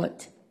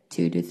report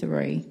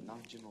 2-3.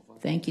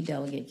 Thank you,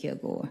 Delegate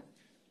Kilgore.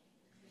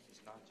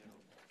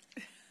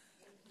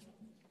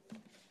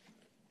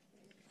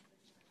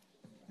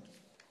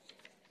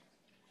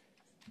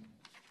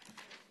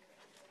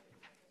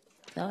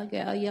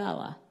 Delegate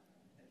Ayala.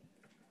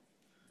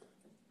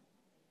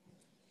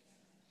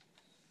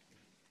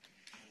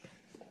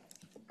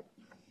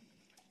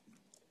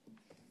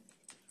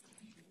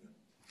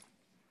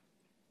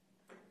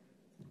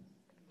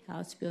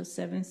 House Bill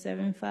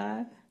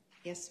 775.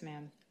 Yes,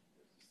 ma'am.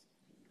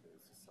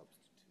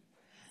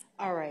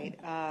 All right.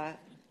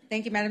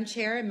 Thank you, Madam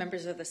Chair and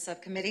members of the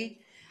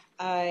subcommittee.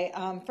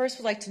 I first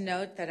would like to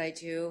note that I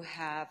do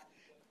have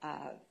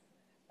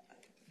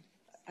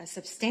a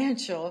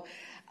substantial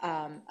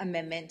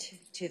amendment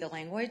to the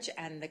language,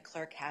 and the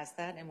clerk has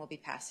that, and we'll be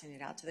passing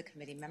it out to the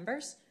committee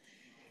members.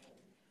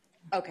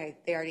 Okay,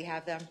 they already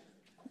have them?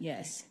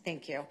 Yes.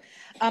 Thank you.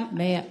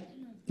 May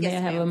I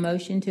have a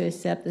motion to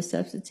accept the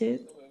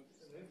substitute?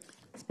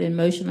 It's been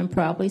motioned and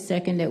properly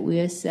second that we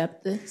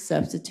accept the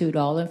substitute.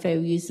 All in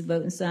favor, use the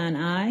vote and sign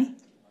aye.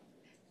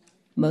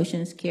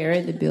 Motion is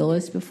carried. The bill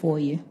is before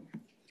you.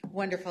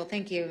 Wonderful.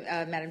 Thank you,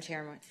 Madam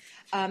Chairman.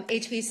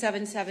 HB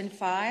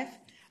 775,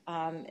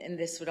 and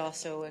this would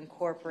also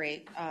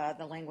incorporate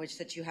the language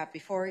that you have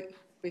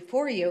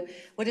before you,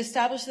 would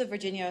establish the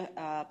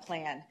Virginia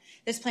plan.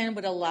 This plan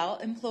would allow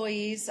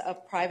employees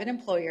of private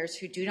employers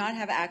who do not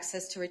have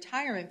access to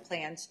retirement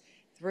plans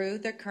through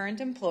their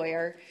current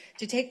employer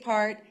to take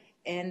part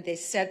in the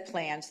said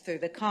plans through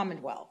the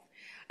Commonwealth.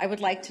 I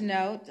would like to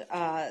note,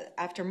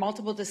 after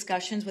multiple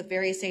discussions with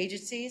various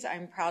agencies,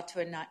 I'm proud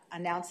to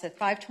announce that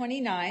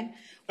 529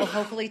 will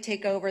hopefully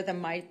take over the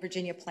My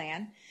Virginia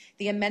plan.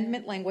 The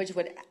amendment language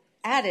would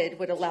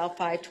allow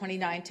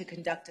 529 to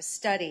conduct a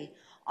study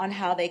on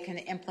how they can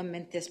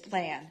implement this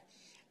plan.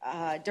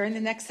 During the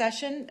next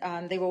session,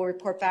 they will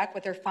report back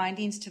with their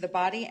findings to the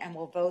body and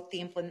will vote the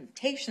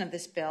implementation of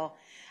this bill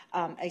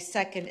a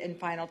second and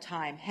final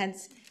time,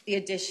 hence the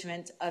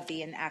addition of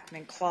the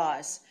enactment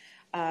clause.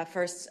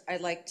 First, I'd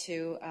like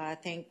to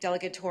thank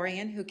Delegate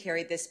Torian, who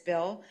carried this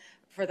bill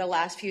for the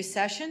last few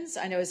sessions.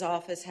 I know his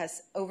office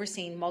has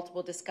overseen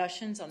multiple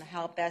discussions on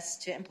how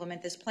best to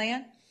implement this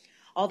plan.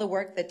 All the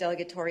work that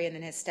Delegate Torian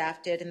and his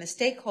staff did and the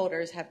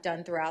stakeholders have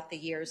done throughout the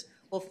years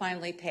will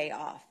finally pay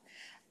off.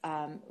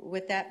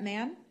 With that,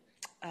 ma'am,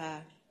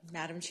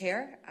 Madam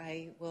Chair,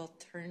 I will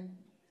turn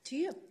to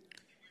you.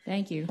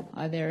 Thank you.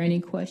 Are there any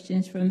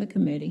questions from the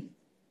committee?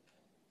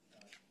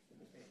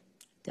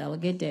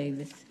 Delegate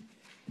Davis.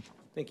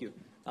 Thank you.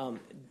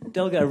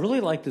 Delegate, I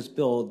really like this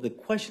bill. The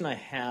question I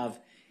have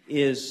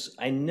is,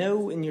 I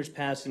know in years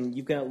past, and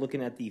you've got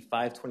looking at the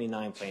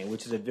 529 plan,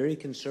 which is a very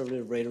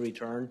conservative rate of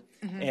return,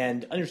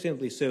 and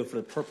understandably so for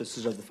the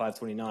purposes of the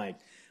 529.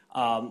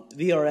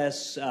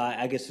 VRS,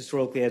 I guess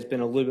historically, has been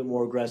a little bit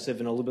more aggressive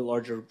and a little bit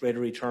larger rate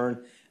of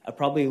return,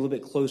 probably a little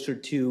bit closer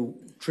to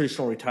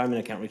traditional retirement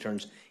account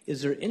returns.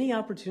 Is there any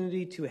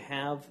opportunity to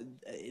have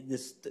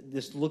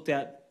this looked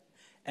at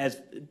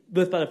as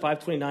both by the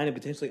 529 and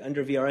potentially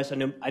under VRS?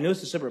 I know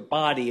it's a separate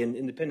body and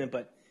independent,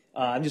 but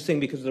I'm just saying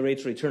because the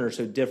rates of return are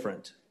so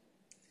different.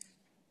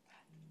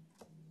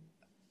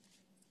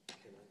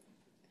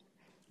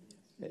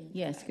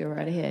 Yes, go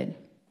right ahead.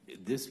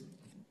 This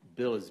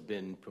bill has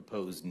been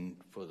proposed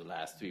for the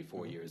last 3 or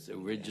 4 years.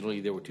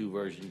 Originally, there were 2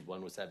 versions.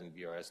 One was having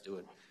VRS do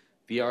it.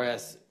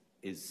 VRS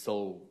is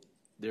sole,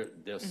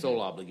 their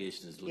sole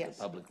obligation is to look at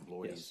public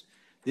employees. Yes.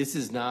 This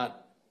is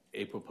not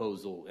a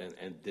proposal,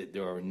 and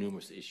there are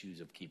numerous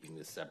issues of keeping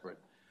this separate.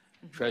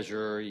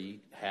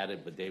 Treasury had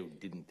it, but they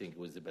didn't think it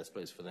was the best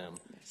place for them.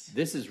 Yes.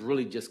 This is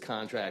really just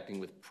contracting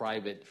with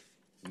private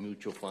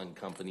mutual fund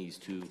companies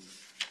to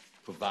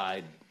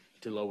provide,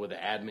 to lower the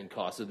admin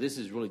costs. So this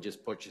is really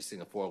just purchasing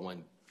a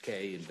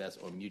 401k invest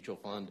or mutual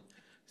fund.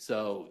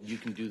 So you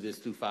can do this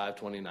through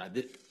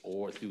 529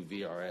 or through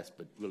VRS,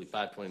 but really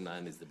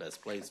 529 is the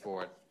best place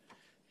for it.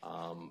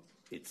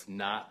 It's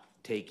not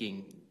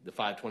taking the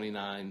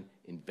 529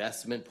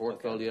 investment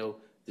portfolio. Okay.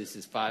 This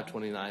is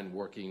 529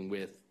 working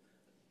with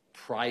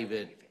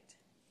private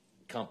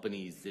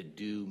companies that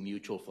do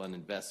mutual fund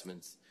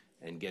investments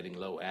and getting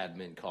low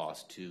admin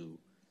costs to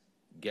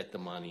get the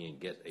money and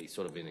get a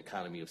sort of an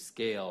economy of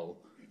scale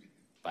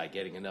by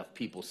getting enough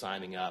people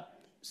signing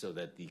up so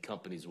that the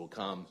companies will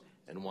come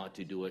and want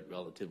to do it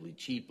relatively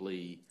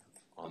cheaply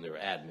on their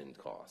admin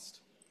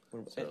cost.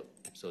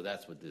 So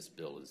that's what this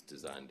bill is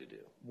designed to do.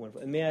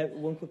 Wonderful. And may I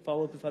one quick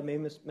follow-up, if I may,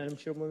 Madam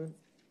Chairwoman?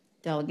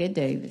 Delegate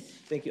Davis.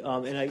 Thank you.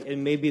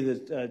 And maybe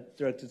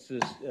directed to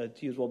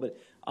you as well. But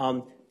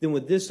then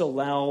would this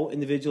allow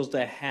individuals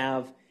to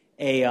have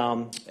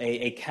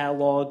a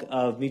catalog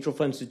of mutual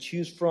funds to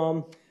choose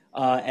from,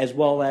 as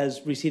well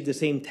as receive the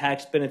same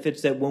tax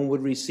benefits that one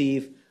would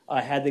receive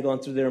had they gone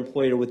through their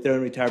employer with their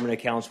own retirement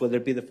accounts, whether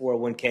it be the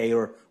 401k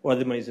or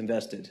other monies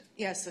invested?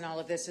 Yes, and all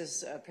of this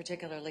is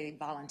particularly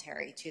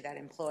voluntary to that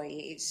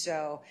employee.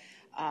 So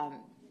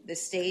the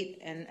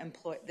state and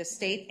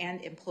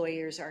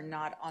employers are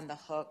not on the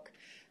hook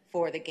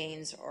for the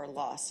gains or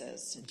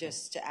losses,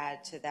 just to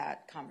add to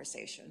that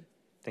conversation.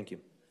 Thank you.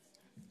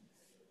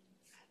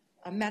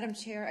 Madam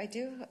Chair, I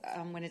do,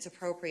 when it's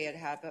appropriate,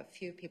 have a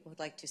few people who'd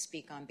like to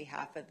speak on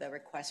behalf of the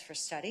request for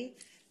study.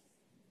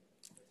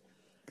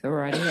 Go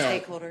right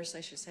ahead. Stakeholders,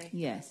 I should say.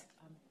 Yes.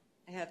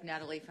 I have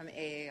Natalie from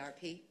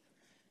AARP.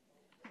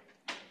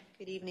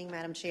 Good evening,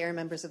 Madam Chair,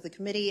 members of the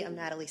committee. I'm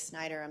Natalie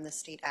Snyder. I'm the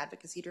State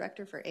Advocacy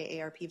Director for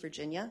AARP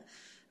Virginia.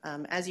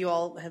 As you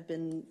all have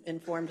been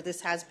informed,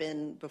 this has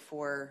been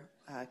before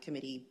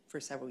committee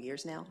for several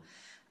years now.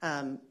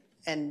 And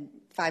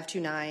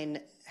 529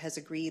 has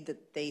agreed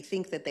that they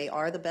think that they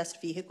are the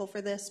best vehicle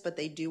for this, but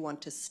they do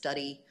want to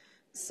study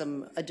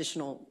some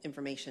additional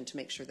information to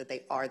make sure that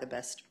they are the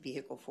best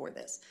vehicle for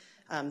this.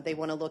 They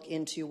want to look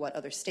into what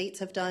other states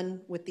have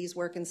done with these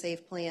work and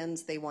save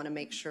plans. They want to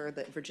make sure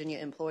that Virginia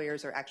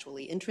employers are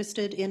actually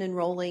interested in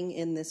enrolling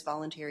in this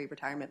voluntary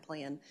retirement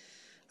plan,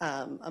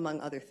 among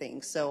other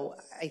things. So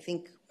I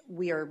think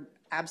we are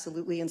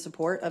absolutely in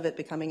support of it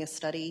becoming a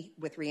study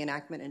with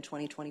reenactment in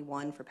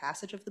 2021 for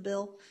passage of the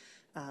bill.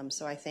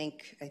 So I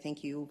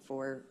thank you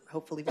for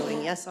hopefully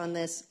voting yes on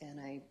this, and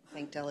I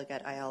thank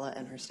Delegate Ayala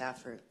and her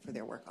staff for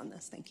their work on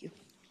this. Thank you.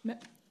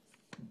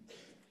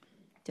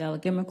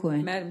 Delegate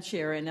McQuinn. Madam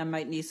Chair, and I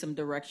might need some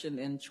direction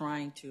in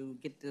trying to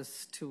get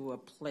this to a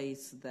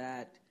place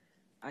that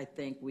I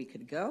think we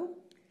could go.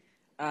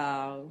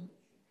 And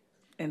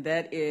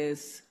that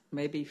is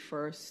maybe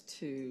first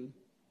to,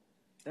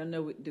 I don't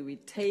know, do we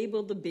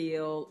table the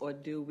bill or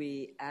do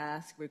we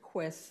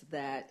request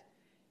that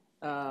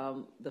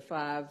the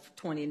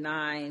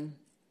 529,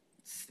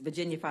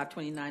 Virginia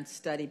 529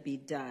 study be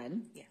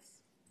done? Yes.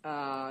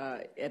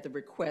 At the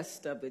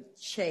request of the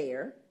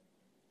chair,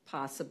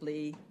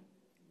 possibly.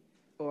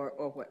 Or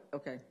what?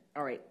 Okay,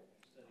 all right.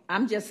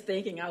 I'm just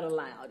thinking out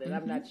aloud, and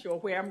I'm not sure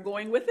where I'm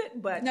going with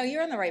it, but no,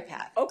 you're on the right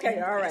path. Okay,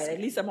 all right. At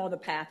least I'm on the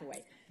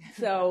pathway.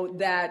 So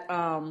I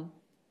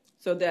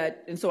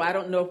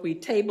don't know if we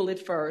table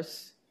it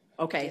first.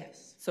 Okay,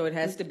 yes. So it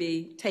has to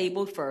be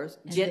tabled first,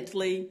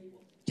 gently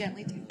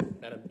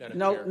tabled. Madam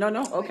no, Chair.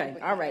 No. Okay,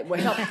 all right.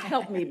 Well,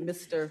 help me,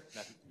 Mr.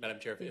 Madam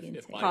Chair,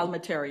 if my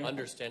parliamentarian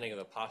understanding of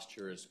the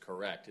posture is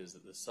correct, is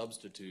that the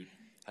substitute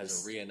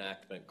has a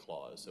reenactment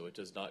clause, so it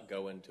does not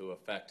go into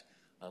effect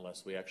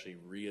unless we actually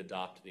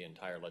re-adopt the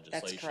entire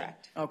legislation. That's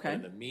correct. Okay. But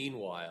in the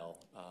meanwhile,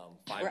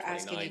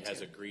 529 has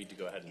agreed to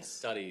go ahead and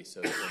study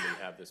so that when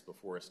we have this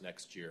before us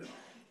next year,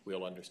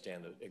 we'll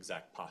understand the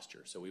exact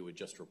posture. So we would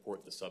just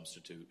report the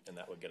substitute, and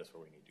that would get us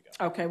where we need to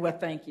go. Okay, well,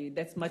 thank you.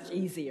 That's much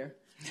easier.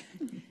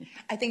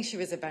 I think she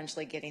was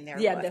eventually getting there.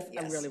 Yeah, but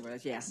I really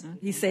was, yeah.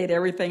 He said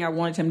everything I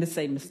wanted him to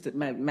say,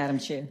 Madam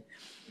Chair.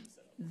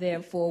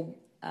 Therefore,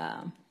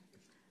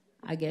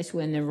 I guess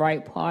we're in the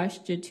right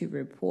posture to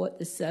report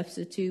the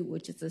substitute,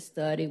 which is a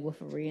study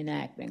with a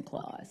reenactment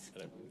clause.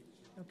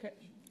 Okay.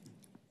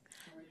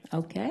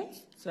 Okay.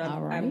 So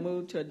all right. I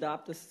move to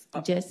adopt this.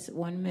 Just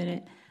 1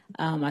 minute.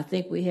 I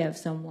think we have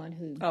someone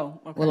who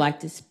okay. would like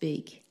to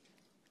speak.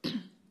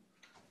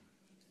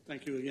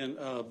 Thank you again.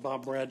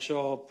 Bob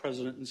Bradshaw,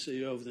 President and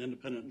CEO of the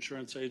Independent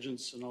Insurance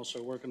Agents, and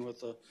also working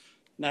with the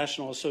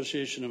National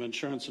Association of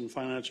Insurance and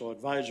Financial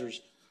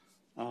Advisors.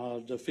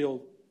 To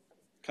feel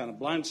kind of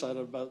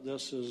blindsided about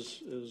this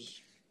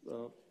is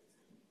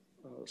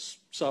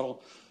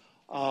subtle.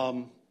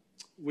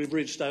 We've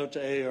reached out to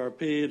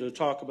AARP to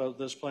talk about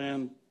this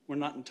plan. We're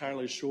not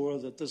entirely sure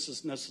that this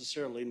is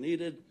necessarily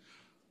needed,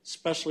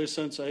 especially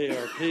since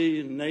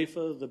AARP and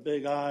NAFA, the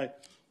Big I,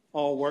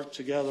 all work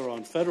together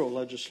on federal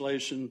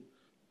legislation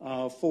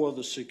for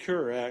the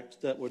Secure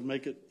Act that would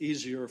make it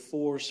easier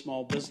for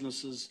small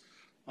businesses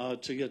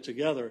to get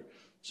together.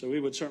 So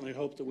we would certainly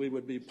hope that we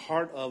would be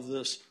part of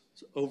this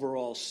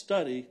overall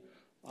study.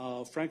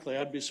 Frankly,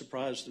 I'd be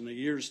surprised in a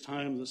year's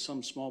time that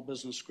some small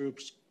business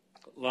groups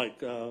like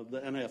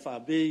the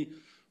NFIB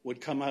would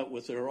come out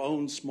with their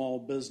own small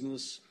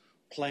business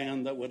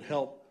plan that would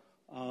help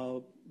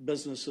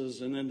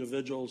businesses and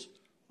individuals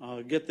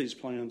get these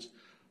plans.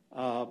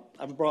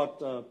 I've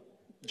brought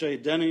Jay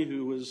Denny,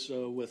 who is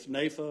with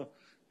NAFA,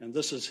 and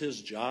this is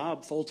his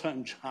job,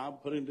 full-time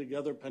job, putting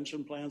together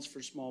pension plans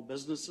for small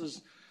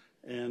businesses.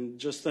 And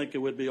just think it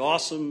would be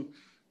awesome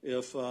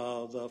if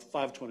the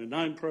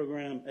 529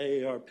 program,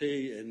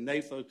 AARP, and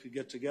NAFA could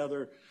get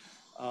together.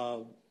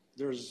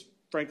 There's,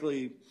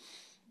 frankly,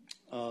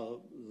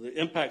 the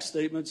impact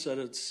statement said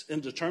it's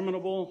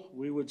indeterminable.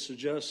 We would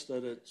suggest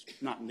that it's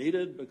not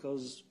needed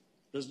because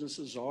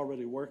businesses are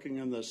already working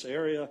in this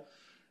area.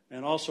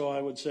 And also,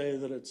 I would say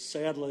that it's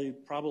sadly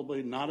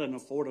probably not an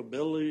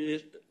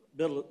affordability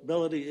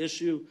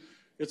issue.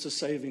 It's a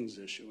savings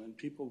issue, and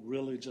people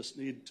really just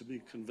need to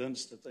be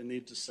convinced that they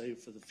need to save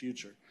for the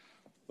future.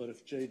 But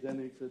if Jay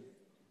Denny could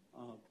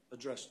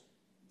address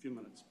a few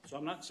minutes. So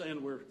I'm not saying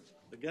we're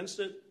against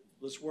it.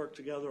 Let's work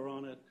together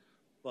on it.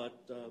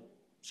 But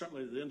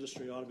certainly the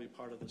industry ought to be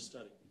part of this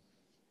study.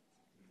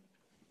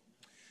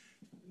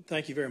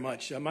 Thank you very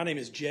much. My name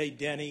is Jay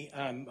Denny.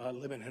 I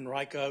live in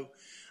Henrico.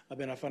 I've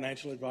been a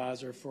financial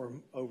advisor for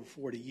over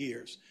 40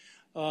 years.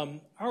 Our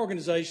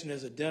organization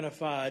has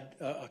identified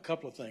a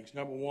couple of things.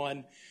 Number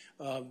one,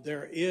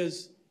 there are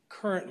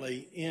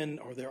currently in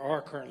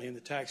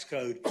the tax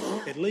code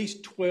at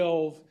least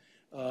 12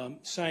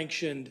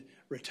 sanctioned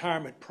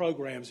retirement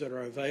programs that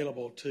are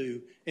available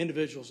to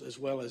individuals as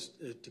well as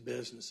to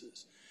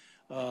businesses.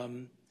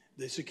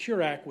 The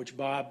Secure Act, which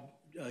Bob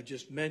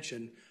just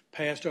mentioned,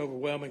 passed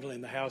overwhelmingly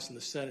in the House and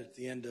the Senate at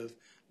the end of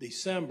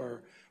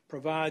December,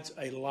 provides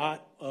a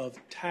lot of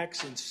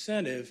tax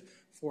incentive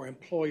for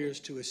employers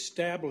to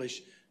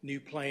establish new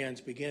plans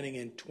beginning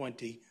in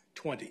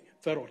 2020,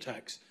 federal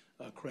tax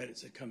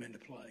credits that come into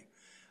play.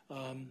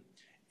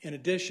 In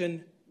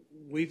addition,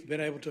 we've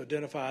been able to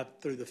identify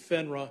through the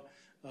FINRA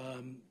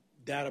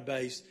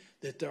database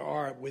that there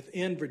are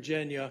within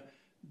Virginia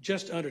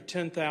just under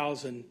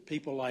 10,000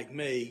 people like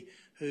me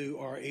who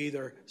are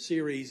either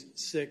Series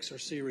 6 or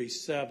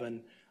Series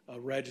 7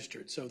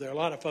 registered. So there are a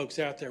lot of folks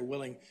out there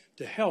willing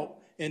to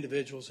help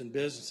individuals and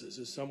businesses.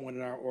 As someone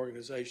in our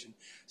organization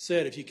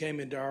said, if you came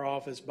into our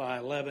office by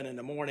 11 in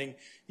the morning,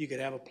 you could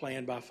have a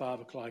plan by 5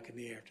 o'clock in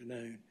the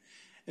afternoon.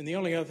 And the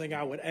only other thing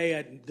I would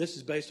add, and this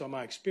is based on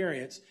my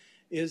experience,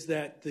 is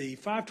that the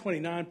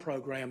 529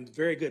 program,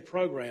 very good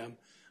program,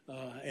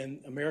 and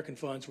American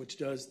Funds, which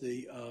does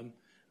the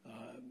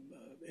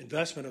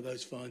investment of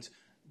those funds,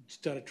 it's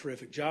done a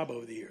terrific job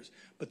over the years.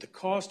 But the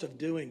cost of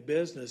doing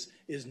business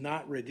is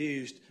not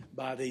reduced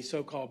by the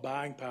so-called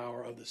buying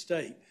power of the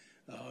state.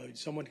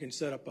 Someone can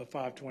set up a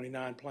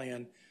 529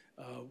 plan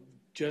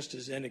just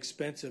as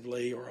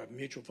inexpensively, or a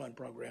mutual fund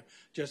program,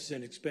 just as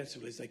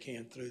inexpensively as they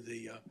can through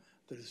the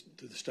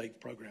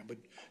state program. But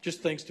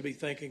just things to be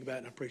thinking about,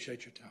 and I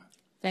appreciate your time.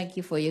 Thank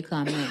you for your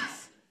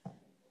comments.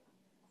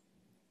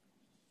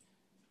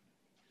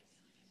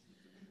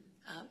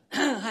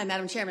 Hi,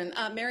 Madam Chairman.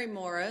 Mary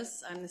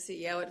Morris. I'm the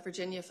CEO at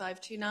Virginia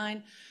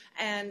 529,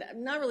 and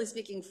I'm not really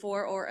speaking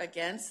for or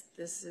against.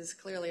 This is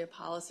clearly a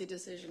policy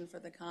decision for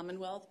the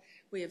Commonwealth.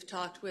 We have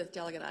talked with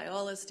Delegate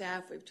Iola's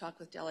staff. We've talked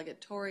with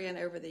Delegate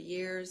Torian over the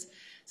years,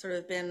 sort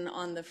of been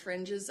on the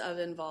fringes of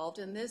involved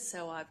in this,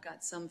 so I've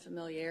got some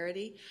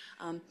familiarity.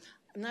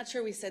 I'm not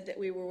sure we said that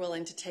we were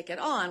willing to take it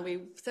on.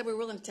 We said we were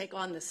willing to take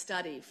on the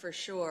study for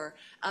sure.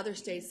 Other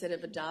states that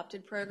have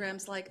adopted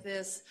programs like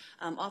this,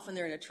 often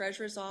they're in a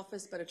treasurer's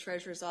office, but a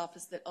treasurer's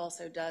office that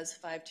also does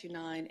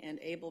 529 and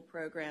ABLE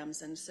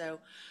programs. And so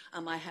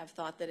I have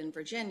thought that in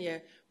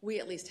Virginia, we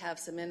at least have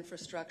some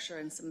infrastructure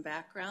and some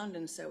background,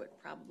 and so it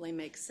probably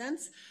makes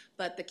sense.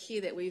 But the key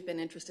that we've been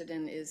interested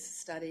in is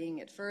studying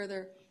it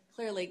further,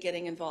 clearly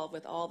getting involved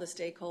with all the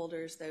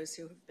stakeholders, those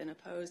who have been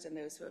opposed and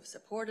those who have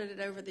supported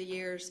it over the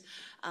years.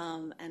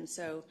 And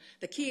so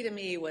the key to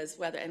me was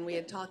whether, and we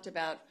had talked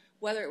about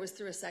whether it was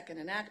through a second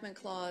enactment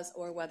clause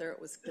or whether it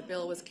was the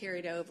bill was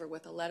carried over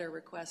with a letter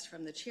request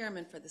from the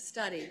chairman for the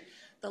study.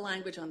 The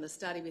language on the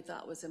study we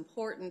thought was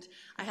important.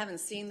 I haven't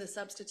seen the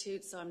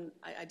substitute, so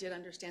I did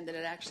understand that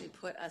it actually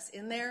put us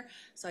in there.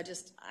 So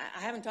I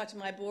haven't talked to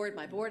my board.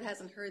 My board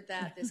hasn't heard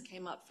that. This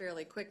came up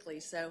fairly quickly.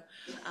 So,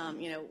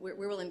 we're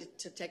willing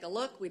to take a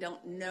look. We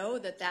don't know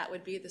that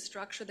would be the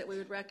structure that we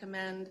would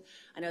recommend.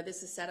 I know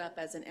this is set up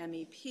as an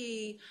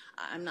MEP.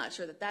 I'm not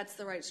sure that that's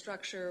the right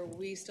structure.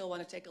 We still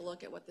want to take a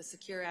look at what the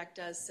Secure Act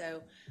does.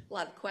 So a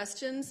lot of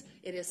questions.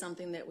 It is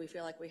something that we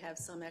feel like we have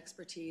some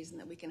expertise and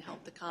that we can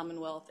help the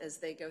Commonwealth as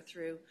they go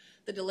through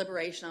the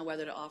deliberation on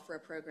whether to offer a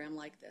program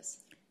like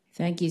this.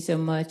 Thank you so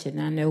much,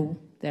 and I know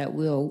that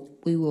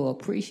we will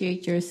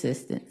appreciate your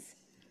assistance.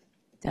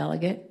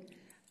 Delegate?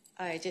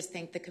 I just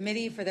thank the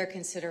committee for their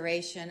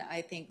consideration.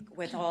 I think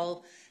with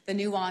all the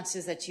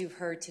nuances that you've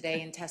heard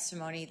today in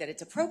testimony that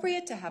it's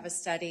appropriate to have a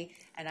study,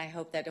 and I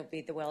hope that it'll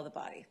be the will of the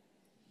body.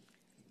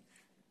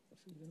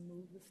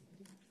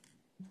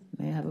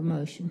 May I have a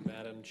motion?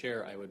 Madam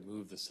Chair, I would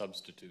move the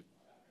substitute.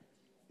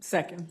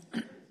 Second.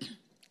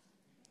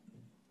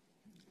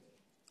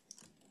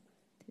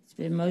 It's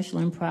been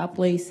motioned and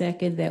properly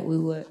second that we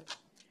would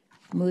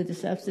move the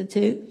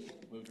substitute.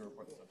 Move to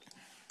report the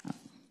substitute.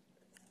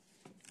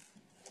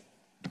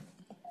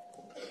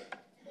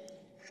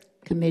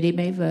 Committee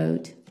may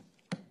vote.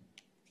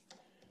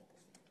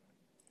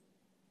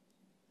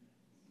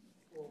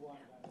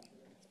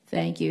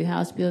 Thank you.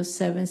 House Bill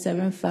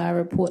 775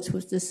 reports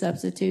with the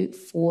substitute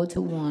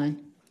 4-1.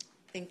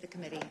 Thank the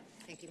committee.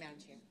 Thank you, Madam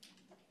Chair.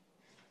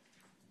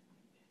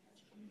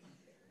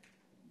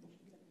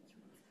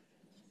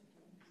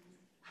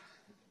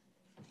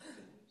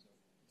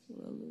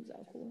 We'll lose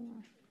our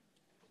quorum.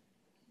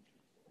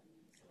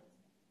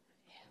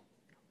 Yeah.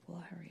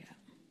 Boy, hurry up.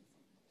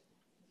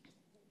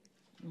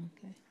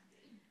 Okay.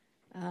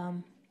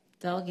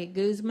 Delegate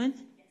Guzman.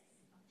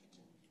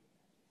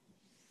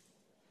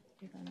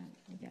 We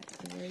got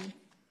 3. We're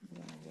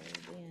going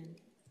to roll in.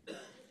 We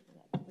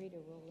got 3 to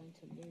roll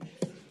into lose.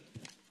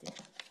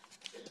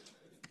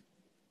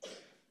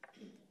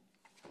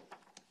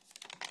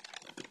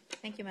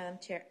 Thank you, Madam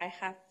Chair. I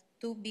have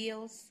 2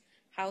 bills.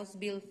 House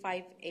Bill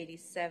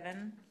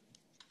 587.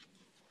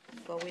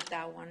 Go with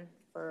that one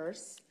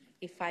first.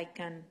 If I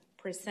can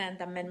present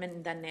the amendment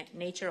in the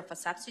nature of a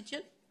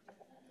substitute.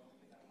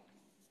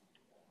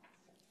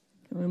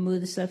 Can we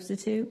move the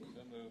substitute?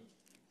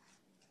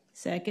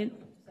 Second?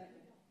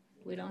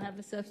 We don't have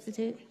a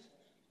substitute?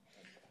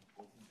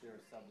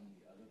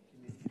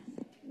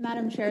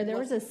 Madam Chair, there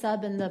was a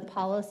sub in the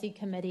policy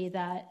committee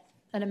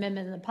an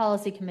amendment in the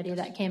policy committee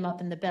that came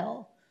up in the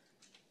bill.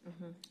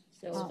 Mm-hmm.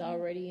 So it's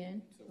already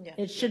in? Yeah.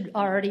 It should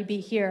already be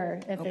here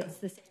if it's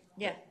the same.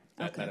 Yeah.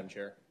 Okay. Madam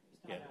Chair,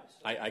 yeah,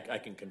 I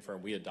can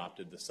confirm we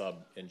adopted the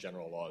sub in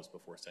general laws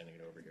before sending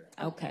it over here.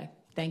 Okay,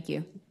 thank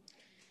you.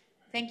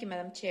 Thank you,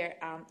 Madam Chair.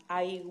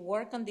 I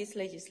work on this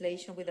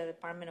legislation with the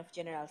Department of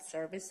General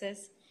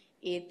Services.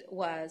 It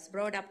was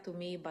brought up to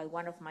me by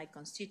one of my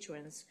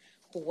constituents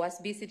who was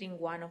visiting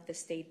one of the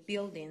state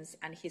buildings,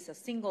 and he's a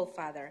single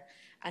father,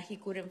 and he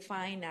couldn't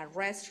find a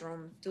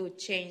restroom to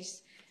change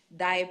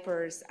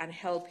diapers and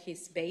help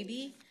his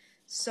baby.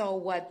 So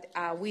what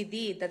we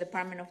did, the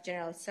Department of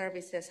General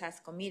Services has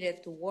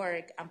committed to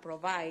work and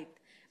provide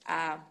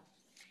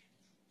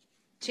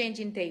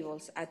changing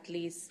tables, at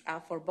least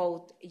for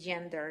both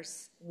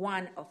genders,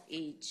 one of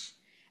each,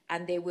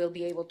 and they will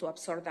be able to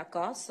absorb the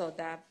cost. So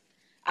the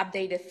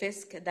updated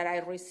FISC that I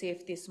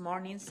received this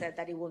morning said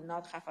that it will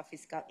not have a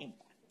fiscal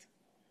impact.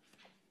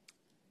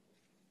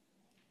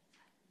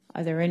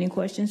 Are there any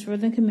questions for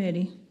the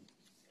committee?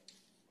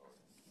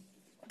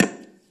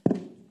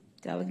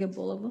 Delegate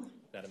Bulliver.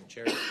 Madam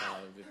Chair,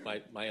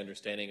 my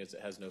understanding is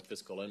it has no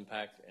fiscal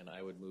impact, and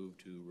I would move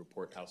to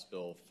report House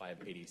Bill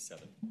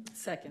 587.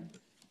 Second.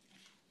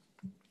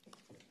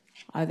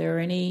 Are there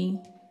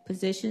any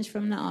positions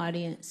from the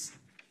audience?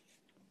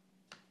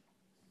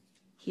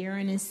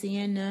 Hearing and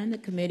seeing none, the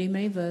committee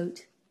may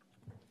vote.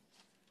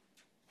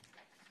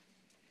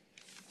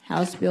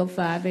 House Bill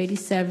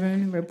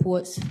 587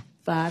 reports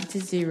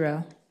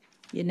 5-0.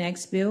 Your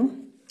next bill?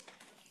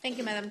 Thank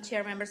you, Madam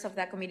Chair, members of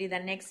the committee. The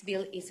next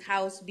bill is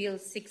House Bill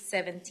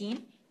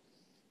 617.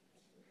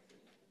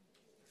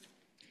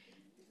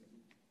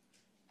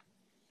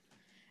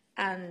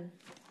 And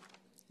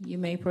you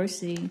may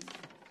proceed.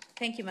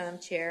 Thank you, Madam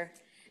Chair.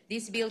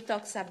 This bill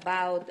talks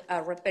about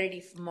a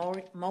repetitive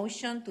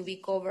motion to be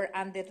covered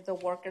under the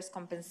workers'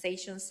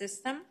 compensation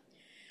system.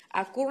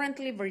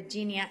 Currently,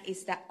 Virginia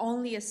is the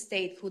only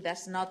state who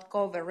does not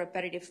cover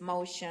repetitive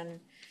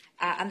motion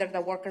under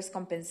the workers'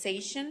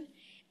 compensation.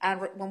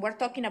 When we're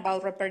talking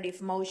about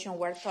repetitive motion,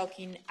 we're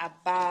talking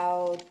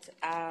about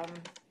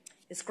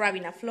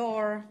scrubbing a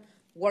floor,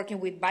 working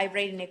with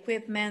vibrating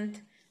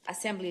equipment,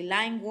 assembly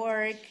line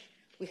work.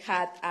 We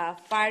had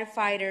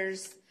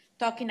firefighters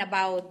talking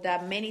about the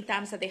many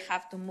times that they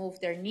have to move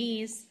their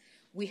knees.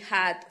 We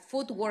had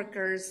food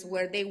workers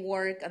where they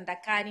work on the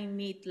cutting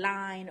meat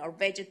line or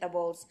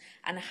vegetables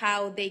and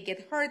how they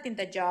get hurt in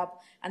the job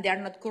and they are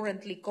not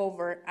currently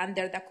covered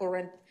under the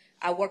current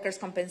workers'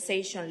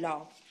 compensation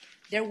law.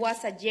 There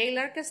was a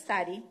JLARC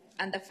study,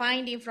 and the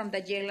finding from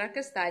the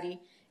JLARC study,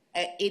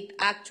 it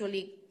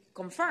actually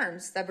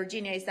confirms that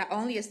Virginia is the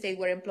only state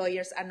where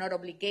employers are not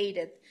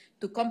obligated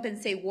to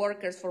compensate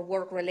workers for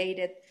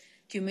work-related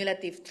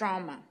cumulative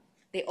trauma.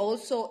 They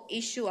also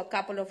issue a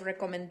couple of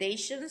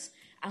recommendations,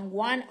 and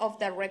one of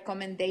the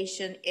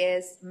recommendations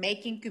is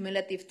making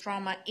cumulative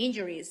trauma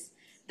injuries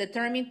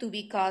determined to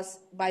be caused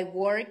by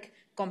work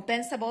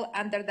compensable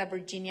under the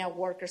Virginia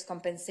Workers'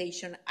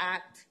 Compensation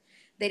Act.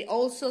 They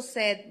also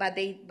said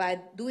by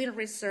doing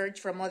research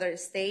from other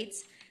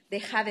states, they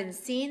haven't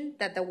seen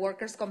that the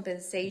workers'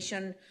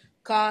 compensation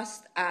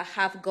costs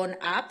have gone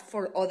up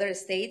for other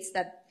states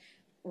that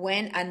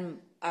went and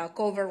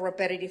cover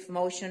repetitive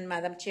motion,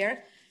 Madam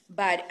Chair.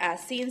 But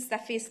since the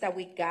fees that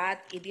we got,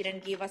 it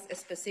didn't give us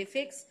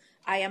specifics.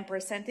 I am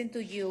presenting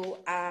to you,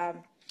 I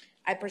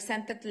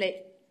presented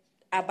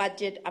a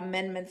budget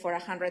amendment for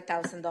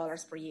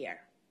 $100,000 per year.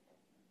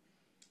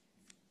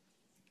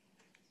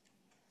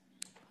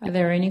 Are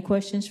there any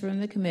questions from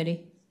the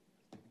committee?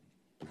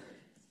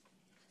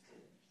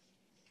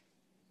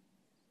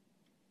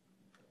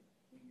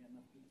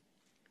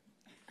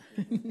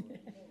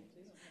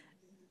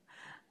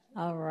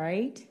 All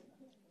right.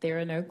 There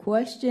are no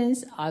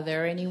questions. Are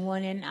there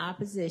anyone in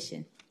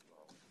opposition?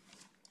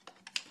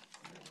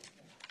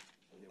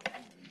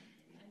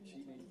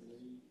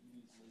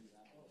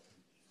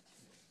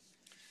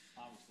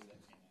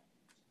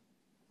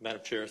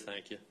 Madam Chair,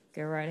 thank you.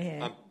 Go right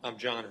ahead. I'm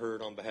John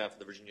Hurd on behalf of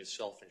the Virginia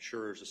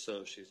Self-Insurers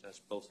Association. That's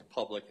both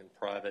public and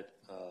private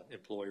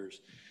employers.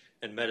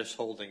 And Metis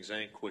Holdings,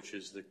 Inc., which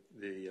is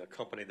the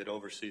company that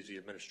oversees the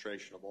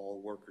administration of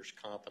all workers'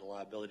 comp and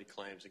liability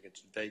claims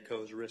against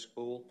VACO's risk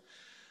pool.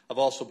 I've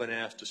also been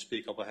asked to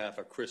speak on behalf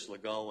of Chris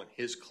Legault and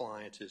his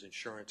clients, his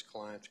insurance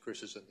clients.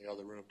 Chris is in the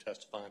other room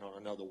testifying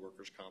on another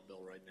workers' comp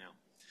bill right now.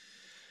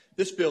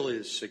 This bill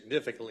is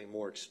significantly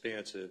more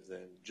expansive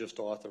than just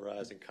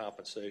authorizing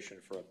compensation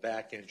for a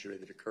back injury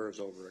that occurs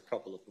over a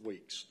couple of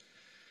weeks.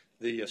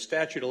 The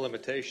statute of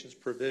limitations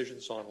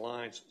provisions on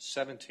lines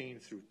 17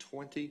 through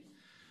 20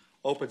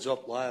 opens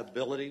up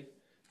liability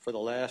for the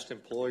last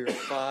employer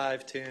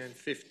 5, 10,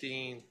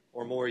 15,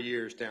 or more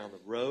years down the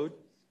road.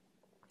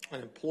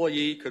 An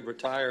employee could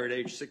retire at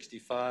age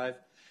 65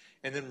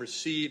 and then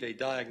receive a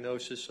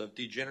diagnosis of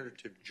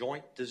degenerative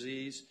joint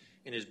disease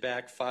in his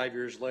back 5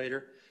 years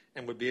later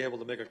and would be able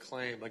to make a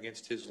claim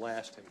against his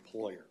last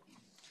employer.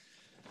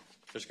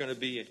 There's going to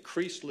be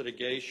increased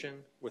litigation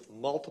with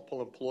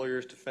multiple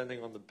employers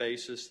defending on the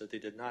basis that they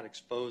did not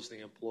expose the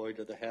employee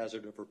to the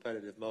hazard of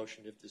repetitive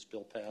motion if this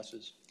bill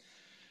passes.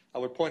 I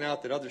would point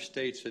out that other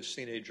states have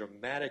seen a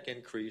dramatic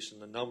increase in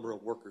the number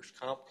of workers'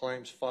 comp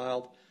claims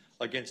filed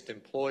against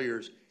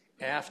employers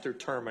after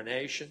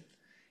termination.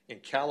 In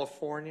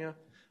California,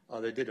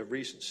 they did a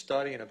recent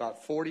study, and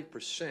about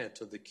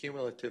 40% of the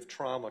cumulative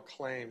trauma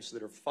claims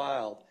that are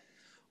filed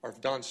are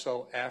done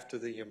so after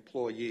the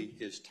employee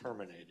is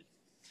terminated.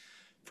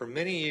 For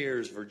many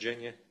years,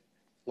 Virginia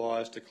law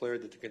has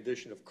declared that the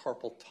condition of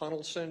carpal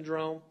tunnel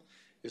syndrome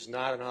is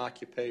not an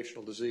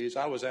occupational disease.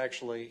 I was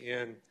actually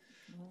in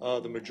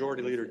the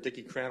Majority Leader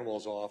Dickie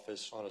Cranwell's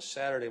office on a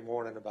Saturday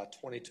morning about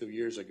 22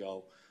 years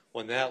ago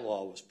when that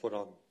law was put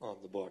on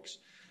the books.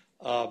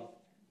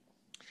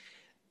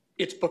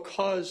 It's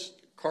because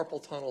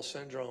carpal tunnel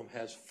syndrome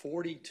has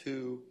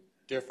 42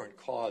 different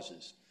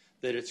causes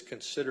that it's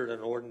considered an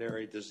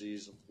ordinary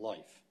disease of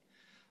life.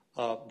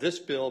 This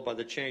bill, by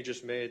the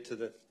changes made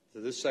to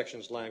this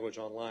section's language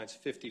on lines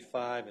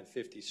 55 and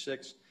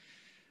 56,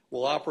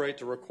 will operate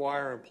to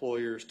require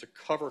employers to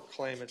cover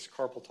claimants'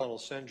 carpal tunnel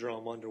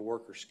syndrome under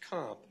workers'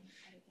 comp,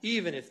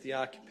 even if the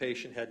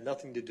occupation had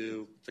nothing to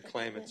do with the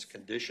claimant's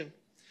condition.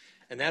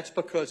 And that's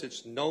because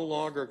it's no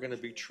longer going to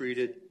be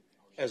treated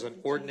as an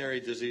ordinary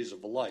disease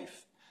of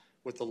life,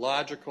 with the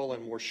logical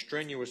and more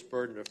strenuous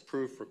burden of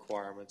proof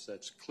requirements,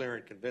 that's clear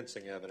and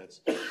convincing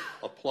evidence,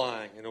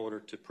 applying in order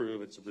to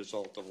prove it's a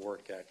result of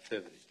work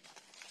activity.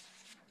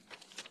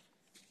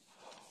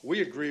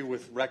 We agree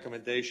with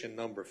recommendation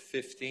number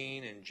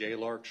 15 in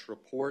JLARC's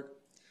report,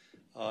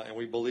 and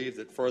we believe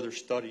that further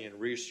study and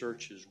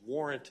research is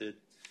warranted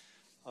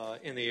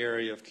in the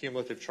area of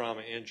cumulative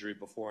trauma injury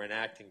before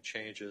enacting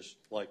changes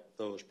like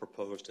those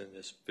proposed in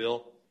this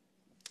bill.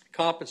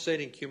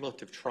 Compensating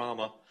cumulative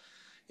trauma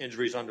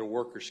injuries under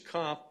workers'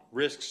 comp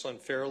risks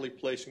unfairly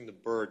placing the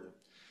burden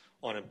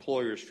on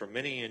employers for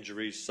many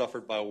injuries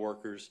suffered by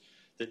workers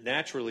that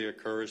naturally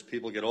occur as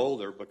people get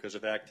older because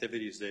of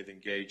activities they've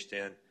engaged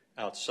in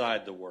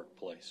outside the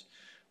workplace.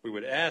 We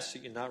would ask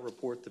that you not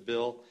report the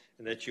bill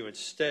and that you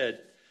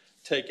instead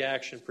take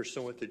action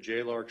pursuant to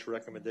JLARC's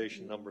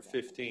recommendation number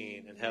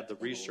 15 and have the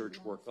research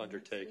work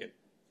undertaken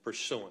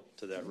pursuant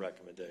to that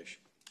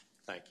recommendation.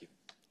 Thank you.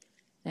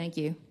 Thank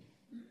you.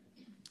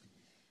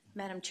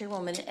 Madam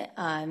Chairwoman,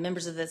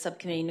 members of the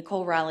subcommittee,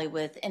 Nicole Riley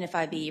with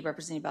NFIB,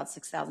 representing about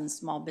 6,000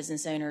 small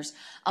business owners.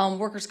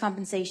 Workers'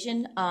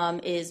 compensation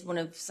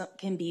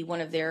can be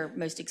one of their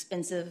most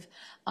expensive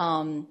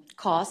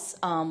costs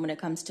when it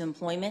comes to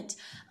employment.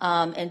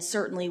 And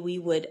certainly we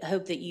would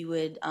hope that you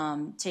would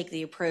take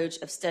the approach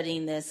of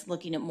studying this,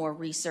 looking at more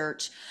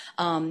research,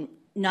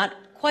 not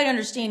quite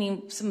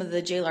understanding some of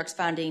the JLARC's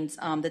findings,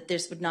 that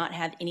this would not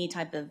have any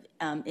type of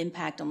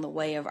impact on the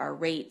way of our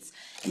rates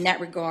in that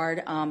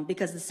regard,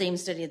 because the same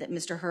study that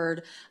Mr.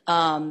 Hurd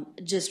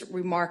just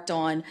remarked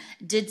on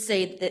did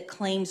say that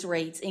claims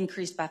rates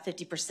increased by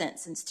 50%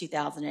 since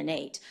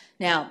 2008.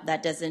 Now,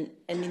 that doesn't,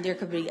 I mean, there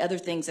could be other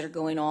things that are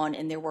going on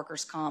in their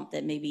workers' comp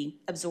that maybe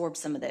absorb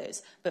some of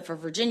those. But for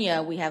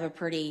Virginia, we have a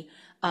pretty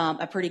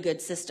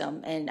good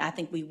system, and I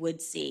think we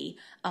would see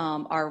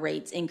our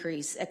rates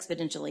increase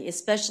exponentially,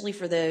 especially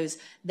for those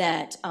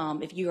that,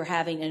 if you are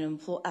having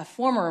a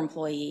former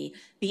employee,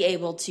 be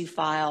able to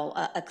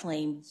file a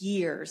claim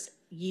years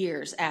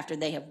after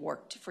they have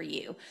worked for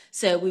you.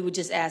 So we would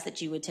just ask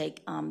that you would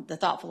take the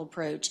thoughtful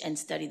approach and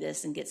study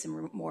this and get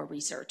some more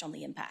research on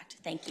the impact.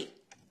 Thank you.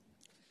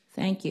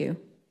 Thank you.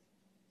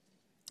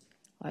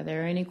 Are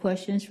there any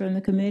questions from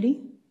the committee?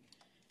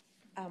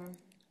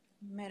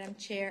 Madam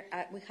Chair,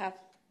 we have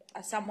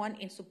someone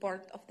in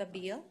support of the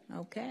bill.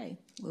 Okay,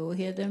 we will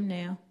hear them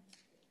now.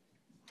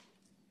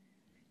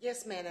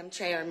 Yes, Madam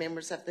Chair,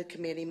 members of the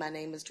committee, my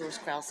name is Joyce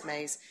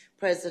Krause-Mays,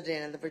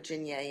 President of the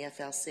Virginia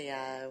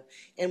AFL-CIO,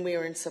 and we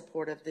are in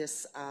support of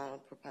this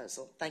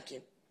proposal. Thank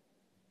you.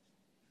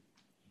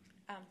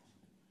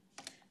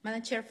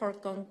 Madam Chair,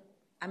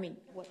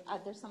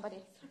 there's somebody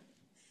else.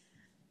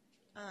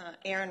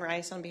 Erin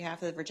Rice, on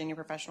behalf of the Virginia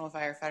Professional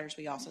Firefighters,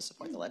 we also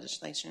support the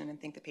legislation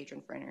and thank the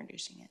patron for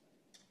introducing it.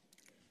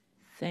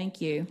 Thank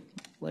you.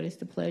 What is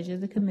the pleasure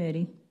of the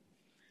committee?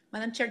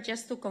 Madam Chair,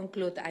 just to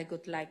conclude, I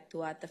would like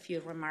to add a few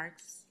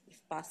remarks,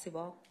 if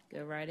possible.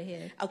 Go right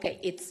ahead.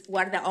 Okay,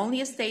 we're the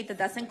only state that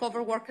doesn't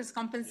cover workers'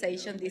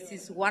 compensation. This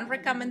is one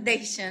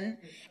recommendation,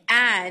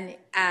 and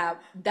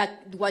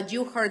what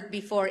you heard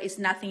before is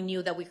nothing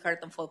new that we heard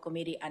on full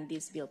committee, and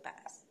this bill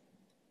passed.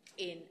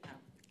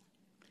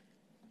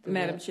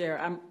 Madam Chair,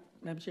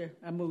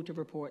 I move to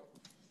report.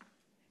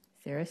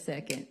 Is there a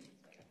second?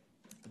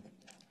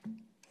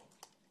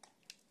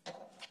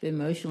 Been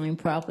motioned and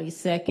properly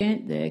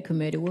second. The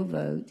committee will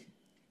vote.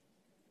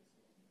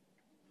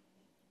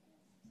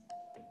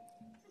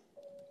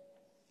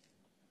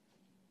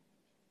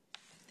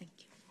 Thank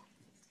you.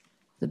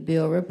 The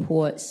bill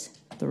reports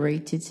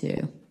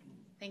 3-2.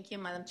 Thank you,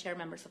 Madam Chair,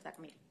 members of the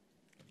committee.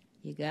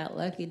 You got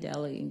lucky,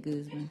 Delegate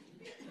Guzman.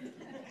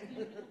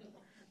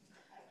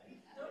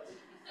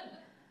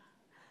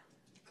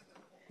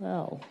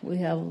 Well, we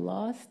have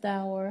lost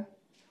our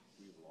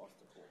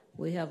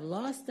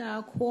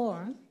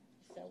quorum.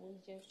 So we'll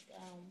just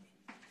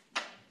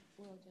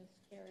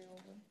carry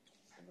over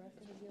the rest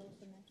of the bills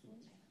to next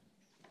week.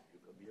 You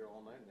could be here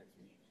all night next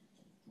week.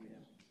 Yeah.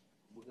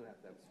 We're going to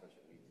have a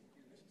special meeting.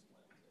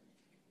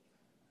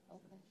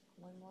 Okay.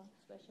 One more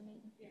special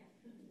meeting? Yeah.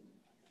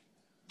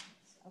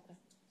 Okay.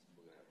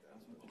 We're going to have a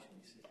special meeting.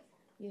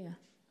 Yeah.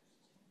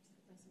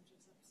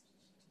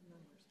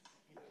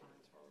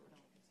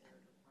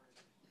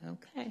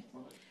 Okay.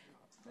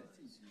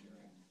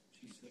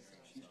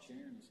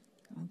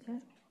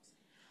 Okay.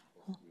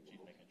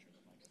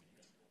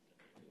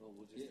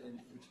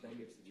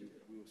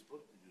 We were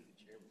supposed to do the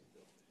chairman's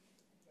bill.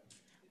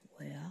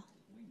 Well.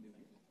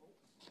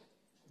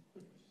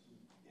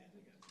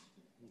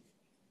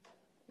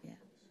 Yeah.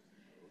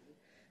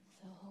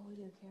 So how we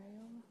do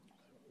carryover?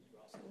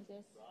 So we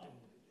just.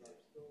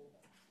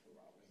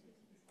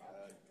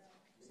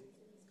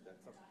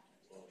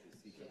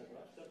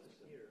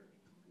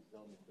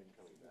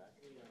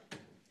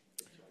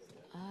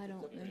 I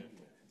don't know. Okay.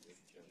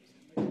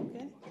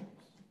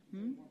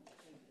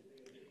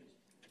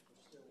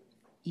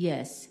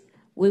 Yes,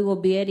 we will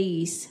be at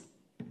ease.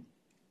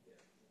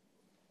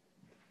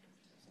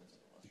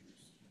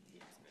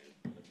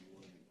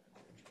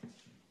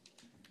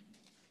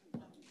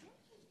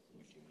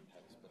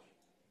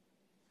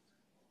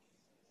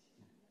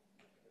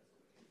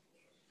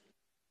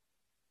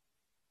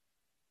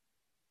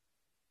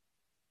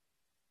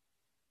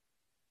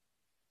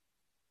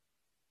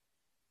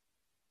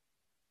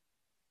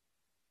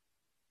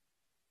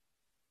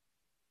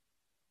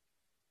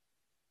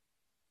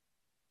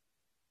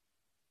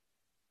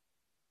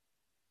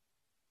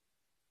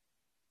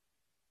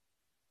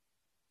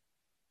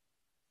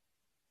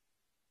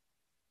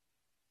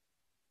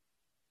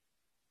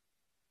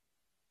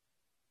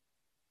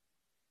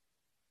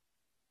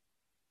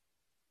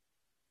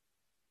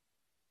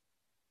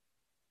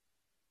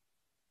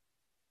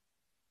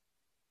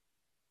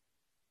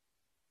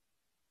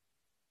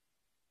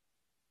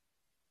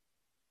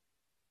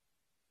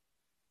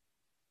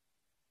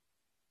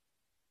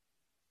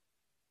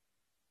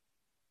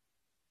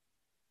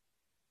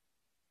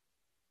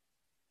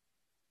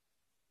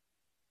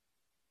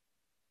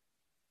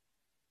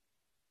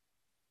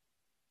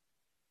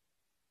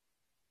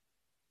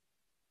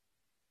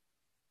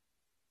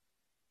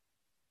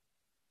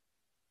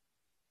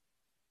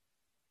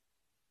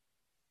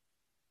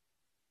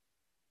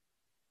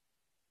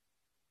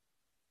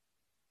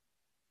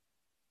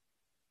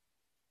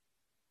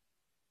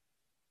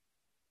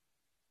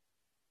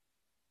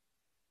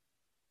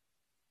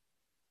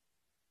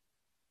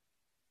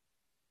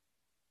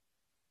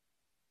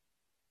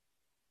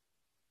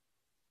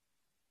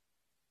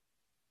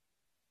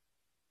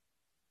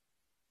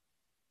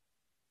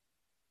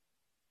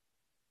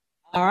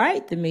 All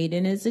right, the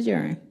meeting is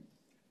adjourned.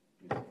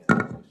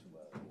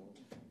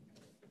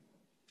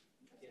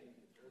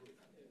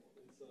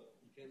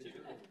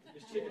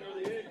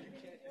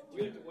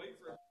 We have to wait for